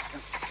in.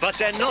 But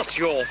they're not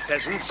your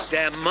pheasants,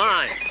 they're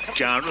mine.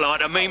 Don't lie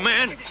to me,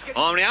 man.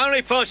 I'm the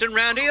only person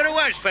round here who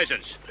has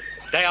pheasants.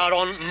 They are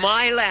on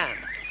my land.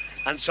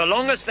 And so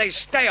long as they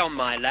stay on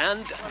my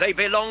land, they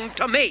belong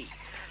to me.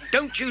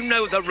 Don't you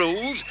know the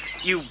rules,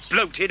 you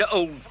bloated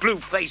old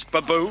blue-faced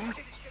baboon?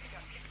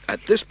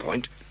 At this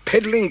point,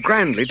 pedalling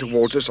grandly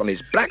towards us on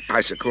his black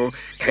bicycle,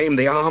 came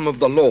the arm of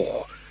the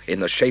law, in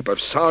the shape of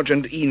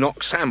Sergeant Enoch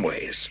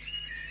Samways.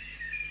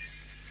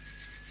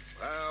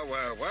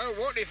 Well,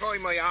 what if I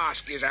may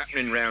ask is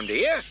happening round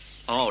here?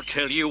 I'll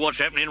tell you what's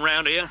happening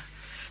round here.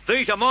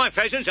 These are my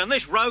pheasants, and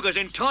this rogue has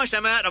enticed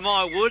them out of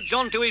my woods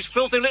onto his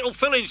filthy little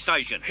filling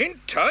station.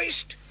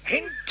 Enticed?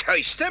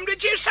 Enticed them,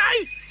 did you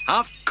say?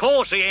 Of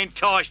course he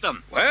enticed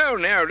them. Well,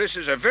 now, this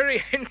is a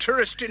very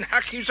interesting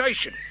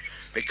accusation,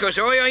 because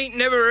I ain't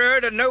never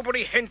heard of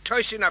nobody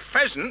enticing a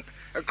pheasant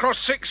across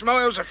 6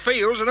 miles of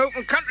fields and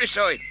open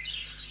countryside.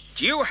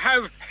 Do you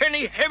have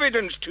any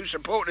evidence to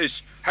support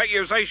this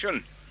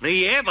accusation?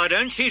 The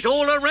evidence is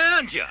all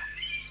around you.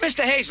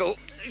 Mr. Hazell,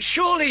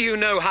 surely you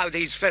know how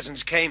these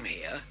pheasants came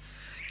here.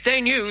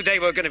 They knew they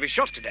were going to be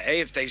shot today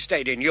if they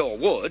stayed in your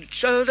wood,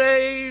 so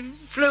they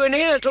flew in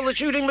here till the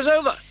shooting was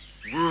over.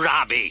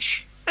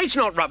 Rubbish. It's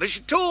not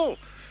rubbish at all.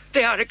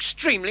 They are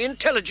extremely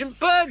intelligent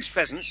birds,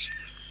 pheasants.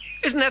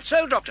 Isn't that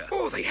so, Doctor?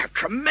 Oh, they have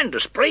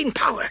tremendous brain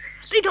power.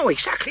 They know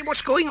exactly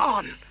what's going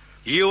on.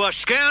 You are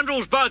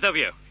scoundrels, both of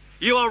you.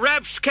 You are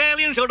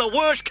rapscallions of the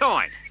worst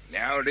kind.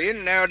 Now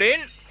then.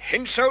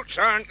 Insults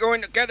aren't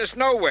going to get us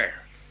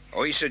nowhere.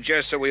 I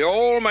suggest that we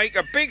all make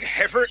a big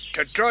effort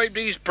to drive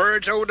these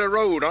birds over the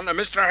road onto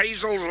Mr.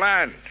 Hazell's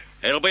land.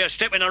 It'll be a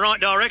step in the right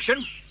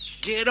direction.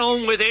 Get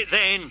on with it,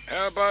 then.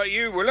 How about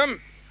you,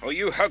 Willem? Are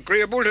you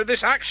agreeable to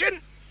this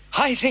action?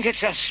 I think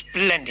it's a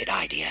splendid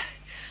idea.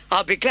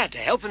 I'll be glad to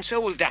help, and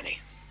so will Danny.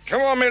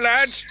 Come on, my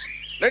lads.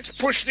 Let's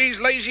push these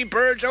lazy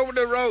birds over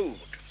the road.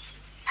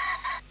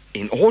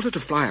 In order to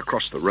fly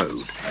across the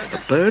road,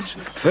 the birds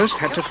first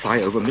had to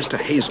fly over Mr.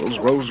 Hazell's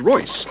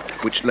Rolls-Royce,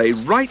 which lay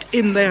right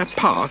in their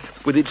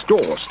path with its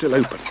door still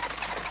open.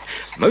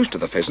 Most of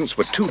the pheasants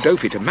were too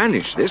dopey to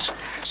manage this,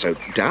 so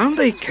down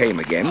they came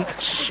again,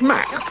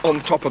 smack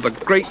on top of the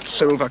great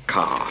silver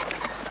car.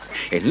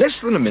 In less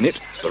than a minute,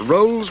 the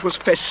Rolls was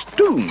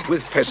festooned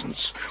with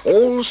pheasants,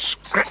 all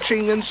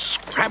scratching and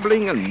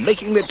scrabbling and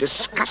making their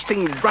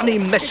disgusting runny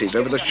messes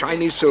over the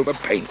shiny silver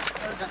paint.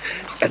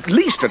 At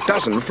least a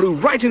dozen flew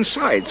right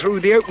inside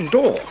through the open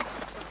door.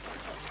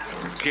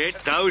 Get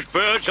those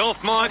birds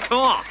off my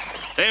car.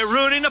 They're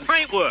ruining the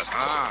paintwork.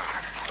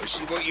 Ah, I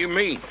see what you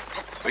mean.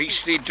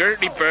 Beastly,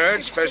 dirty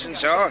birds,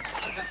 pheasants are.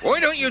 Why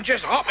don't you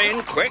just hop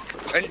in quick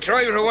and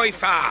drive away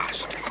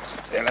fast?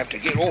 They'll have to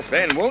get off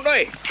then, won't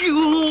they?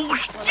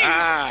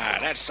 Ah,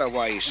 that's the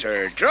way,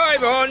 sir.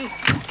 Drive on.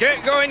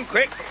 Get going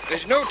quick.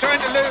 There's no time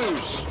to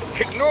lose.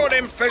 Ignore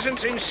them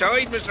pheasants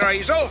inside, Mr.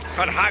 Hazell,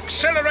 and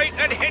accelerate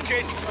that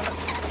engine.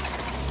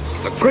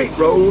 The great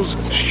Rolls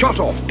shot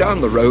off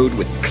down the road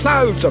with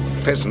clouds of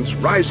pheasants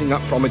rising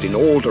up from it in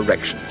all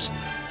directions.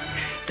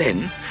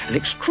 Then an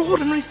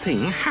extraordinary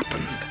thing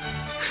happened.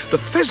 The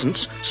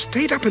pheasants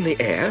stayed up in the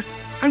air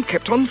and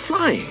kept on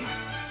flying.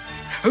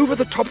 Over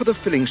the top of the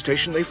filling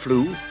station they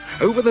flew,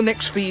 over the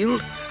next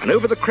field, and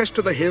over the crest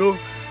of the hill,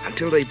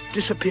 until they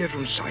disappeared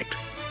from sight.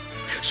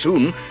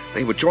 Soon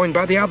they were joined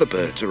by the other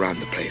birds around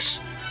the place,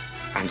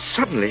 and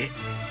suddenly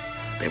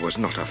there was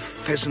not a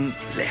pheasant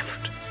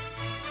left.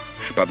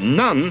 But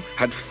none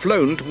had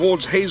flown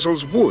towards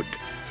Hazell's wood.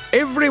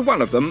 Every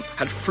one of them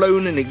had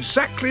flown in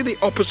exactly the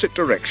opposite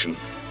direction.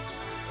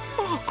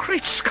 Oh,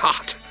 great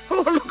Scott!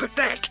 Oh, look at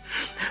that!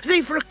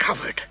 They've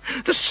recovered.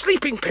 The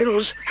sleeping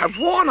pills have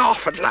worn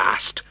off at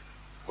last.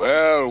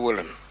 Well,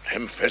 Willem,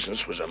 them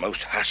pheasants was the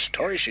most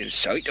astonishing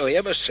sight I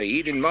ever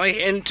seed in my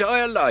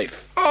entire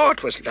life. Oh,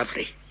 it was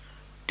lovely.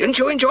 Didn't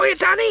you enjoy it,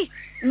 Danny?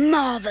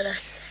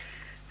 Marvellous.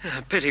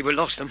 Pity we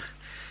lost them.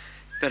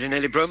 Bet it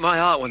nearly broke my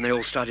heart when they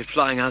all started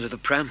flying out of the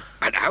pram.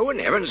 And how in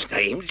heaven's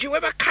name did you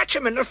ever catch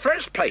them in the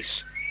first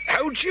place?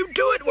 How'd you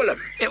do it,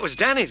 Willem? It was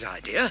Danny's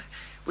idea.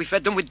 We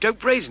fed them with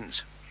dope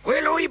raisins.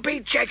 Well, I be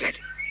jagged.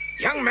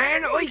 Young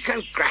man, I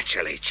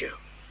congratulate you.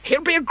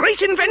 He'll be a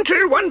great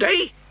inventor one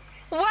day.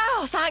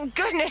 Well, thank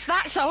goodness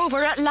that's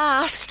over at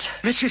last.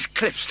 Mrs.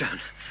 Clipstone,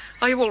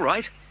 are you all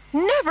right?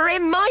 Never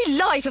in my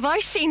life have I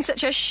seen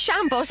such a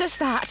shambles as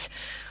that.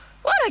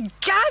 What a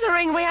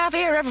gathering we have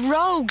here of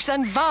rogues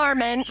and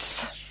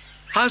varmints.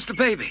 How's the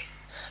baby?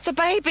 The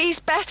baby's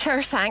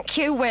better, thank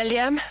you,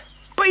 William.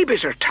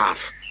 Babies are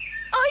tough.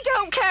 I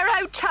don't care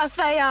how tough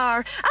they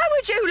are. How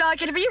would you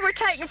like it if you were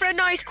taken for a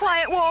nice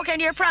quiet walk in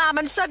your pram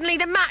and suddenly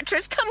the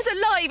mattress comes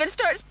alive and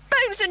starts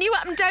bouncing you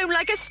up and down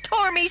like a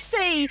stormy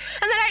sea, and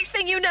the next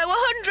thing you know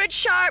 100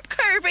 sharp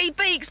curvy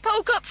beaks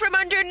poke up from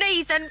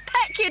underneath and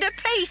peck you to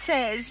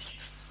pieces?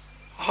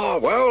 Oh,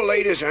 well,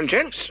 ladies and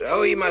gents,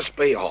 I must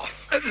be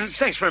off.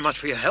 Thanks very much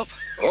for your help.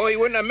 I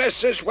wouldn't have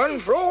missed this one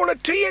for all the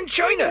tea in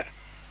China.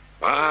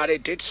 But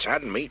it did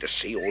sadden me to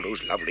see all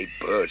those lovely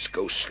birds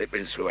go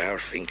slipping through our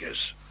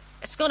fingers.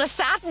 It's going to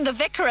sadden the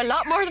vicar a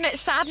lot more than it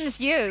saddens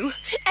you.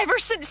 Ever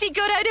since he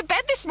got out of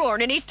bed this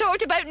morning, he's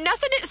talked about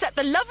nothing except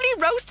the lovely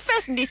roast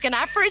pheasant he's going to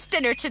have for his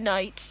dinner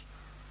tonight.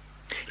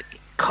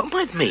 Come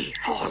with me,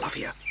 all of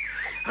you.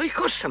 I've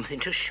got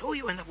something to show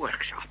you in the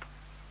workshop.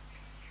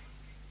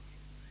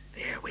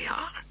 There we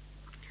are.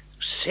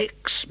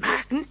 6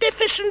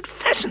 magnificent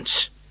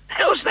pheasants.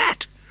 How's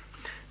that?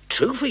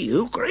 2 for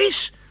you,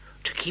 Grace,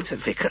 to keep the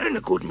vicar in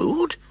a good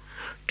mood.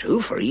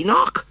 2 for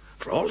Enoch,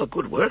 for all the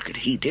good work that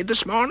he did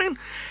this morning.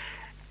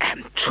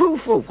 And 2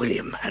 for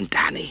William and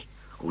Danny,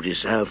 who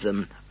deserve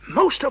them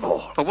most of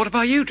all. But what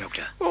about you,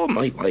 Doctor? Oh,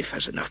 my wife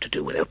has enough to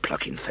do without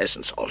plucking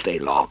pheasants all day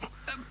long.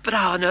 But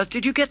how on earth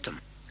did you get them?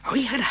 I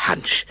had a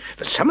hunch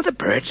that some of the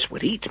birds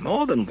would eat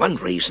more than one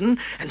raisin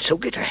and so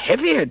get a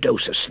heavier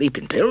dose of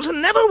sleeping pills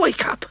and never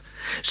wake up.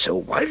 So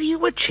while you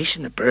were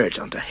chasing the birds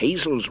onto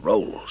Hazel's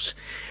rolls,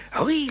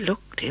 I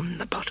looked in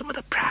the bottom of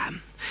the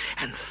pram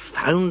and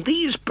found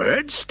these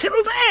birds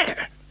still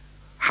there.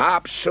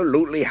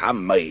 Absolutely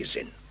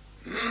amazing.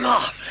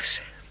 Marvellous.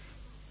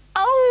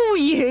 Oh,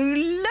 you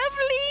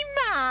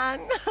lovely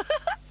man.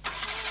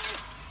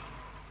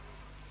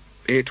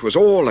 It was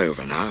all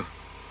over now.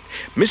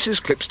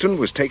 Mrs. Clipstone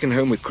was taken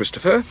home with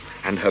Christopher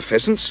and her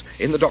pheasants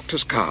in the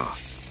doctor's car,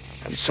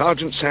 and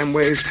Sergeant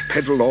Samways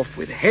pedalled off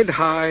with head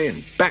high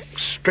and back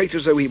straight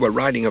as though he were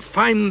riding a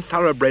fine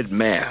thoroughbred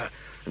mare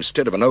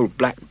instead of an old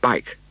black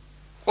bike.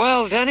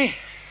 Well, Danny,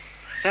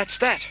 that's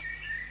that.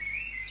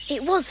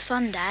 It was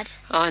fun, Dad.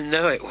 I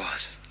know it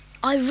was.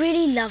 I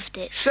really loved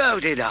it. So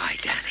did I,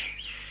 Danny.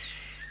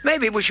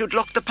 Maybe we should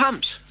lock the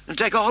pumps and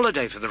take a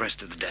holiday for the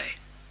rest of the day.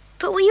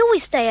 But we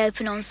always stay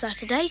open on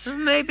Saturdays.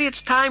 Maybe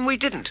it's time we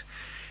didn't.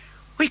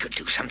 We could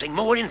do something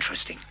more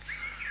interesting.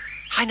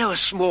 I know a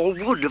small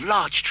wood of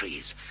larch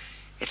trees.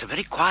 It's a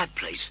very quiet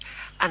place,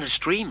 and a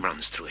stream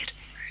runs through it.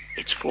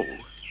 It's full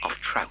of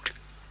trout.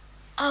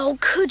 Oh,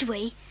 could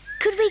we?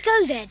 Could we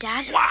go there,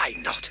 Dad? Why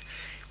not?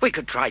 We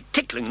could try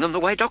tickling them the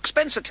way Doc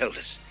Spencer told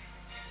us.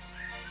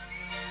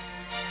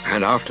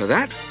 And after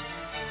that,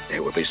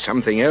 there would be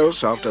something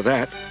else after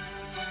that.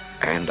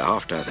 And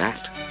after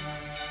that.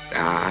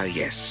 Ah,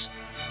 yes.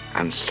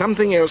 And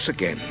something else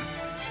again.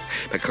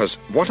 Because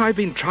what I've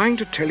been trying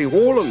to tell you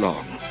all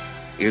along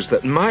is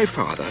that my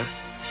father,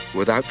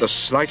 without the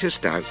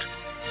slightest doubt,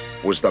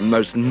 was the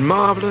most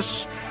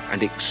marvellous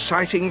and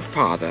exciting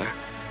father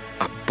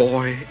a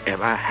boy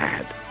ever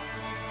had.